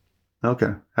campaign.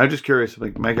 Okay, I'm just curious.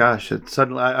 Like, my gosh, it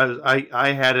suddenly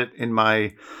I had it in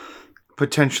my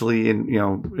potentially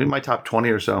in my top 20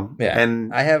 or so. Yeah,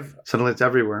 and I have suddenly it's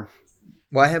everywhere.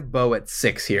 Well, I have Bo at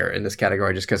 6 here in this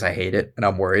category just because I hate it and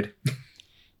I'm worried.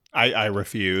 I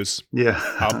refuse. Yeah.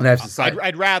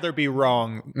 I'd rather be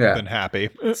wrong than happy.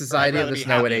 Society of the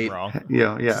Snow at 8.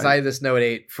 Yeah. Society of the Snow at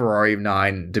 8, Ferrari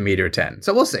 9, Demeter 10.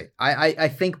 So we'll see. I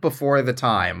think before the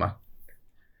time,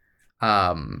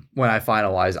 when I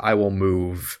finalize, I will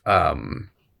move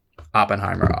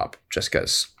Oppenheimer up, just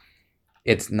because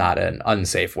it's not an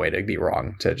unsafe way to be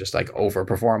wrong to just like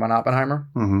overperform on Oppenheimer.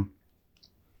 Mm-hmm.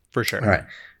 For sure. All right.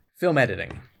 Film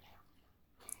editing.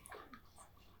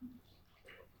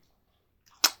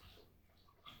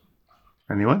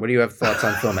 Anyone? What do you have thoughts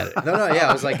on film editing? No, yeah.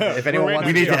 I was like, if anyone wants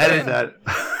we need to edit that.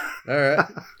 All right.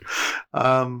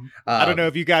 I don't know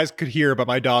if you guys could hear, but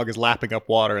my dog is lapping up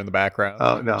water in the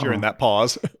background during that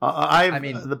pause. I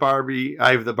have the Barbie,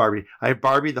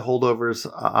 the holdovers,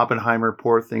 Oppenheimer,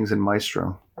 Poor Things, and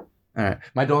Maestro. All right.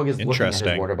 My dog is looking at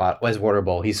his water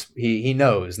bowl. He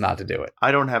knows not to do it.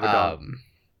 I don't have a dog.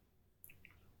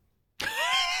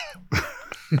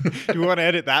 Do you want to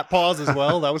edit that pause as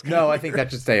well? That was No, I think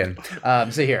that should stay in.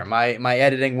 So here, my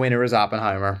editing winner is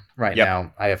Oppenheimer right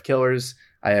now. I have Killers.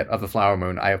 I have Of the Flower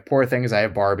Moon. I have Poor Things. I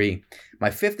have Barbie. My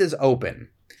fifth is open.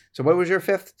 So what was your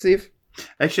fifth, Steve?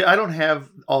 Actually, I don't have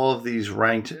all of these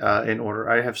ranked in order.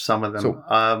 I have some of them.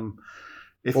 So,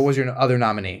 what was your other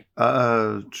nominee?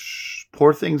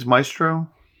 Poor Things, Maestro,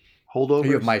 Holdovers.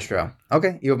 You have Maestro.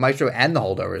 Okay, you have Maestro and the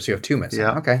Holdovers. You have two missing.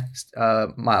 Yeah. Okay.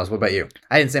 Myles, what about you?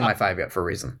 I didn't say my five yet for a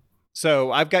reason.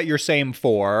 So I've got your same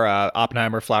four,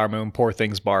 Oppenheimer, Flower Moon, Poor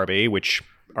Things, Barbie, which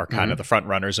are kind of the front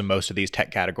runners in most of these tech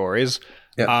categories.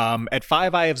 Yep. At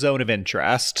 5, I have Zone of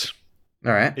Interest.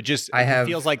 All right. It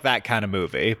feels like that kind of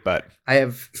movie, but I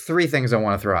have 3 things I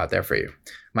want to throw out there for you.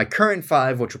 My current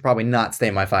 5, which will probably not stay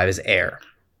in my 5, is Air.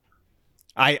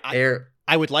 Air.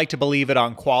 I would like to believe it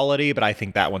on quality, but I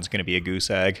think that one's going to be a goose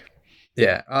egg.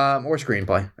 Yeah, or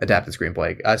screenplay, adapted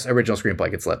screenplay. Original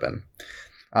screenplay could slip in.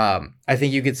 I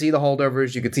think you could see the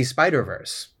Holdovers. You could see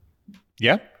Spider-Verse.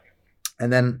 Yeah.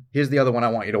 And then here's the other one I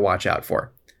want you to watch out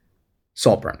for.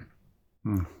 Saltburn.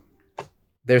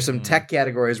 There's some tech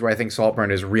categories where I think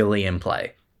Saltburn is really in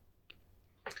play.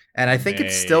 And I think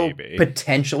it's still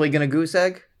potentially going to goose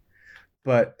egg.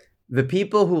 But the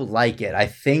people who like it, I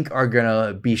think, are going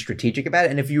to be strategic about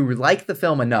it. And if you like the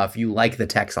film enough, you like the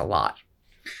techs a lot.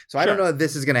 So I don't know if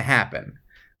this is going to happen.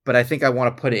 But I think I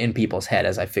want to put it in people's head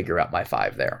as I figure out my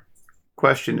 5 there.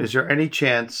 Question: is there any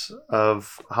chance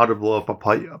of How to Blow Up a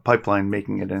Pipeline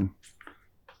making it in?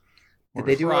 Did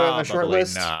they do it on the short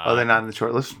list? Are they not in the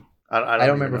short list? I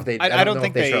don't remember if they. I don't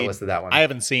think they shortlisted that one. I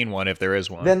haven't seen one. If there is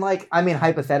one, then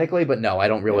hypothetically, but no, I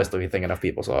don't realistically think enough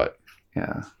people saw it.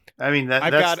 Yeah, I mean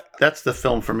that's the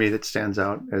film for me that stands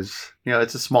out as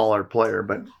it's a smaller player,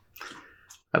 but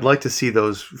I'd like to see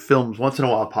those films once in a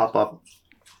while pop up.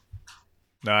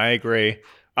 No, I agree.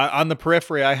 On the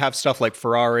periphery, I have stuff like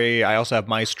Ferrari. I also have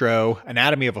Maestro.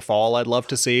 Anatomy of a Fall I'd love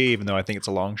to see, even though I think it's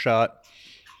a long shot.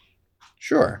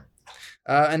 Sure.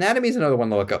 Anatomy is another one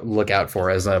to look out for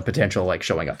as a potential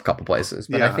showing up a couple places.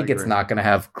 But I think it's not going to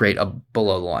have great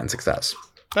below-the-line success.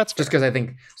 That's just because I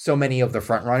think so many of the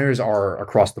front runners are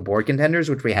across-the-board contenders,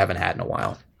 which we haven't had in a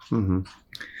while. Mm-hmm.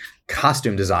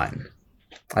 Costume design.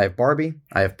 I have Barbie.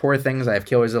 I have Poor Things. I have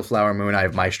Killers of the Flower Moon. I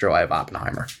have Maestro. I have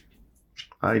Oppenheimer.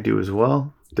 I do as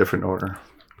well. Different order.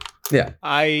 Yeah.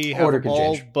 I have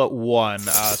all but one.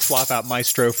 Swap out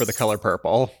Maestro for the color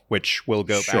purple, which will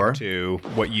go back to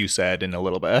what you said in a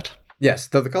little bit. Yes.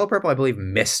 Though the color purple, I believe,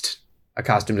 missed a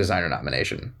costume designer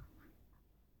nomination.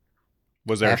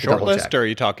 Was there a short list, or are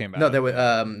you talking about? No, there was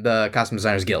the Costume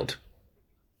Designers Guild.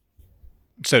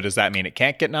 So does that mean it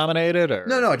can't get nominated? Or?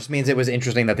 No. It just means it was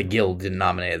interesting that the Guild didn't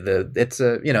nominate it. It's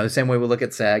the same way we look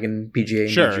at SAG and PGA.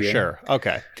 And BGA. Sure.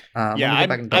 Okay. Yeah, let me go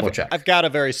back and double check. I've got a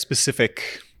very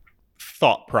specific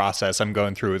thought process I'm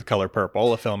going through with Color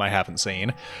Purple, a film I haven't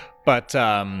seen. But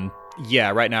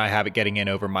right now I have it getting in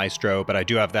over Maestro, but I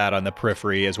do have that on the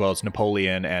periphery as well as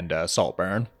Napoleon and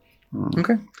Saltburn.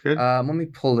 Okay. Good. Let me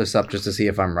pull this up just to see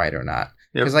if I'm right or not.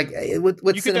 Because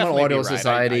with Cinema Audio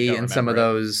Society and some of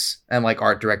those, and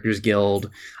Art Directors Guild,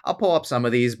 I'll pull up some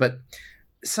of these, but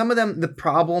some of them, the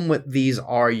problem with these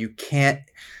are you can't,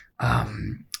 how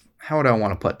would I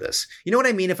want to put this? You know what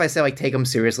I mean if I say take them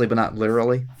seriously but not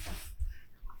literally?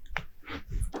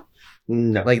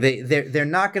 No. They're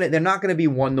not gonna be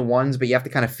one-to-ones, but you have to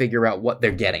kind of figure out what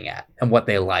they're getting at and what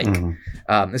they like.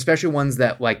 Mm-hmm. Especially ones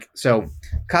that so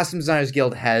Costume Designers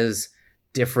Guild has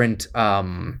different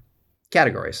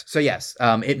categories. So yes,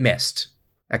 it missed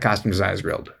at Costume Designers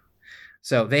Guild.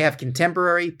 So they have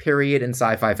contemporary, period, and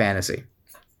sci-fi fantasy.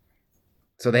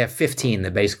 So they have 15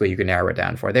 that basically you can narrow it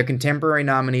down for. Their contemporary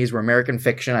nominees were American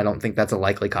Fiction. I don't think that's a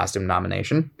likely costume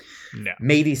nomination. No.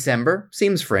 May December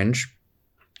seems fringe.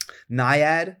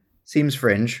 Naiad, seems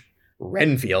fringe.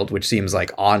 Renfield, which seems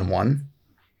like on one.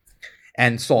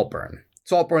 And Saltburn.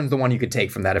 Saltburn's the one you could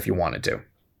take from that if you wanted to.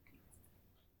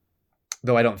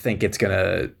 Though I don't think it's going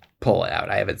to pull it out.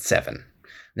 I have it 7.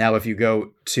 Now, if you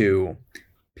go to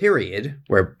period,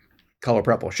 where Color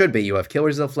Purple should be, you have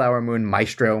Killers of the Flower Moon,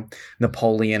 Maestro,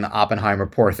 Napoleon, Oppenheimer,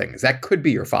 Poor Things. That could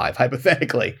be your 5,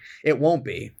 hypothetically. It won't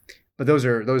be. But those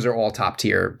are all top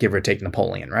tier, give or take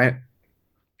Napoleon, right?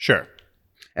 Sure.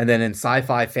 And then in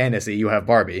sci-fi fantasy, you have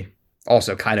Barbie.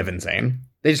 Also kind of insane.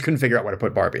 They just couldn't figure out where to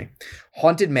put Barbie.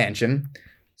 Haunted Mansion,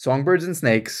 Songbirds and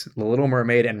Snakes, The Little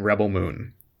Mermaid, and Rebel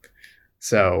Moon.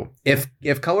 So if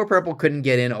Color Purple couldn't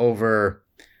get in over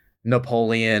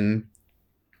Napoleon,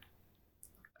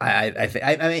 I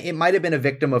mean, it might have been a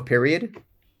victim of period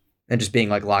and just being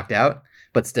like locked out,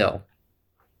 but still.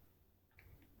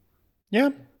 Yeah,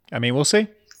 I mean, we'll see.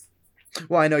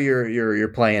 Well, I know you're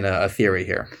playing a theory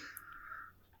here.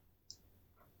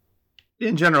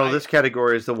 In general, this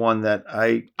category is the one that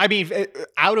I mean,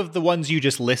 out of the ones you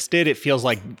just listed, it feels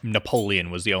like Napoleon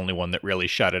was the only one that really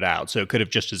shut it out. So it could have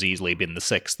just as easily been the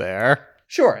 6 there.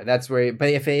 Sure, that's where. But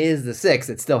if it is the 6,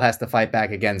 it still has to fight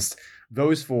back against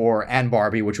those 4 and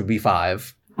Barbie, which would be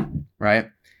 5, right?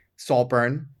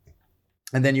 Saltburn,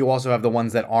 and then you also have the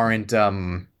ones that aren't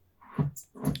in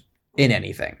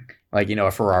anything, like a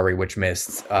Ferrari, which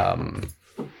missed. So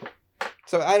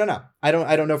I don't know. I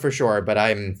don't know for sure, but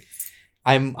I'm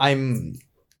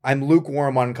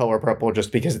lukewarm on Color Purple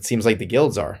just because it seems like the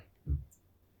guilds are.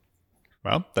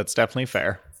 Well, that's definitely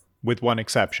fair, with one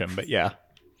exception, but yeah.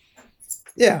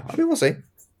 Yeah, I mean, we'll see.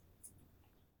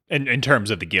 In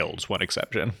terms of the guilds, one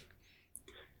exception.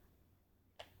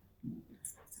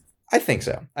 I think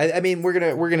so. I mean, we're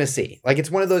gonna see. Like,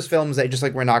 it's one of those films that just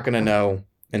like we're not gonna know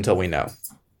until we know.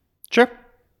 Sure.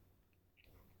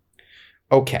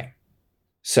 Okay.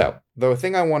 So the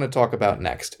thing I want to talk about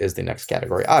next is the next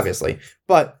category, obviously,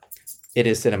 but it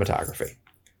is cinematography.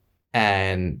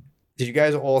 And did you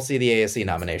guys all see the ASC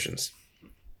nominations?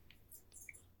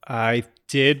 I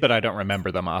did, but I don't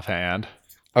remember them offhand.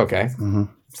 Okay. Mm-hmm.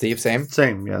 Steve, same?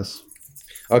 Same, yes.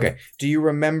 Okay. Do you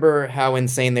remember how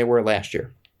insane they were last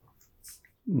year?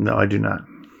 No, I do not.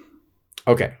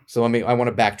 Okay. So I want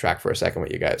to backtrack for a second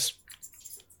with you guys.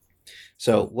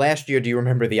 So last year, do you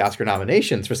remember the Oscar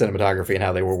nominations for cinematography and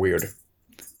how they were weird?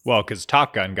 Well, because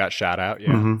Top Gun got shot out,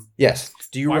 yeah. Mm-hmm. Yes.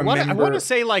 Do you remember? I want to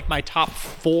say like my top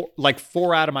 4, like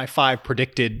 4 out of my 5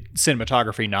 predicted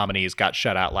cinematography nominees got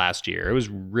shut out last year. It was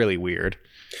really weird.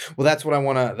 Well, that's what I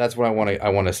want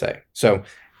to say. So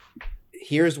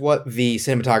here's what the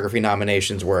cinematography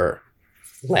nominations were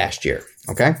last year.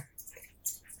 Okay.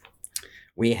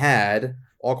 We had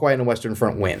All Quiet on the Western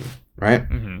Front win, right?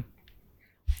 Mm-hmm.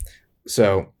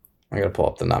 So I got to pull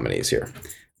up the nominees here.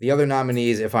 The other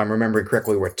nominees, if I'm remembering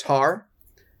correctly, were Tar,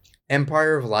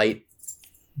 Empire of Light,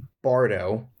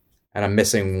 Bardo, and I'm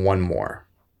missing one more.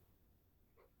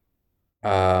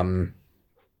 Elvis.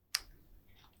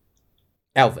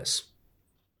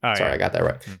 Oh, Sorry, yeah. I got that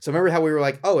right. So remember how we were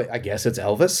like, oh, I guess it's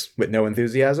Elvis with no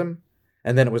enthusiasm?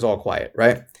 And then it was All Quiet,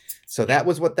 right? So that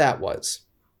was what that was.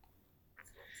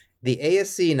 The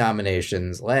ASC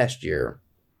nominations last year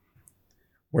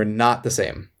were not the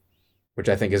same, which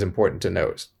I think is important to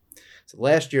note. So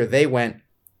last year they went,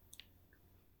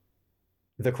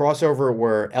 the crossover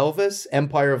were Elvis,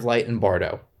 Empire of Light, and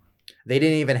Bardo. They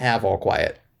didn't even have All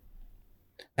Quiet.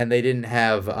 And they didn't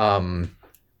have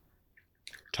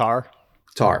Tar.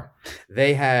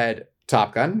 They had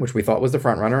Top Gun, which we thought was the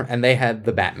front runner, and they had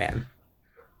The Batman.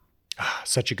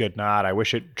 Such a good nod. I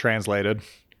wish it translated.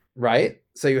 Right?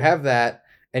 So you have that,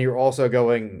 and you're also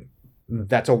going,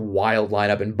 that's a wild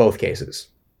lineup in both cases.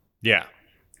 Yeah.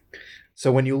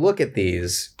 So when you look at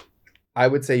these, I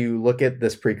would say you look at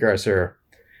this precursor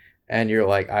and you're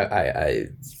like,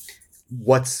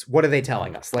 what are they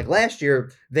telling us? Like last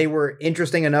year, they were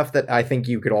interesting enough that I think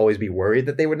you could always be worried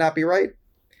that they would not be right.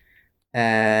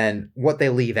 And what they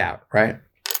leave out, right?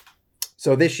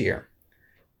 So this year,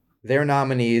 their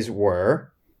nominees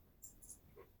were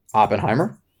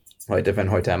Oppenheimer, Heute von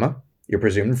Hoytema, your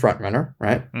presumed frontrunner,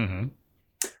 right? Mm-hmm.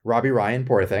 Robbie Ryan,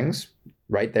 Poor Things,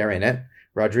 right there in it.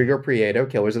 Rodrigo Prieto,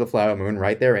 Killers of the Flower Moon,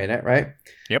 right there in it, right?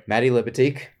 Yep. Maddie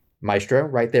Libatique, Maestro,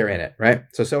 right there in it, right?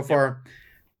 So far,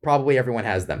 probably everyone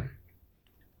has them.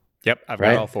 Yep, I've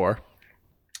Right? got all 4.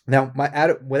 Now,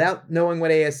 without knowing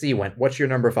what ASC went, what's your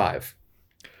number 5?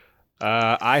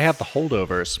 I have the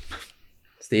Holdovers.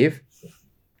 Steve?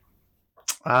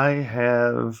 I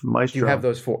have Maestro. You have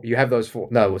those 4. You have those 4.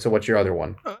 No, so what's your other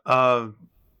one? El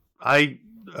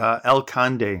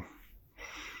Conde.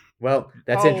 Well,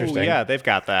 that's interesting. Yeah, they've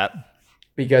got that.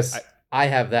 Because I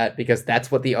have that because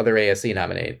that's what the other ASC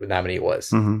nominee was.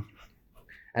 Mm-hmm.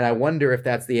 And I wonder if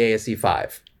that's the ASC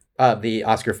 5, the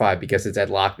Oscar 5, because it's Ed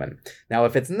Lockman. Now,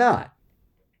 if it's not,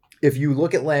 if you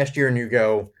look at last year and you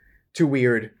go, too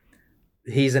weird,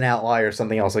 he's an outlier,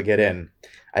 something else will get in,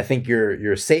 I think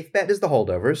your safe bet is The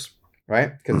Holdovers,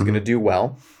 right? Because it's going to do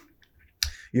well.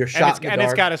 Your shot in the dark. And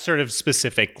it's got a sort of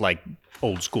specific, like,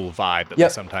 old school vibe that we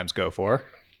sometimes go for.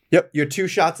 Yep. Your two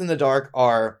shots in the dark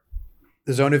are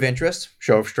The Zone of Interest,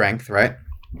 Show of Strength, right?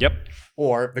 Yep.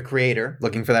 Or The Creator,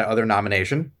 looking for that other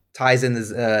nomination, ties in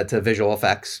to visual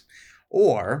effects.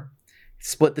 Or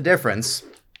split the difference,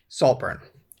 Saltburn.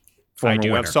 I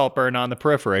do have Saltburn on the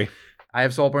periphery. I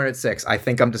have Saltburn at 6. I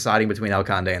think I'm deciding between El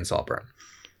Conde and Saltburn.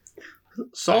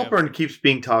 Saltburn keeps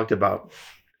being talked about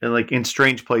in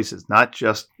strange places, not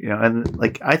just, and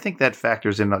like I think that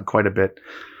factors in quite a bit.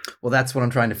 Well, that's what I'm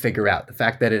trying to figure out. The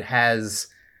fact that it has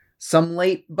some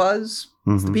late buzz.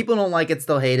 Mm-hmm. The people who don't like it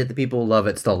still hate it. The people who love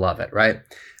it still love it, right?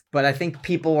 But I think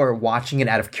people are watching it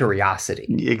out of curiosity.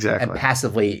 Exactly. And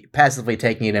passively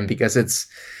taking it in because it's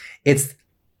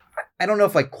I don't know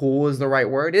if like cool is the right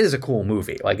word. It is a cool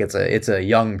movie. Like it's a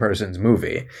young person's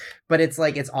movie. But it's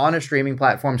like it's on a streaming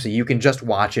platform so you can just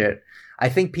watch it. I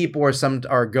think people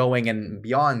are going and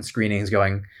beyond screenings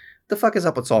going, the fuck is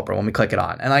up with Saltburn? Let me click it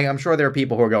on. And I'm sure there are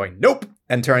people who are going, nope,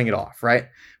 and turning it off, right?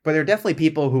 But there are definitely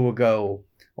people who will go,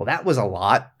 well, that was a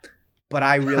lot, but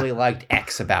I really liked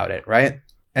X about it, right?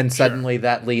 And suddenly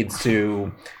that leads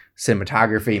to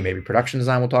cinematography, maybe production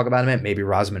design we'll talk about in a minute, maybe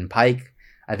Rosamund Pike.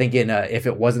 I think if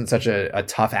it wasn't such a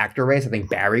tough actor race, I think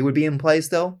Barry would be in play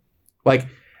still. Like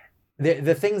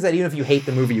the things that even if you hate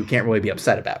the movie, you can't really be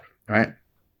upset about, right?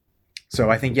 So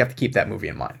I think you have to keep that movie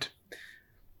in mind.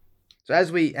 So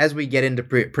as we get into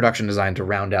production design to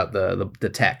round out the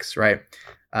text, right?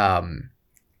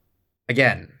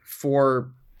 Again,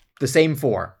 for the same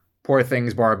four, Poor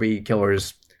Things, Barbie,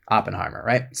 Killers, Oppenheimer,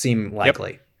 right? Seem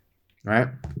likely, right?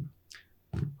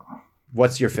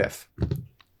 What's your fifth?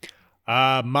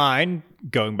 Mine,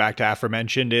 going back to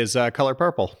aforementioned, is Color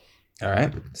Purple. All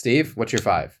right. Steve, what's your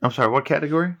 5? I'm sorry, what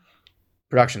category?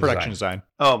 Production design.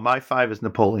 Oh, my 5 is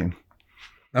Napoleon.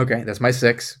 Okay, that's my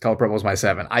 6. Color Purple is my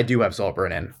 7. I do have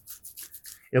Saltburn in.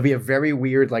 It'll be a very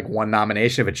weird, like, one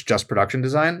nomination if it's just production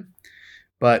design,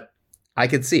 but I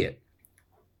could see it.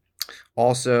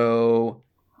 Also,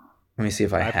 let me see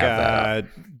if I've that up.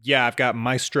 Yeah, I've got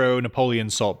Maestro, Napoleon,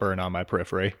 Saltburn on my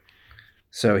periphery.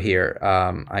 So here,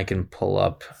 I can pull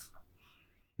up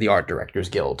the Art Directors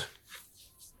Guild.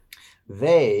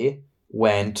 They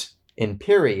went in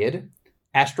period,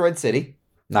 Asteroid City,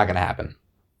 not going to happen.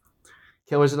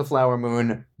 Killers of the Flower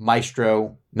Moon,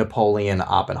 Maestro, Napoleon,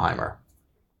 Oppenheimer.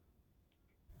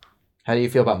 How do you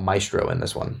feel about Maestro in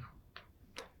this one?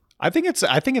 I think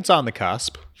it's on the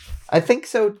cusp. I think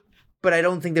so, but I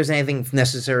don't think there's anything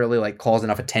necessarily like calls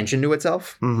enough attention to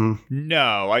itself. Mm-hmm.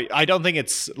 No, I don't think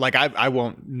it's like I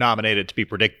won't nominate it to be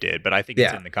predicted, but I think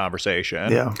it's in the conversation.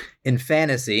 Yeah. In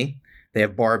fantasy, they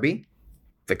have Barbie,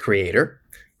 The Creator,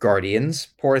 Guardians,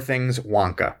 Poor Things,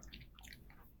 Wonka.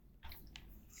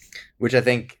 Which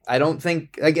I don't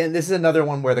think, again, this is another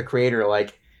one where The Creator,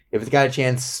 like, if it's got a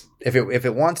chance, if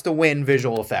it wants to win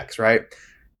visual effects, right?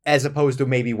 As opposed to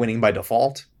maybe winning by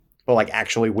default, but like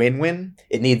actually win,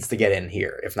 it needs to get in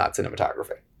here, if not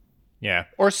cinematography. Yeah.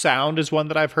 Or sound is one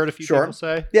that I've heard a few people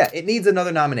say. Yeah, it needs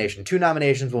another nomination. 2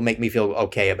 nominations will make me feel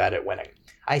okay about it winning.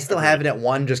 I still have it at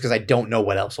 1 just because I don't know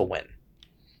what else will win.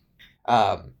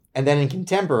 And then in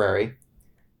contemporary,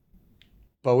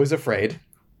 Beau is Afraid.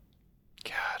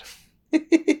 God.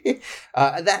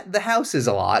 The house is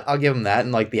a lot. I'll give him that.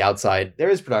 And like the outside, there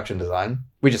is production design.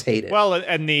 We just hate it. Well,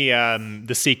 and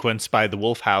the sequence by the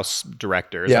Wolf House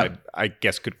directors, I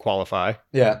guess could qualify.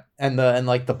 Yeah, and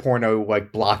the porno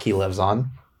like block he lives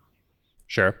on.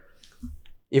 Sure.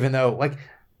 Even though like,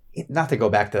 not to go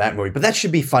back to that movie, but that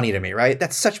should be funny to me, right?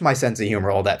 That's such my sense of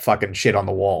humor. All that fucking shit on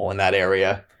the wall in that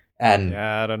area. And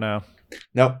yeah, I don't know.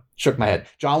 Nope, shook my head.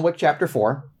 John Wick Chapter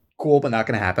 4, cool, but not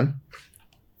going to happen.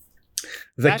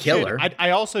 The Killer.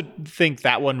 I also think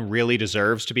that one really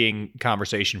deserves to be in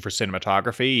conversation for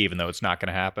cinematography, even though it's not going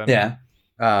to happen. Yeah.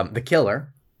 The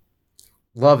Killer.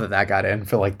 Love that got in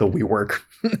for like the WeWork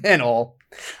and all.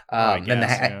 And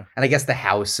I guess the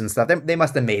house and stuff. They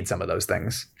must have made some of those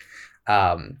things.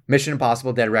 Mission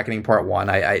Impossible: Dead Reckoning Part 1.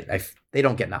 They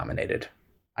don't get nominated.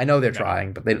 I know they're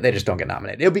trying, but they just don't get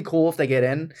nominated. It would be cool if they get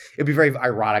in. It'd be very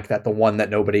ironic that the one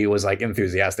that nobody was like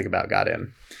enthusiastic about got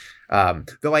in.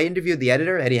 Though I interviewed the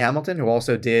editor, Eddie Hamilton, who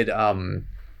also did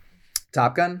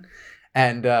Top Gun,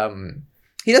 and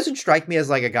he doesn't strike me as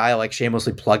like a guy like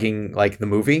shamelessly plugging like the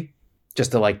movie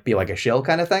just to like be like a shill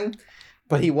kind of thing.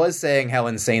 But he was saying how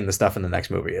insane the stuff in the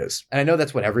next movie is. And I know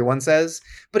that's what everyone says,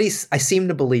 but I seem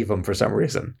to believe him for some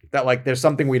reason. That, like, there's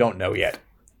something we don't know yet.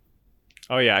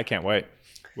 Oh, yeah, I can't wait.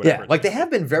 Whatever yeah, like, they have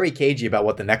been very cagey about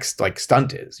what the next, like,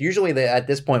 stunt is. Usually, at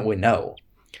this point, we know.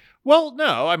 Well,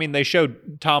 no, I mean, they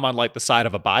showed Tom on, like, the side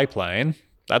of a biplane.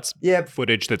 That's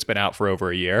footage that's been out for over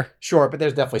a year. Sure, but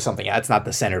there's definitely something. It's not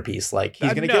the centerpiece. Like,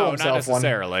 he's going to kill himself. Not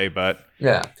necessarily, but...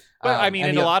 Yeah. But, I mean,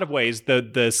 in a lot of ways,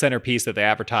 the centerpiece that they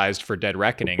advertised for Dead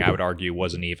Reckoning, I would argue,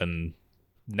 wasn't even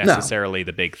necessarily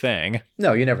the big thing.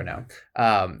 No, you never know.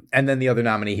 And then the other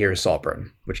nominee here is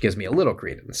Saltburn, which gives me a little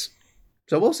credence.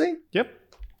 So we'll see. Yep.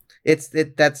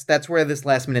 That's where this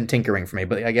last minute tinkering for me.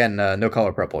 But again, no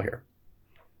color purple here.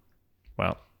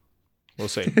 Well, we'll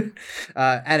see.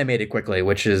 Animated quickly,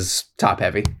 which is top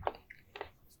heavy.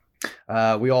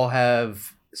 We all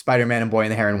have Spider-Man and Boy in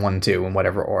the Heron 1, 2 in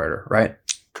whatever order, right?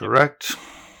 Correct.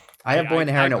 I have Boy in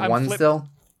the Heron at 1 still.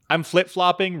 I'm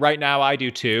flip-flopping right now. I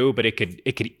do too, but it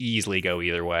could easily go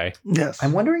either way. Yes.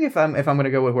 I'm wondering if I'm going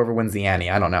to go with whoever wins the Annie.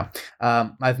 I don't know.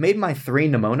 I've made my 3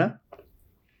 Nimona.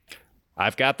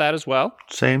 I've got that as well.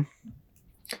 Same.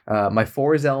 My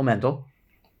 4 is Elemental.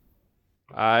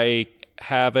 I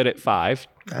have it at 5.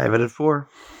 I have it at 4.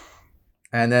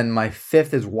 And then my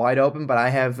 5th is Wide Open, but I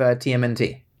have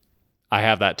TMNT. I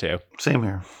have that too. Same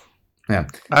here. Yeah.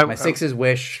 My 6 is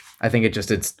Wish. I think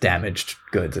it's damaged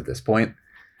goods at this point.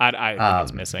 I think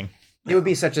it's missing. It would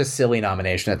be such a silly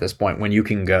nomination at this point when you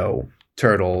can go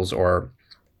Turtles, or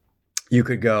you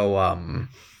could go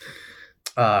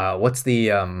what's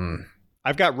the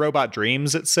I've got Robot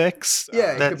Dreams at 6.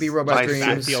 Yeah, it could be Robot Dreams.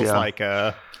 That feels like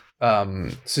a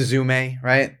Suzume,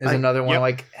 right? Is another one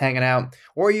like hanging out.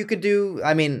 Or you could do,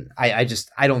 I mean, I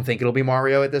don't think it'll be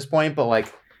Mario at this point, but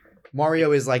like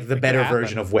Mario is like the better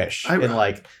version of Wish.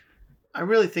 I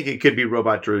really think it could be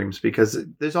Robot Dreams, because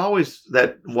there's always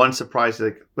that one surprise,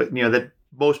 like, but that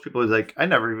most people are like, I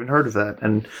never even heard of that,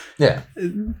 and yeah,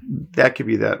 that could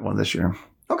be that one this year.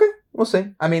 Okay, we'll see.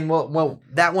 I mean, well,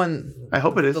 that one. I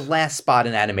hope it is. The last spot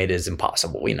in animated is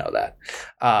impossible. We know that.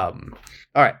 All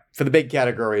right, for the big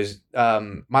categories,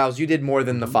 Myles, you did more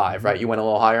than the 5, right? You went a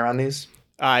little higher on these.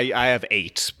 I have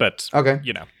 8, but okay,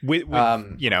 with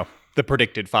the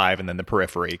predicted 5 and then the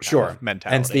periphery kind of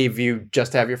mentality. And Steve, you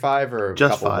just have your 5 or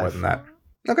just a couple 5. more than that?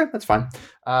 Okay, that's fine.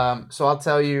 So I'll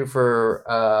tell you for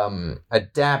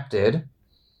adapted,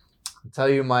 I'll tell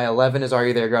you my 11 is Are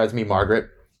You There, God? It's Me, Margaret.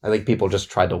 I think people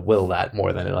just tried to will that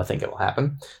more than I think it'll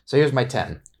happen. So here's my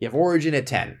 10. You have Origin at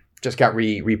 10. Just got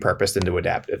repurposed into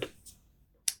adapted.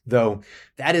 Though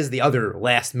that is the other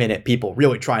last minute people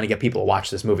really trying to get people to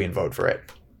watch this movie and vote for it.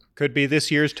 Could be this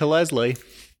year's To Leslie.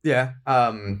 Yeah.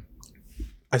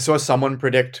 I saw someone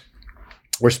predict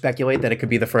or speculate that it could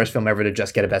be the first film ever to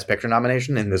just get a Best Picture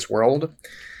nomination in this world.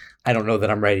 I don't know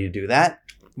that I'm ready to do that.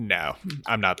 No,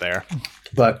 I'm not there.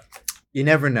 But you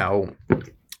never know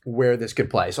where this could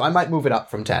play. So I might move it up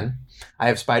from 10. I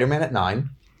have Spider-Man at 9.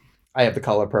 I have The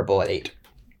Color Purple at 8.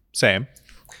 Same.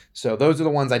 So those are the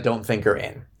ones I don't think are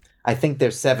in. I think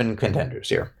there's 7 contenders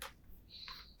here.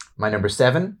 My number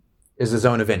 7 is The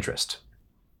Zone of Interest.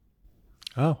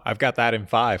 Oh, I've got that in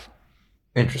 5.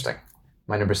 Interesting.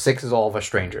 My number 6 is All of Us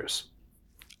Strangers.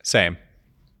 Same.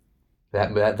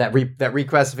 That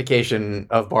reclassification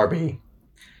of Barbie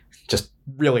just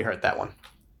really hurt that one.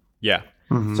 Yeah.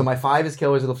 Mm-hmm. So my 5 is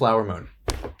Killers of the Flower Moon.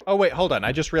 Oh wait, hold on.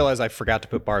 I just realized I forgot to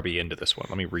put Barbie into this one.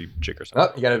 Let me rejigger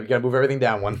something. Oh, you gotta move everything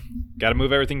down one. Got to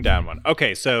move everything down one.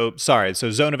 Okay, so sorry. So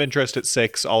Zone of Interest at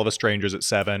 6, All of Us Strangers at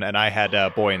 7, and I had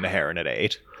Boy in the Heron at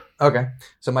 8. Okay.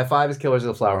 So my 5 is Killers of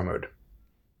the Flower Moon.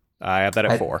 I have that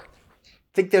at 4.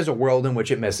 I think there's a world in which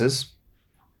it misses,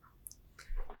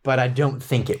 but I don't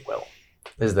think it will,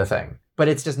 is the thing. But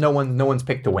it's just no one's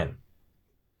picked to win.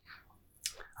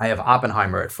 I have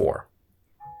Oppenheimer at 4.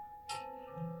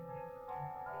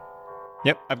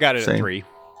 Yep, I've got it at 3.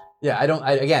 Yeah, I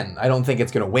don't think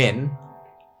it's gonna win,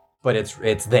 but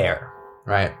it's there,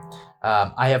 right?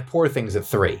 I have Poor Things at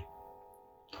 3.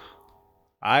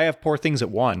 I have Poor Things at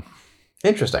 1.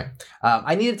 Interesting.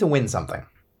 I needed to win something.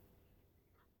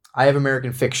 I have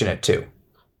American Fiction at 2.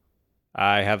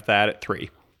 I have that at 3.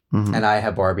 Mm-hmm. And I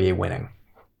have Barbie winning.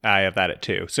 I have that at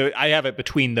 2. So I have it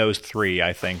between those 3,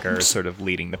 I think, are sort of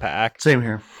leading the pack. Same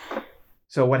here.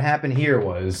 So what happened here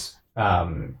was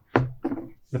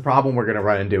the problem we're going to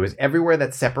run into is everywhere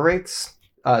that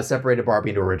separated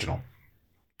Barbie into original.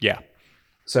 Yeah.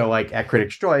 So like at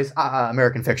Critics' Choice,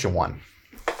 American Fiction won,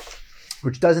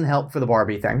 which doesn't help for the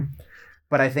Barbie thing,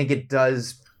 but I think it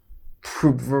does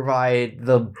provide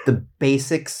the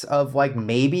basics of like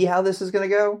maybe how this is going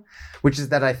to go, which is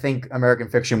that I think American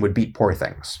Fiction would beat Poor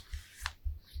Things.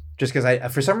 Just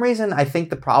because for some reason, I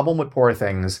think the problem with Poor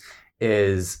Things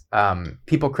is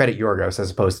people credit Yorgos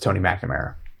as opposed to Tony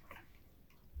McNamara.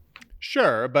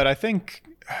 Sure, but I think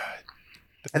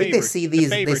they see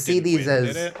these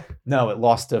as no, it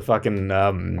lost to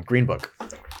fucking Green Book.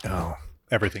 Oh,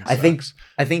 everything sucks.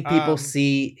 I think people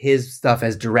see his stuff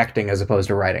as directing as opposed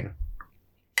to writing,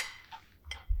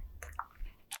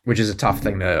 which is a tough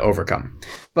thing to overcome.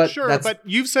 But sure, but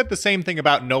you've said the same thing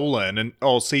about Nolan and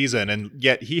all season, and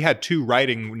yet he had 2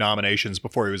 writing nominations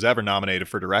before he was ever nominated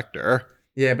for director.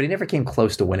 Yeah, but he never came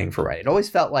close to winning for writing. It always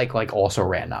felt like also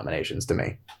ran nominations to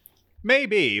me.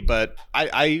 Maybe, but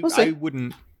I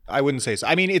wouldn't say so.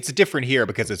 I mean, it's different here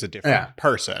because it's a different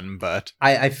person, but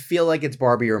I feel like it's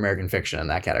Barbie or American Fiction in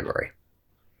that category.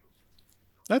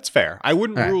 That's fair. I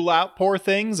wouldn't rule out Poor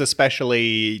Things,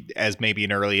 especially as maybe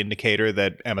an early indicator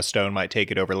that Emma Stone might take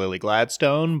it over Lily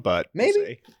Gladstone, but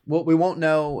maybe. Well, we won't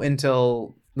know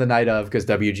until the night of because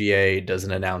WGA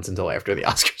doesn't announce until after the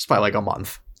Oscars by like a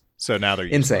month. So now they're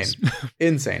useless.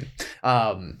 Insane.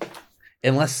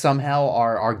 Unless somehow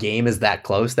our game is that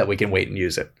close that we can wait and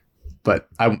use it. But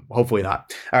hopefully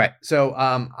not. All right. So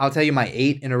I'll tell you my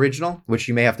 8 in original, which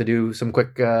you may have to do some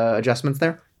quick adjustments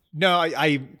there. No,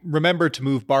 I remember to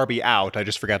move Barbie out. I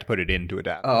just forgot to put it into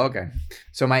adapt. Oh, okay.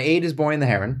 So my 8 is Boy and the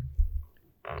Heron.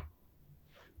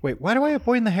 Wait, why do I have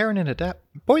Boy and the Heron in adapt?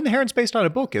 Boy and the Heron's based on a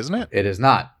book, isn't it? It is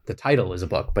not. The title is a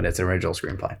book, but it's an original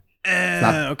screenplay.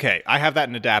 Okay, I have that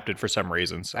in adapted for some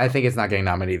reason. So. I think it's not getting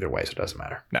nominated either way, so it doesn't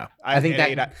matter. No, I think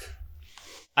that...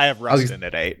 I have Rust in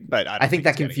at 8, but I think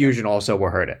that confusion also will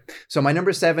hurt it. So my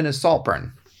number 7 is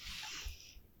Saltburn.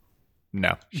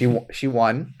 No. She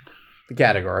won the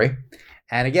category.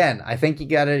 And again, I think you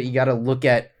gotta look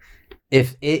at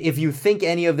if you think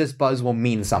any of this buzz will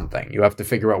mean something, you have to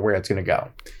figure out where it's gonna go.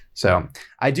 So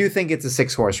I do think it's a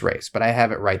 6-horse race, but I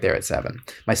have it right there at 7.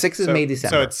 My 6 is May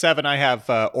December. So at 7, I have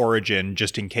Origin,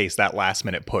 just in case that last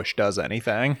minute push does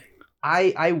anything.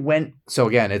 I went. So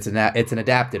again, it's an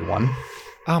adapted one.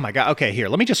 Oh my god! Okay, here,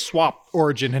 let me just swap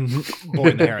Origin and Boy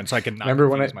and the Heron so I can not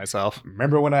confuse myself.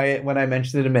 Remember when I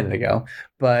mentioned it a minute ago?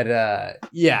 But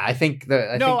yeah, I think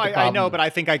I know, but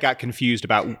I think I got confused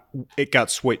about it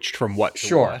got switched from what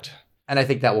to what. And I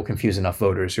think that will confuse enough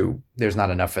voters who there's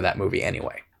not enough for that movie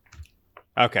anyway.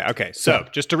 Okay. So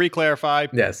just to re-clarify,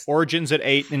 yes, Origin's at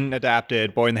 8 in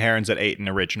adapted, Boy and the Heron's at 8 in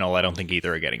original. I don't think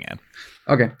either are getting in.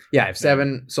 Okay, yeah, I have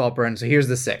 7 Saltburn. So here's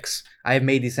the 6. I have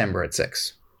May December at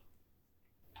 6.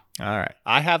 All right.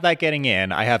 I have that getting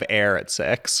in. I have Air at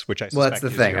 6, which I suspect that's the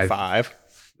is thing. your 5.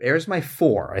 Air's my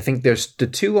 4. I think there's the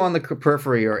 2 on the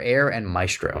periphery are Air and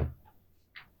Maestro.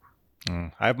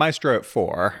 I have Maestro at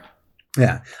 4.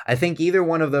 Yeah. I think either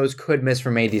one of those could miss for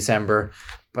May December,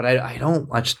 but I don't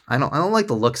like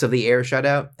the looks of the Air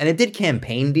shutout, and it did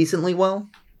campaign decently well.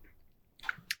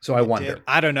 So I wonder.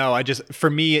 I don't know. For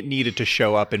me it needed to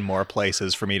show up in more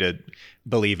places for me to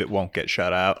believe it won't get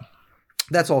shut out.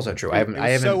 That's also true. I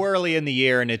haven't so early in the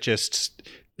year, and it just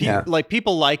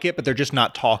people like it, but they're just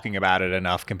not talking about it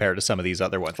enough compared to some of these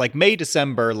other ones. Like May,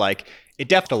 December, like it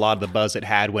deffed a lot of the buzz it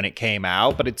had when it came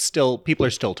out, but it's still people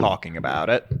are still talking about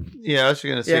it. Yeah, I was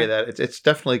going to say that it's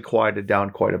definitely quieted down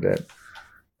quite a bit.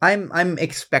 I'm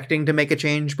expecting to make a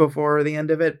change before the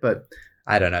end of it, but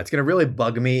I don't know. It's going to really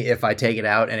bug me if I take it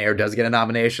out and Air does get a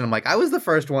nomination. I'm like, I was the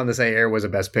first one to say Air was a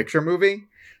Best Picture movie,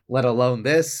 let alone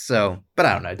this. So, but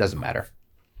I don't know. It doesn't matter.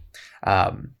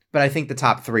 But I think the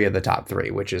top 3 are the top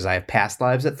 3, which is I have Past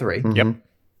Lives at 3. Mm-hmm. Yep.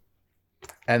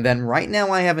 And then right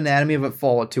now I have Anatomy of a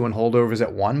Fall at 2 and Holdovers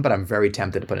at 1, but I'm very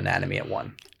tempted to put Anatomy at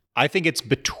 1. I think it's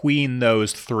between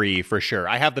those 3 for sure.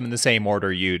 I have them in the same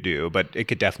order you do, but it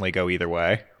could definitely go either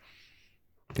way.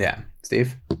 Yeah.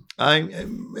 Steve?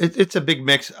 It's a big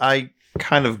mix. I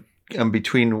kind of am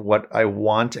between what I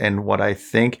want and what I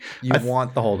think. You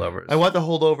want the Holdovers. I want the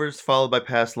Holdovers, followed by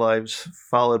Past Lives,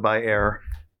 followed by Air.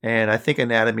 And I think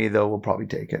Anatomy, though, will probably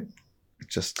take it.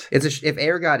 If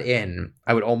Air got in,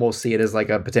 I would almost see it as like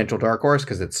a potential dark horse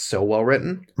because it's so well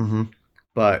written. Mm-hmm.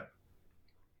 But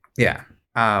yeah,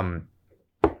 I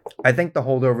think the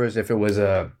Holdovers, if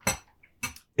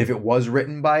it was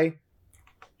written by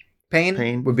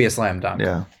Payne, would be a slam dunk.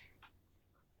 Yeah,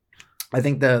 I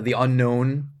think the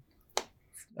unknown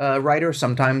writer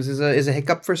sometimes is a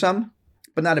hiccup for some,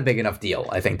 but not a big enough deal,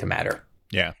 I think, to matter.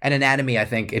 Yeah. And Anatomy, I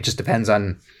think it just depends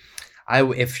on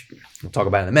if we'll talk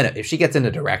about it in a minute. If she gets into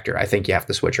director, I think you have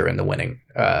to switch her in the winning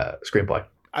screenplay.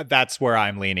 That's where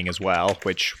I'm leaning as well,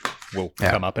 which will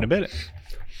come up in a bit.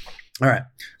 All right.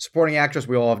 Supporting actress,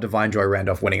 we all have Divine Joy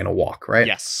Randolph winning in A Walk, right?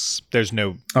 Yes. There's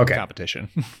no competition.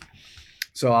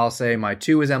 So I'll say my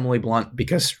 2 is Emily Blunt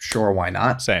because sure, why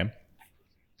not? Same.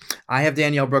 I have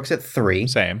Danielle Brooks at 3.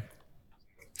 Same.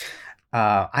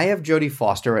 I have Jodie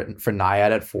Foster for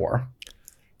Naiad at 4.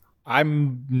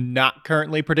 I'm not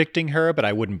currently predicting her, but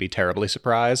I wouldn't be terribly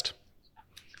surprised.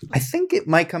 I think it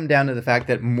might come down to the fact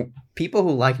that people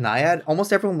who like Naiad,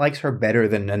 almost everyone likes her better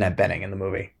than Annette Bening in the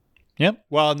movie. Yep.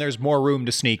 Well, and there's more room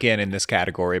to sneak in this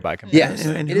category by comparison. Yes.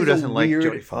 And It who is a doesn't like weird-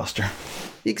 Jodie Foster?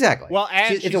 Exactly. Well,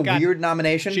 and it's a weird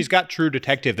nomination. She's got True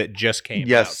Detective that just came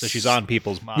Yes. out, so she's on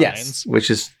people's minds. Yes. Which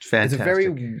is It's fantastic.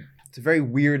 it's a very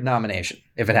weird nomination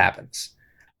if it happens,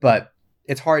 but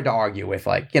it's hard to argue with.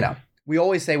 Like, we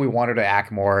always say we want her to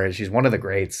act more. She's one of the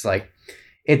greats. Like,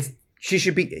 she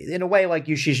should be, in a way, like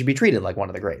she should be treated like one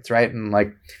of the greats, right? And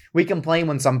like, we complain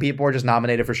when some people are just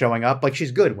nominated for showing up. Like,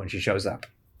 she's good when she shows up,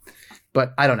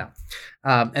 but I don't know.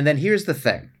 And then here's the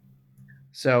thing.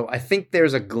 So I think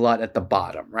there's a glut at the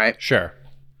bottom, right? Sure.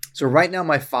 So right now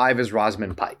my 5 is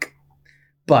Rosamund Pike,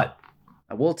 but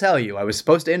I will tell you, I was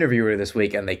supposed to interview her this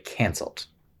week and they canceled.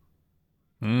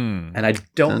 And I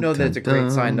don't know that it's a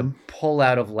great sign to pull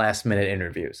out of last minute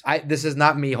interviews. This is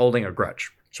not me holding a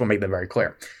grudge. Just want to make that very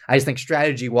clear. I just think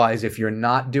strategy wise, if you're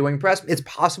not doing press, it's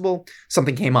possible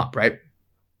something came up, right?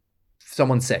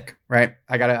 Someone's sick, right?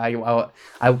 I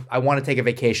want to take a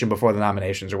vacation before the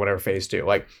nominations or whatever phase 2.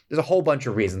 Like, there's a whole bunch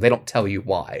of reasons. They don't tell you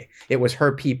why. It was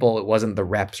her people. It wasn't the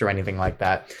reps or anything like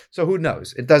that. So who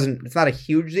knows? It's not a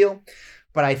huge deal,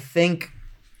 but I think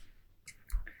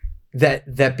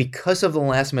that because of the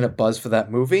last minute buzz for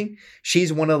that movie,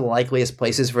 she's one of the likeliest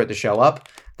places for it to show up,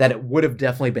 that it would have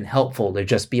definitely been helpful to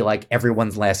just be like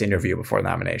everyone's last interview before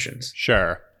nominations.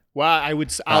 Sure. Well,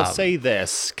 I'll say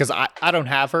this, because I don't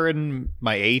have her in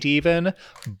my 8 even,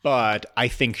 but I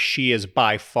think she is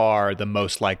by far the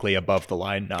most likely above the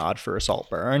line nod for a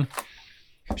Saltburn.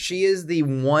 She is the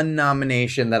one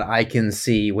nomination that I can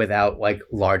see without like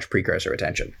large precursor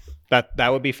attention. That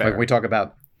would be fair. Like, we talk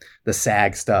about the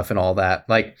SAG stuff and all that.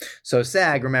 Like, so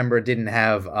SAG, remember, didn't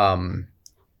have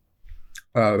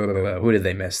who did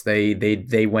they miss?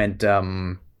 They went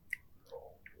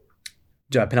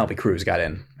Penelope Cruz got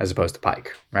in as opposed to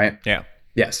Pike, right? Yeah.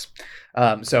 Yes.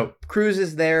 So Cruz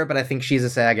is there, but I think she's a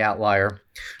SAG outlier.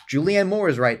 Julianne Moore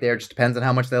is right there. Just depends on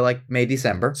how much they like May,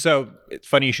 December. So it's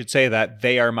funny you should say that.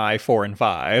 They are my 4 and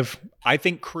 5. I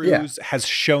think Cruz has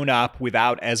shown up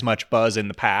without as much buzz in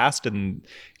the past and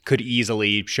could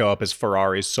easily show up as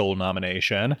Ferrari's sole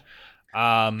nomination.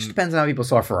 Just depends on how people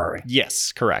saw Ferrari.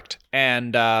 Yes, correct.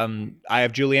 And I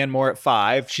have Julianne Moore at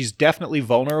 5. She's definitely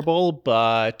vulnerable,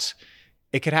 but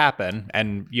it could happen.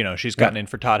 And, she's gotten in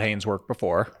for Todd Haynes' work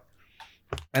before.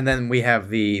 And then we have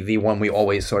the one we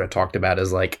always sort of talked about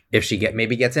is like, if she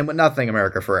maybe gets in with nothing,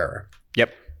 America Ferrera.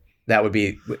 Yep. That would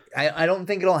be, I don't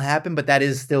think it'll happen, but that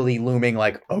is still the looming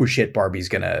like, oh shit, Barbie's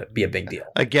going to be a big deal.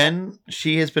 Again,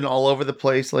 she has been all over the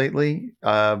place lately.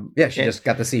 She just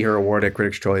got to see her award at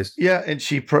Critics' Choice. Yeah, and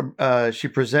she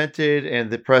presented,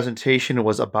 and the presentation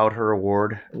was about her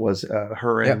award. It was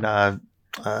her and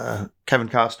Kevin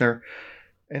Costner.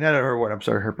 And not her award, I'm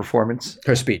sorry, her performance.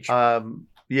 Her speech.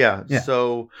 Yeah.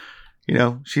 So,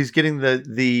 she's getting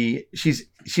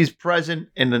she's present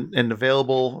and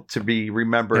available to be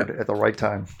remembered at the right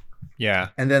time. Yeah.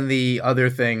 And then the other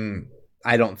thing,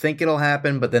 I don't think it'll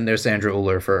happen, but then there's Sandra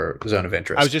Uller for Zone of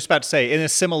Interest. I was just about to say, in a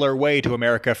similar way to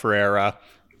America Ferrera,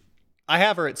 I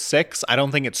have her at 6. I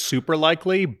don't think it's super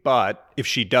likely, but if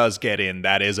she does get in,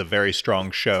 that is a very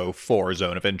strong show for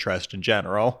Zone of Interest in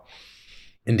general.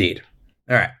 Indeed.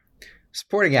 All right.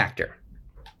 Supporting actor.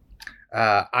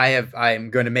 I'm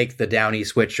going to make the Downey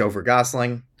switch over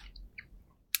Gosling.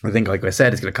 I think, like I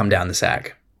said, it's going to come down to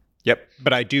SAG. Yep,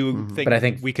 but I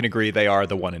think we can agree they are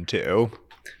the 1 and 2.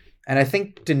 And I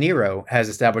think De Niro has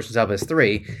established himself as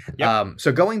 3. Yep.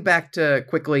 So going back to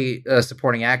quickly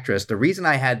supporting actress, the reason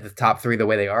I had the top 3 the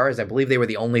way they are is I believe they were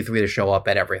the only 3 to show up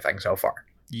at everything so far.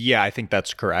 Yeah, I think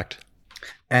that's correct.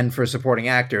 And for supporting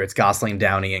actor, it's Gosling,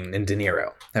 Downey, and De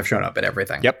Niro have shown up at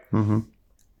everything. Yep. Mm-hmm.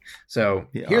 So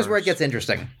here's where it gets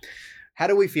interesting. How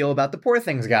do we feel about the Poor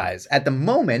Things guys? At the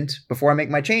moment, before I make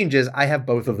my changes, I have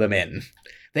both of them in.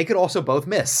 They could also both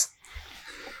miss.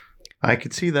 I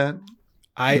could see that.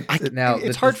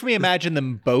 It's hard for me to imagine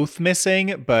them both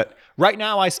missing, but right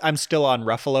now I'm still on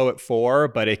Ruffalo at 4,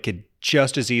 but it could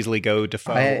just as easily go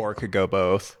Defoe or it could go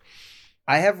both.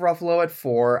 I have Ruffalo at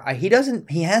 4. He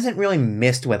hasn't really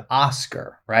missed with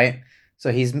Oscar, right?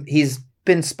 So he's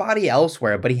been spotty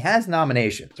elsewhere, but he has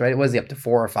nominations, right? Was he up to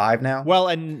 4 or 5 now? Well,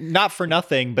 and not for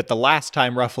nothing, but the last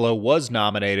time Ruffalo was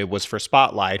nominated was for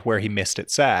Spotlight, where he missed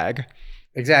at SAG.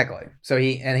 Exactly. So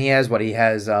he has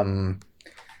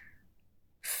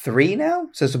 3 now?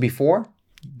 So this will be 4?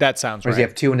 That sounds right. Or does he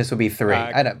have 2 and this will be 3?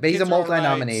 I don't know. But he's a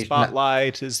multi-nomination.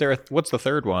 Spotlight. Is there what's the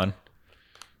third one?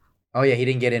 Oh yeah, he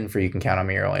didn't get in for You Can Count on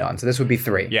Me early on, so this would be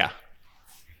 3. Yeah.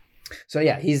 So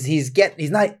yeah, he's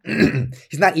not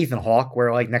he's not Ethan Hawke,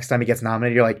 where like next time he gets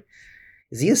nominated, you're like,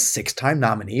 is he a 6-time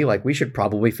nominee? Like we should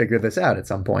probably figure this out at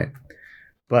some point.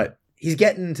 But he's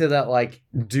getting to that like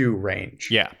due range.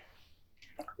 Yeah.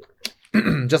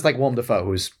 Just like Willem Dafoe,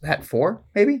 who's at 4,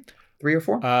 maybe 3 or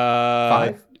 4,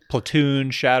 5.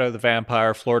 Platoon, Shadow of the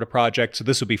Vampire, Florida Project. So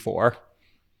this would be 4.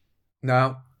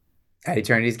 No, at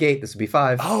Eternity's Gate, this would be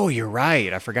 5. Oh, you're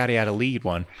right. I forgot he had a lead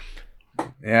one.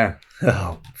 Yeah,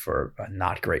 for a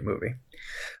not great movie.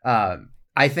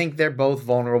 I think they're both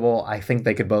vulnerable. I think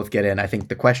they could both get in. I think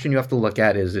the question you have to look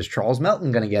at is Charles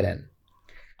Melton going to get in?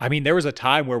 I mean, there was a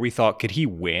time where we thought, could he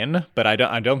win? But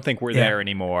I don't think we're there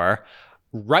anymore.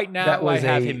 Right now, I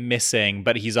have him missing,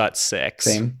 but he's at 6.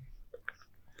 Same.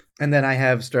 And then I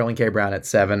have Sterling K. Brown at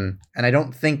 7, and I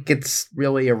don't think it's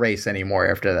really a race anymore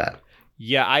after that.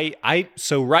 Yeah,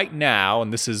 so right now,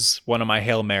 and this is one of my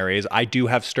Hail Marys, I do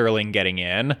have Sterling getting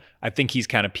in. I think he's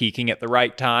kind of peaking at the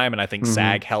right time, and I think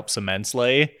SAG helps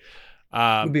immensely.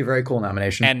 It would be a very cool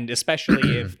nomination. And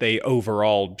especially if they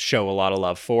overall show a lot of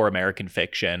love for American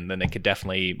Fiction, then it could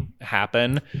definitely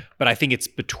happen. But I think it's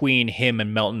between him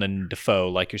and Melton and Defoe,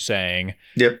 like you're saying.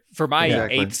 Yep. For my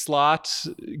Exactly. 8th slot,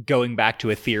 going back to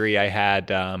a theory I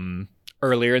had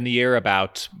earlier in the year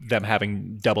about them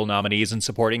having double nominees in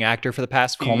supporting actor for the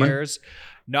past few years.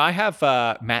 No, I have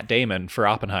Matt Damon for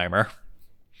Oppenheimer.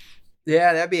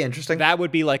 Yeah, that'd be interesting. That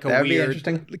would be like a That'd be weird,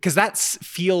 interesting. because that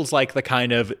feels like the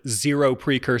kind of zero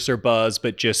precursor buzz,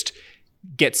 but just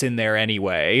gets in there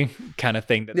anyway kind of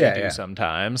thing that they do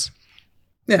sometimes.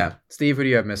 Yeah. Steve, who do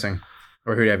you have missing?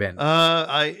 Or who do you have in?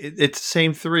 It's the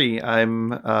same 3.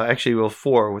 I'm actually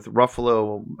 4 with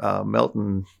Ruffalo,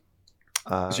 Melton.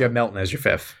 So you have Melton as your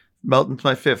 5th. Melton's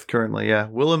my 5th currently. Yeah,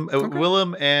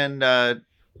 Willem and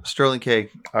Sterling K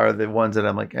are the ones that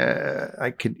I'm like,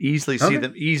 I could easily see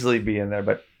them easily be in there,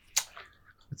 but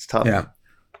it's tough. Yeah.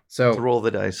 So to roll the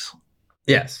dice.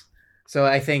 Yes. So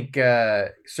I think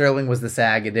Sterling was the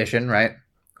SAG edition, right?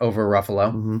 Over Ruffalo.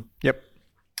 Mm-hmm. Yep.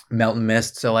 Melton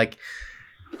missed. So like,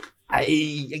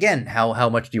 how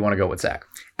much do you want to go with SAG?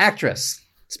 Actress.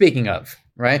 Speaking of,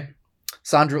 right?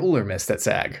 Sandra Uller missed at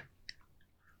SAG.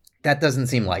 That doesn't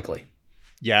seem likely.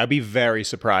 Yeah, I'd be very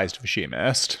surprised if she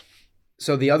missed.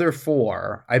 So the other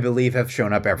 4, I believe, have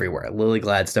shown up everywhere. Lily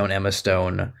Gladstone, Emma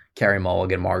Stone, Carey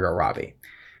Mulligan, Margot Robbie.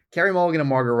 Carey Mulligan and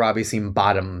Margot Robbie seem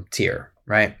bottom tier,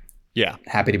 right? Yeah.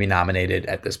 Happy to be nominated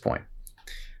at this point.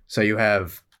 So you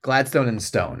have Gladstone and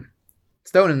Stone.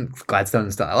 Gladstone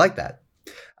and Stone. I like that.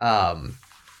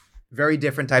 Very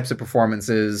different types of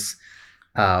performances.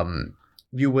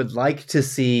 You would like to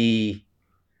see...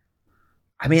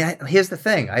 I mean, here's the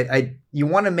thing. You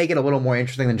want to make it a little more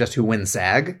interesting than just who wins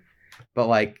SAG. But,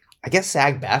 like, I guess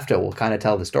SAG-BAFTA will kind of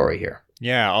tell the story here.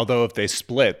 Yeah, although if they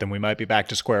split, then we might be back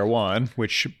to square one,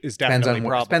 which is definitely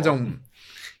probable.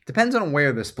 Depends on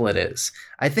where the split is.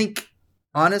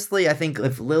 Honestly, I think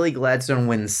if Lily Gladstone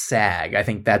wins SAG, I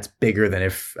think that's bigger than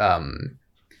if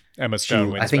Emma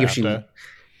Stone wins BAFTA.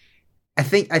 I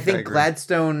think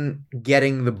Gladstone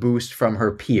getting the boost from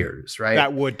her peers, right?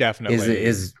 That would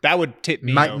definitely that would tip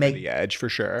me over the edge for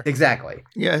sure. Exactly.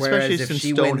 Yeah, especially since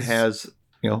Stone has...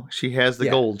 she has the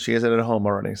gold. She has it at home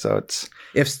already. So it's...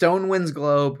 If Stone wins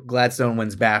Globe, Gladstone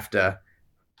wins BAFTA,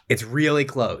 it's really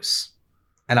close.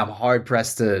 And I'm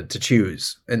hard-pressed to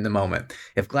choose in the moment.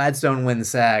 If Gladstone wins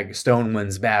SAG, Stone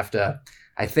wins BAFTA.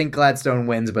 I think Gladstone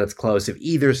wins, but it's close. If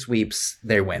either sweeps,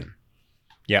 they win.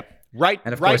 Yep. Right,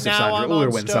 and of right course, now if Sandra I'm Uller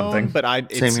on wins Stone, something. But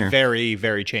it's very,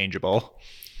 very changeable.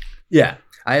 Yeah.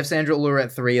 I have Sandra Uller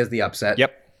at 3 as the upset.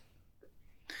 Yep.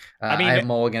 I have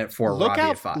Mulligan at 4, Robbie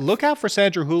at 5. Look out for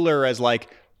Sandra Hüller as like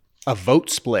a vote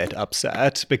split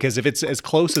upset, because if it's as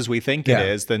close as we think it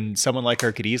is, then someone like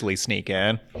her could easily sneak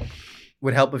in.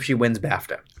 Would help if she wins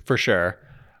BAFTA. For sure.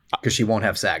 Because she won't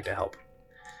have SAG to help.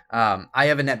 I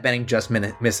have Annette Bening just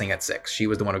missing at 6. She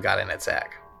was the one who got in at SAG.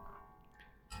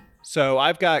 So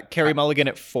I've got Carey Mulligan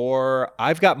at 4.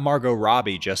 I've got Margot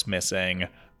Robbie just missing.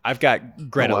 I've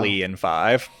got Greta Lee in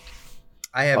 5.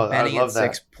 I have Bening at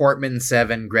 6, Portman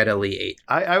 7, Greta Lee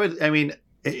 8.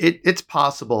 It's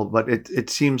possible, but it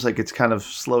seems like it's kind of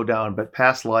slowed down. But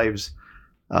Past Lives,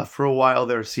 for a while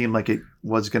there, seemed like it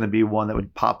was going to be one that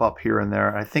would pop up here and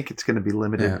there. I think it's going to be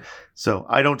limited. Yeah. So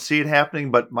I don't see it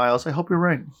happening, but Myles, I hope you're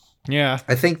right. Yeah.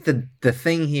 I think the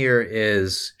thing here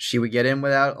is she would get in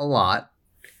without a lot,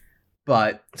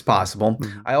 but it's possible.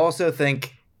 Mm-hmm. I also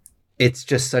think it's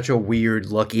just such a weird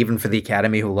look, even for the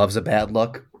Academy, who loves a bad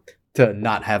look, to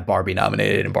not have Barbie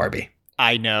nominated in Barbie.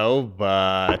 I know,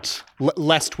 but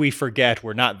lest we forget,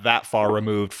 we're not that far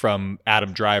removed from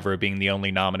Adam Driver being the only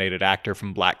nominated actor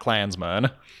from Black Klansman.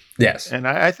 Yes. And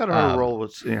I thought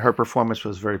her performance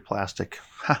was very plastic.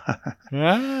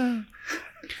 No,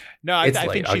 I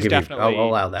think she's definitely I'll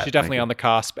allow that. She's definitely on the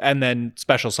cusp. And then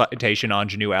special citation on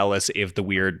Janu Ellis if the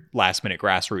weird last minute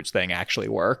grassroots thing actually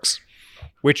works.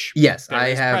 Which yes, there I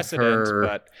is have precedent, her.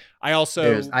 But I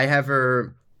have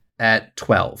her at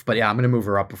 12, but yeah, I'm gonna move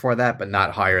her up before that, but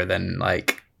not higher than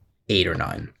like 8 or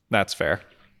 9. That's fair.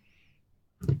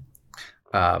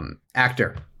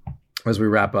 Actor. As we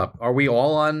wrap up, are we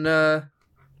all on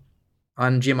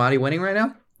Giamatti winning right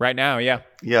now? Right now, yeah.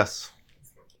 Yes.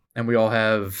 And we all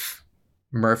have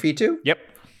Murphy too? Yep.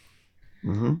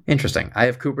 Mm-hmm. Interesting. I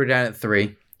have Cooper down at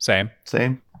 3. Same.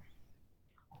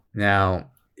 Now,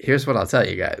 here's what I'll tell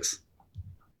you guys.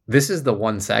 This is the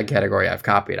one SAG category I've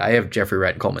copied. I have Jeffrey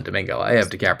Wright and Coleman Domingo. I have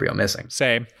DiCaprio missing.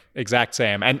 Same. Exact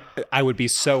same. And I would be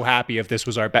so happy if this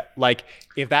was our best. Like,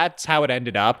 if that's how it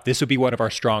ended up, this would be one of our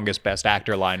strongest best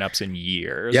actor lineups in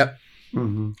years. Yep.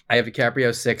 Mm-hmm. I have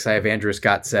DiCaprio 6. I have Andrew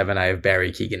Scott 7. I have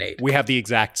Barry Keoghan 8. We have the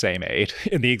exact same 8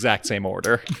 in the exact same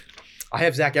order. I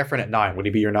have Zac Efron at 9. Would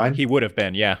he be your 9? He would have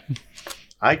been, yeah.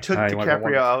 I took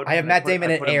DiCaprio out. I have Matt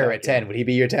Damon at Air at 10. Would he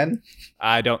be your 10?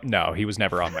 I don't know. He was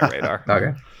never on my radar.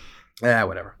 Okay. Yeah,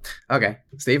 whatever. Okay.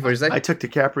 Steve, what did you say? I took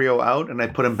DiCaprio out and I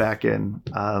put him back in.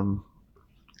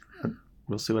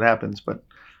 We'll see what happens, but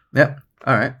yep.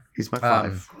 All right. He's my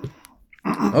 5.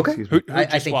 Okay. Who'd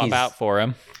you swap out for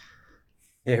him?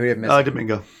 Yeah, who did miss?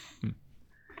 Domingo.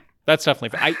 That's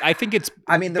definitely. I think it's.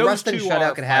 I mean, the Rustin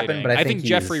shutout could happen, but I think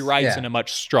Jeffrey Wright's in a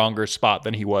much stronger spot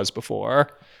than he was before.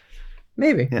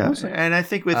 Maybe. Yeah, We'll see. and I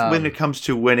think when it comes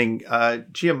to winning,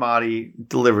 Giamatti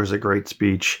delivers a great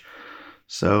speech.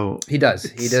 So he does.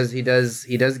 He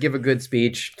does give a good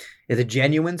speech. It's a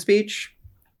genuine speech.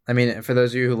 I mean, for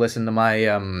those of you who listen to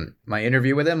my my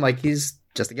interview with him, like he's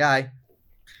just a guy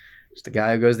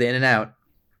who goes the in and out.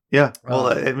 Yeah. Well,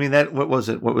 I mean, what was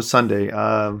it? What was Sunday?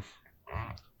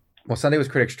 Well, Sunday was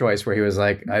Critics' Choice, where he was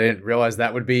like, "I didn't realize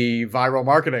that would be viral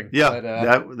marketing." Yeah,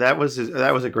 but, that was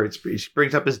a great speech. He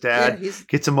brings up his dad,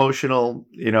 gets emotional,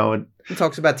 and he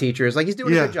talks about teachers. Like he's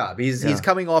doing a good job. He's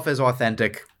coming off as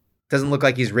authentic. Doesn't look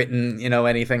like he's written,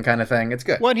 anything kind of thing. It's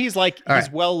good. Well, he's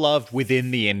well loved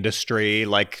within the industry.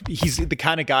 Like he's the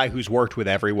kind of guy who's worked with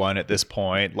everyone at this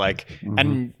point. Like,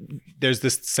 and there's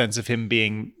this sense of him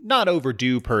being not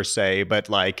overdue per se, but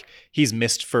like he's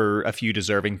missed for a few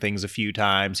deserving things a few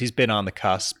times. He's been on the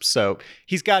cusp, so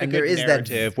he's got a good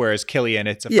narrative. Whereas Killian,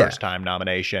 it's a first time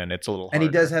nomination. It's a little harder. And he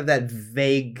does have that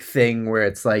vague thing where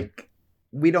it's like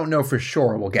we don't know for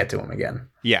sure we'll get to him again.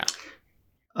 Yeah.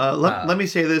 Let me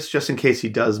say this just in case he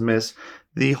does miss.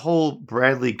 The whole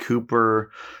Bradley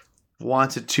Cooper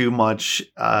wants it too much.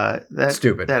 That's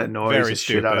stupid. That annoys Very the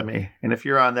stupid. shit out of me. And if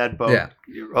you're on that boat,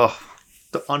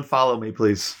 unfollow me,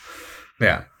 please.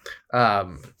 Yeah.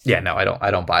 No,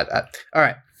 I don't buy that. All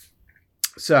right.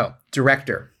 So,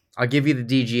 director. I'll give you the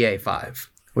DGA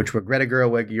 5, which were Greta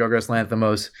Gerwig, Yorgos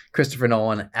Lanthimos, Christopher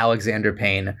Nolan, Alexander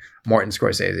Payne, Martin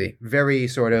Scorsese. Very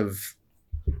sort of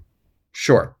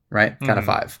short, right? Kind of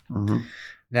 5. Mm-hmm.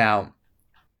 Now,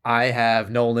 I have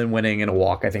Nolan winning in a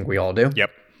walk. I think we all do. Yep.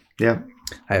 Yeah.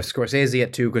 I have Scorsese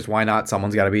at 2 because why not?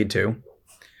 Someone's got to be at 2.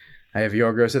 I have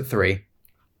Yorgos at 3.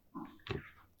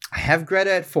 I have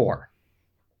Greta at 4.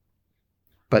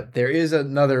 But there is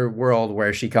another world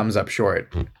where she comes up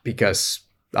short because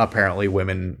apparently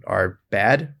women are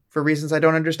bad for reasons I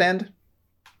don't understand.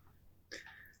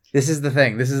 This is the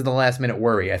thing. This is the last minute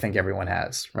worry I think everyone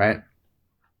has, right?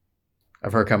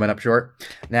 Of her coming up short.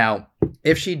 Now,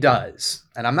 if she does,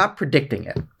 and I'm not predicting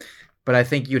it, but I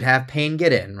think you'd have Payne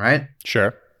get in, right?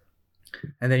 Sure.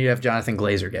 And then you'd have Jonathan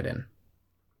Glazer get in.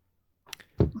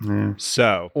 Yeah.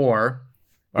 So. Or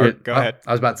go ahead.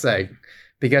 I was about to say,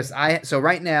 because so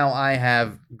right now I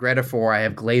have Greta 4, I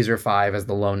have Glazer 5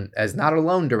 as not a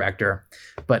lone director,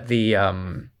 but the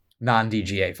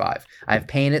non-DGA 5. I have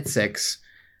Payne at 6.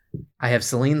 I have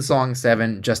Celine Song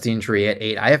 7, Justine Triet at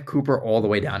 8. I have Cooper all the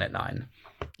way down at 9.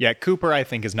 Yeah, Cooper I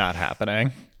think is not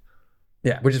happening.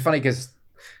 Yeah, which is funny because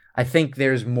I think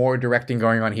there's more directing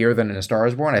going on here than in A Star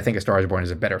Is Born. I think A Star Is Born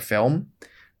is a better film,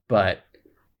 but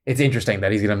it's interesting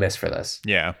that he's going to miss for this.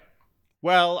 Yeah.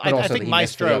 Well, I think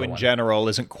Maestro in general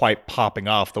isn't quite popping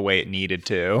off the way it needed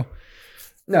to.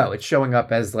 No, it's showing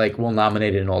up as like we'll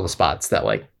nominate it in all the spots that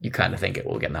like you kind of think it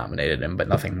will get nominated in, but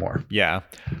nothing more. Yeah.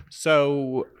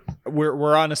 So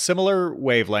we're on a similar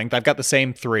wavelength. I've got the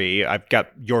same 3. I've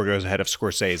got Yorgos ahead of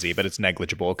Scorsese, but it's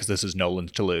negligible because this is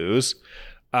Nolan's to lose.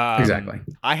 Exactly.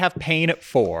 I have Payne at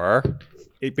 4.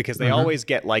 because they always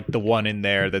get like the one in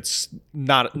there that's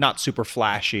not super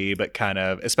flashy, but kind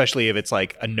of, especially if it's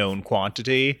like a known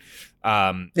quantity.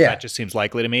 That just seems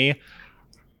likely to me.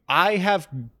 I have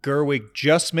Gerwig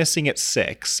just missing at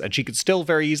 6, and she could still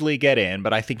very easily get in,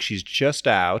 but I think she's just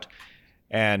out.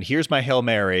 And here's my Hail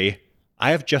Mary.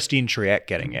 I have Justine Triet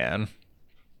getting in.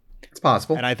 It's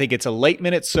possible. And I think it's a late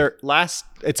it's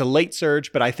a late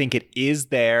surge, but I think it is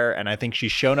there. And I think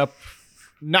she's shown up,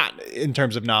 not in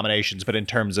terms of nominations, but in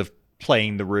terms of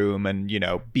playing the room and, you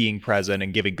know, being present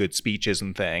and giving good speeches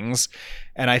and things.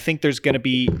 And I think there's going to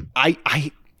be,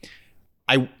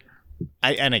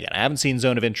 and again, I haven't seen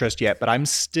Zone of Interest yet, but I'm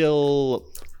still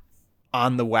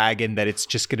on the wagon that it's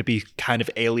just going to be kind of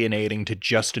alienating to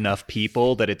just enough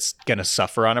people that it's going to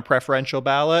suffer on a preferential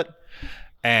ballot.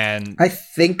 And I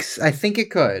think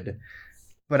it could,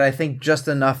 but I think just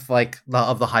enough like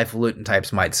of the highfalutin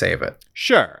types might save it.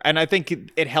 Sure. And I think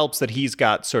it helps that he's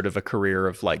got sort of a career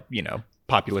of like, you know,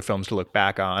 popular films to look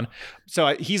back on.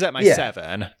 So he's at my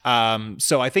 7.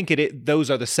 So I think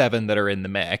those are the 7 that are in the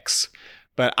mix.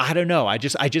 But I don't know. I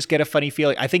just get a funny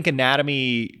feeling. I think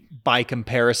Anatomy, by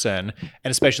comparison, and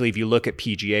especially if you look at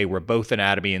PGA, where both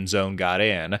Anatomy and Zone got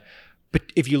in, but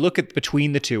if you look at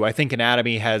between the two, I think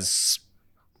Anatomy has,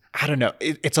 I don't know,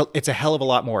 it's a hell of a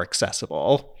lot more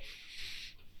accessible.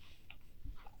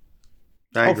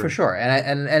 Oh, for sure,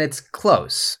 and it's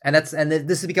close, and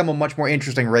this has become a much more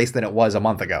interesting race than it was a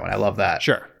month ago, and I love that.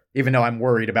 Sure, even though I'm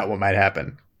worried about what might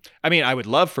happen. I mean, I would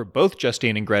love for both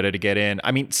Justine and Greta to get in.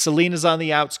 I mean, Selena's on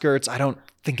the outskirts. I don't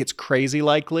think it's crazy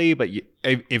likely, but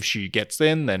if she gets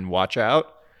in, then watch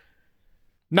out.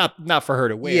 Not for her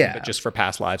to win, but just for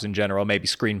past lives in general, maybe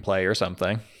screenplay or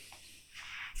something.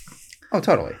 Oh,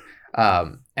 totally.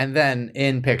 And then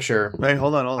in picture, wait,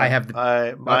 hold on. I have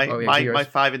my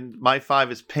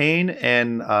 5 is Pain,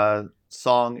 and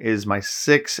Song is my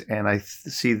 6, and I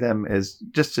see them as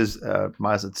just as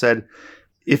Myles had said.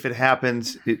 If it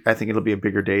happens, I think it'll be a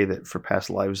bigger day for past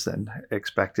lives than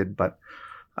expected, but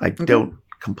I don't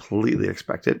completely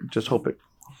expect it. Just hope it.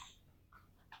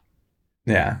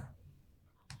 Yeah.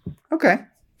 Okay.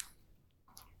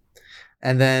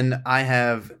 And then I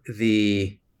have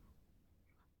the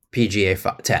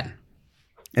PGA 10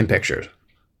 in pictures.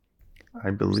 I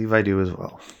believe I do as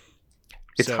well.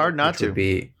 It's hard not to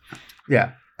be.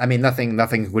 Yeah. I mean,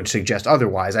 nothing would suggest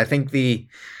otherwise. I think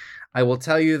I will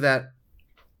tell you that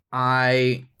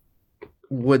I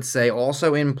would say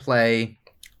also in play,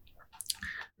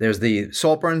 there's the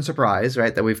Saltburn Surprise,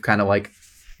 right, that we've kind of like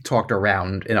talked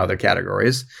around in other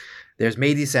categories. There's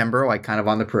May December, like kind of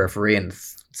on the periphery, and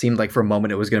seemed like for a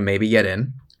moment it was going to maybe get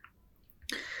in.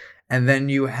 And then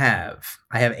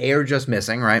I have Air just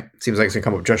missing, right? Seems like it's going to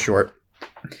come up just short.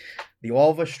 The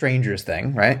All of Us Strangers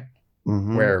thing, right?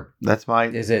 Mm-hmm. Where that's my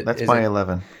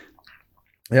 11.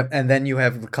 Yep. And then you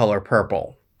have The Color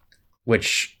Purple,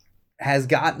 which has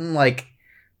gotten like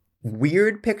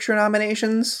weird picture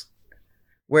nominations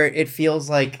where it feels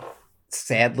like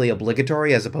sadly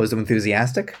obligatory as opposed to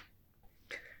enthusiastic.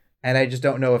 And I just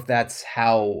don't know if that's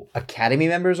how Academy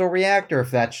members will react, or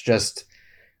if that's just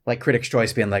like Critics'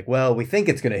 Choice being like, well, we think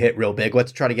it's going to hit real big.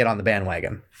 Let's try to get on the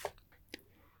bandwagon.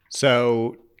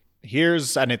 So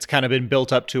and it's kind of been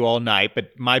built up to all night,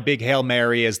 but my big Hail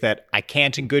Mary is that I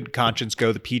can't in good conscience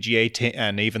go the PGA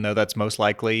 10, even though that's most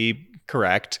likely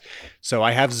correct. So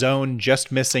I have Zone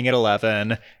just missing at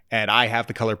 11, and I have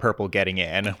The Color Purple getting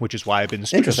in, which is why I've been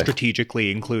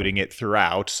strategically including it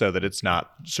throughout so that it's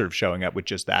not sort of showing up with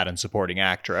just that and supporting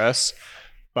actress.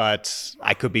 But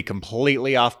I could be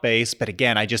completely off base. But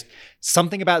again,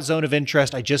 something about Zone of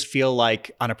Interest, I just feel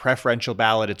like on a preferential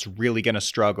ballot, it's really going to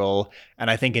struggle.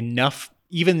 And I think enough,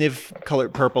 even if Color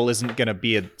Purple isn't going to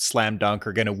be a slam dunk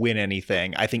or going to win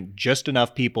anything, I think just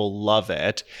enough people love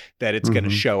it that it's going to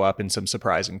show up in some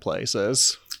surprising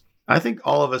places. I think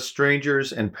All of Us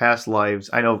Strangers and Past Lives,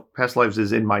 I know Past Lives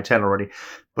is in my 10 already,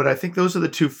 but I think those are the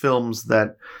two films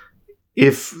that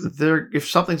if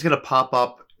something's going to pop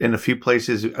up in a few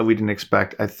places we didn't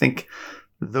expect, I think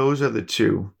those are the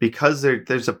two, because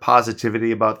there's a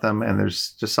positivity about them, and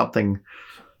there's just something,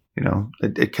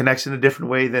 it connects in a different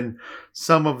way than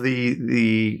some of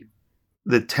the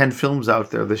 10 films out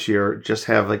there this year just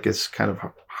have like this kind of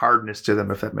hardness to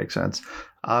them, if that makes sense.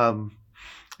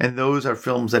 And those are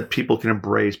films that people can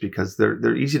embrace because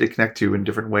they're easy to connect to in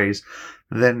different ways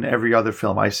than every other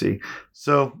film I see.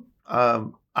 So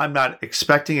I'm not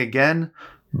expecting again,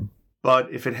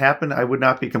 but if it happened, I would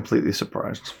not be completely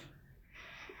surprised.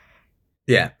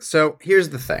 Yeah. So here's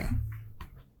the thing.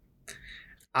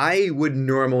 I would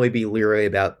normally be leery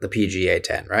about the PGA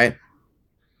 10, right?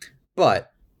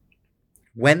 But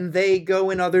when they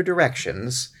go in other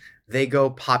directions, they go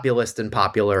populist and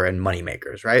popular and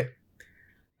moneymakers, right?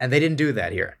 And they didn't do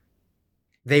that here.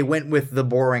 They went with the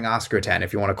boring Oscar 10,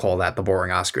 if you want to call that the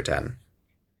boring Oscar 10.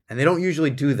 And they don't usually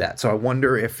do that. So I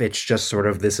wonder if it's just sort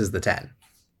of this is the 10.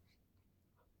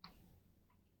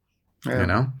 Yeah. You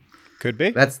know? Could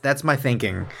be. That's my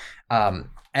thinking. And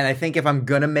I think if I'm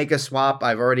gonna make a swap,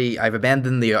 I've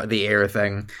abandoned the air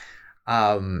thing.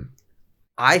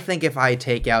 I think if I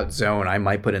take out Zone, I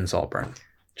might put in Saltburn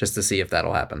just to see if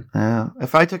that'll happen. Yeah.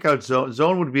 If I took out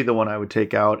Zone would be the one I would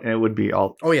take out, and it would be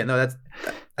all. Oh yeah, no,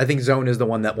 I think Zone is the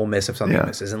one that will miss if something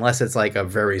misses, unless it's like a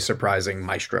very surprising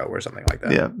Maestro or something like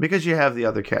that. Yeah, because you have the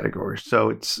other categories, so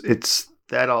it's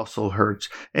that also hurts.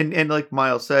 And like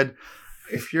Myles said,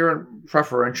 if you're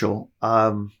preferential,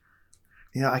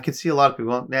 I can see a lot of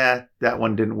people going, nah, that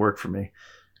one didn't work for me.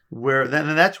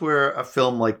 And that's where a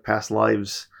film like Past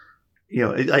Lives,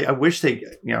 I wish they,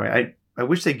 I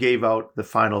wish they gave out the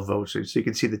final votes so you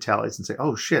can see the tallies and say,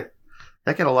 oh shit,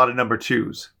 that got a lot of number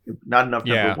 2s, not enough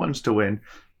number 1s to win,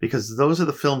 because those are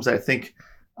the films that I think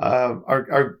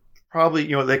are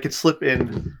probably, they could slip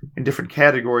in different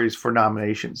categories for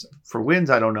nominations. For wins,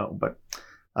 I don't know, but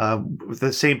with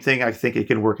the same thing, I think it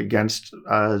can work against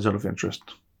Zone of Interest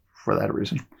for that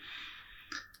reason.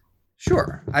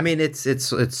 Sure. I mean, it's so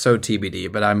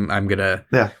TBD, but I'm gonna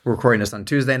we're recording this on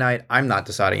Tuesday night. I'm not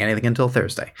deciding anything until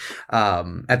Thursday,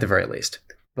 at the very least.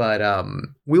 But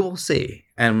we will see.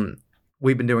 And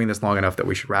we've been doing this long enough that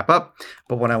we should wrap up.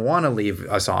 But what I want to leave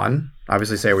us on,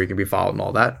 obviously say where you can be followed and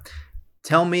all that.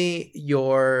 Tell me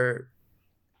your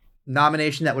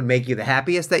nomination that would make you the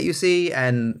happiest that you see,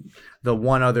 and the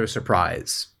one other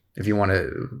surprise, if you want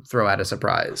to throw out a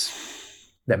surprise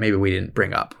that maybe we didn't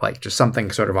bring up, like just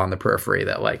something sort of on the periphery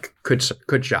that like could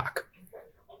shock.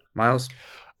 Myles?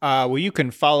 Well, you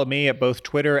can follow me at both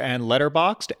Twitter and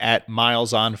Letterboxd at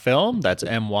Myles on Film. That's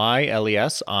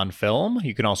MYLES on Film.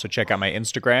 You can also check out my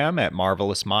Instagram at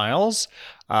Marvelous Myles.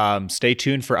 Stay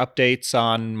tuned for updates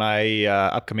on my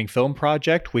upcoming film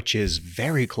project, which is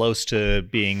very close to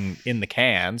being in the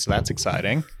can, so that's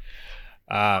exciting.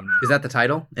 Is that the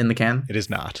title, In the Can? It is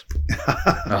not.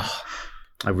 Oh,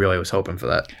 I really was hoping for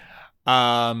that.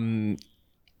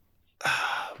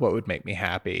 What would make me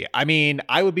happy? I mean,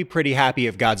 I would be pretty happy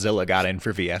if Godzilla got in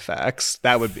for VFX.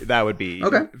 That would be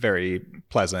very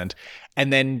pleasant.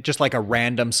 And then just like a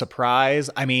random surprise.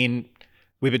 I mean,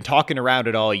 we've been talking around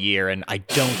it all year, and I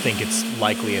don't think it's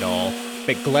likely at all.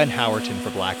 But Glenn Howerton for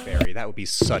Blackberry, that would be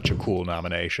such a cool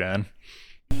nomination.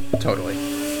 Totally.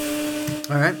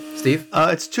 All right, Steve?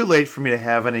 It's too late for me to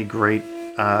have any great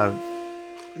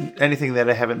anything that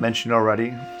I haven't mentioned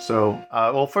already. So,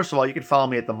 well, first of all, you can follow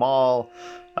me at the mall,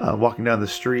 walking down the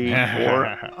street, or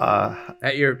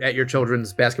at your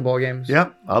children's basketball games.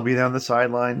 Yep, I'll be there on the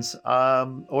sidelines.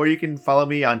 Or you can follow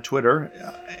me on Twitter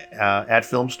at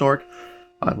FilmSnork,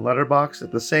 on Letterboxd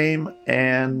at the same,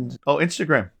 and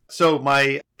Instagram. So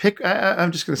my pick,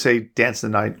 I'm just going to say Dance the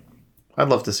Night. I'd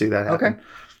love to see that happen. Okay,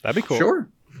 that'd be cool. Sure.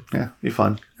 Yeah, be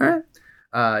fun. All right.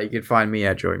 You can find me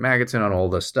at Joey Magidson on all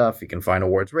the stuff. You can find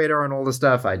Awards Radar on all the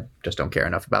stuff. I just don't care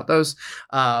enough about those.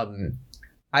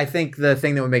 I think the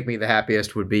thing that would make me the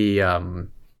happiest would be, it's not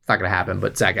going to happen,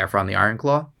 but Zac Efron, The Iron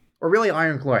Claw. Or really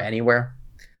Iron Claw anywhere.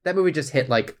 That movie just hit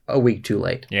like a week too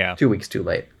late. Yeah. 2 weeks too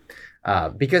late.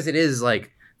 Because it is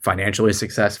like financially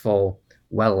successful,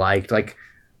 well-liked, like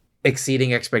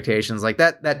exceeding expectations. Like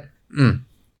that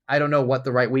I don't know what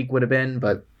the right week would have been,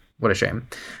 but what a shame.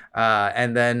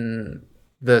 And then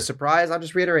the surprise, I'll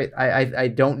just reiterate, I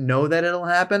don't know that it'll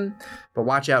happen, but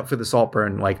watch out for the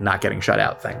Saltburn, like, not getting shut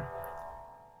out thing.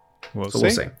 We'll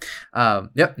see.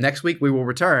 Yep, next week we will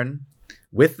return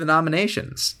with the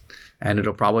nominations, and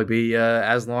it'll probably be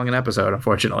as long an episode,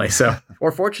 unfortunately. So,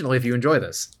 or fortunately, if you enjoy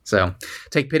this. So,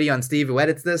 take pity on Steve, who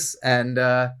edits this, and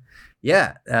the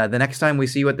next time we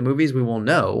see you at the movies, we will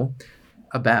know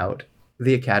about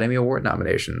the Academy Award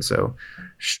nomination. So,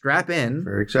 strap in.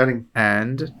 Very exciting.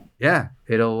 And yeah,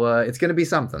 it's going to be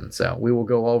something. So we will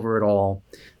go over it all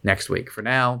next week. For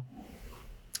now,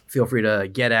 feel free to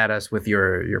get at us with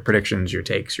your predictions, your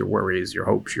takes, your worries, your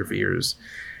hopes, your fears.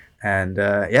 And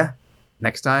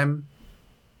next time,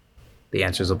 the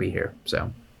answers will be here.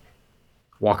 So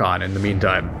walk on in the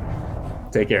meantime.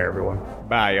 Take care, everyone.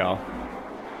 Bye, y'all.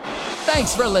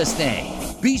 Thanks for listening.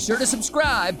 Be sure to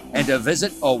subscribe and to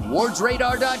visit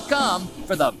awardsradar.com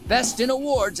for the best in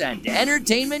awards and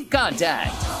entertainment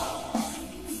content.